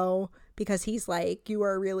her go because he's like, you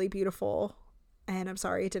are really beautiful and I'm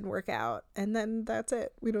sorry it didn't work out. And then that's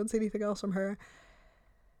it. We don't see anything else from her.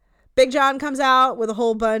 Big John comes out with a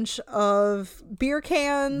whole bunch of beer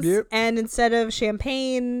cans, and instead of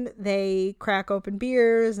champagne they crack open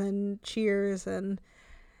beers and cheers, and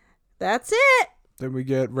that's it. Then we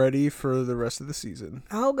get ready for the rest of the season.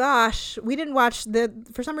 Oh gosh, we didn't watch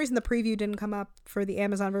for some reason the preview didn't come up for the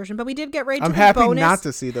Amazon version, but we did get right to the bonus. I'm happy not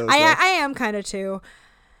to see those. I am kind of too.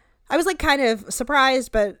 I was like kind of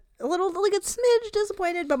surprised, but a little like a smidge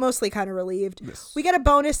disappointed, but mostly kind of relieved. Yes. We get a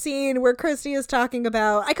bonus scene where Christy is talking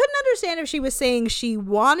about, I couldn't understand if she was saying she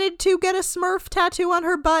wanted to get a Smurf tattoo on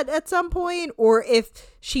her butt at some point, or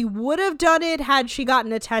if she would have done it had she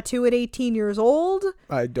gotten a tattoo at 18 years old.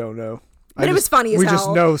 I don't know. But it was funny as hell. We just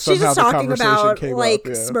know somehow she's just the talking about came like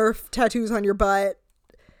up, Smurf tattoos on your butt.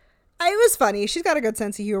 It was funny. She's got a good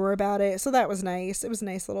sense of humor about it, so that was nice. It was a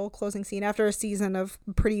nice little closing scene after a season of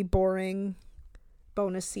pretty boring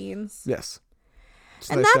bonus scenes. Yes. It's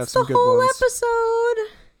and nice that's the whole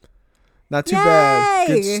episode. Not too bad.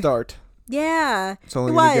 Good start. Yeah. It's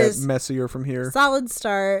only going to get messier from here. Solid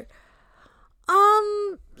start.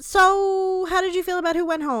 So how did you feel about who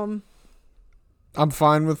went home? I'm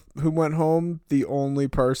fine with who went home. The only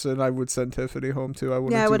person I would send Tiffany home to, I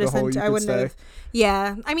wouldn't do the whole you could stay.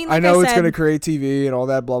 Yeah. I mean, like I know I it's said, going to create TV and all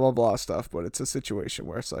that blah, blah, blah stuff, but it's a situation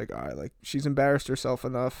where it's like, all right, like she's embarrassed herself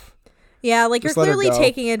enough. Yeah, like Just you're let her clearly go.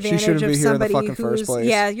 taking She advantage shouldn't of be here in the somebody fucking first who's place.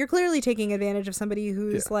 yeah, you're clearly taking advantage of somebody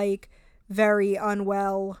who's like very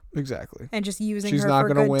unwell. Exactly. And just using she's her not for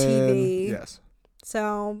gonna good win. TV. Yes.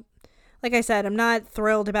 So, like I said, I'm not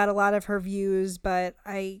thrilled about a lot of her views, but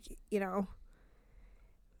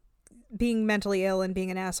being mentally ill and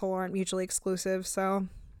being an asshole aren't mutually exclusive, so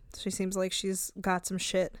she seems like she's got some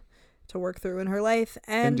shit to work through in her life,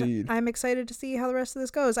 and Indeed. I'm excited to see how the rest of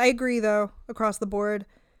this goes. I agree, though, across the board.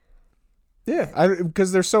 Yeah,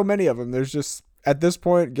 because there's so many of them. There's just, at this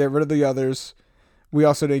point, get rid of the others. We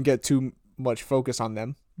also didn't get too much focus on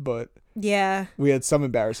them, but yeah, we had some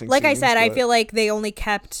embarrassing like scenes, I said, I but feel like they only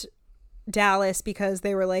kept Dallas because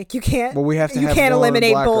they were like, you can't have can't one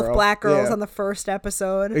eliminate black both girl. black girls Yeah. on the first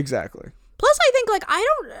episode. Exactly. Plus, I think like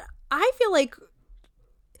I feel like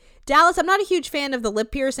Dallas, I'm not a huge fan of the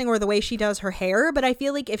lip piercing or the way she does her hair, but I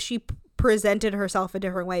feel like if she presented herself a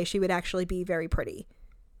different way, she would actually be very pretty.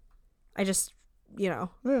 I just, Yeah.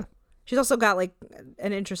 She's also got like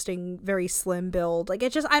an interesting, very slim build. Like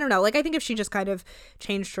it just, I don't know. Like I think if she just kind of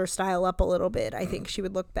changed her style up a little bit, I think she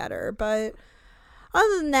would look better. But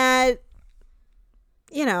other than that,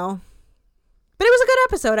 you know, but it was a good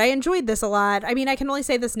episode. I enjoyed this a lot. I mean, I can only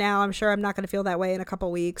say this now. I'm sure I'm not going to feel that way in a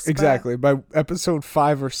couple weeks. Exactly. By episode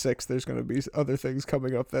 5 or 6, there's going to be other things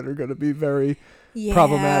coming up that are going to be very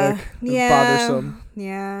problematic and bothersome.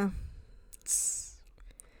 Yeah.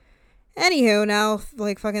 Anywho, now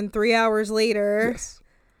like fucking 3 hours later. Yes.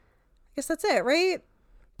 I guess that's it, right?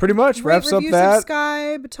 Pretty much wraps up that.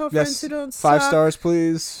 Subscribe, tell friends who don't 5 suck. stars,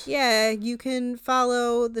 please. Yeah, you can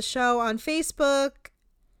follow the show on Facebook,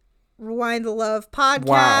 Rewind the Love Podcast.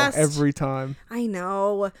 Wow, every time. I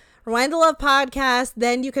know. Rewind the Love Podcast.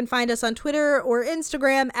 Then you can find us on Twitter or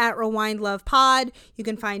Instagram at Rewind Love Pod. You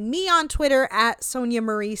can find me on Twitter at Sonia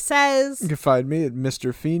Marie Says. You can find me at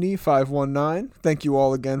Mr. Feeney 519. Thank you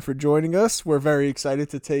all again for joining us. We're very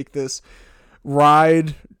excited to take this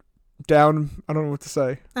ride down. I don't know what to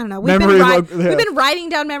say. I don't know. We've been yeah. riding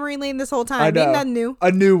down memory lane this whole time. I know. Ain't nothing new.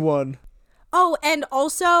 A new one. Oh, and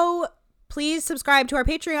also please subscribe to our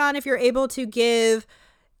Patreon if you're able to give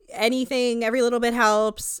anything. Every little bit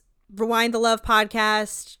helps. Rewind the Love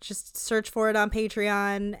Podcast. Just search for it on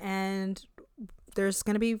Patreon, and there's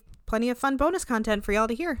going to be plenty of fun bonus content for y'all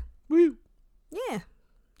to hear. Woo. Yeah.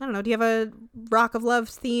 I don't know. Do you have a Rock of Love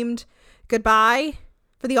themed goodbye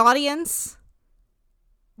for the audience?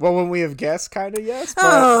 Well, when we have guests, kind of, yes.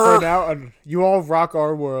 But for now, you all rock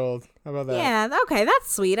our world. How about that? Yeah. Okay.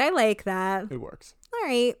 That's sweet. I like that. It works. All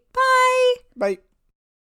right. Bye. Bye.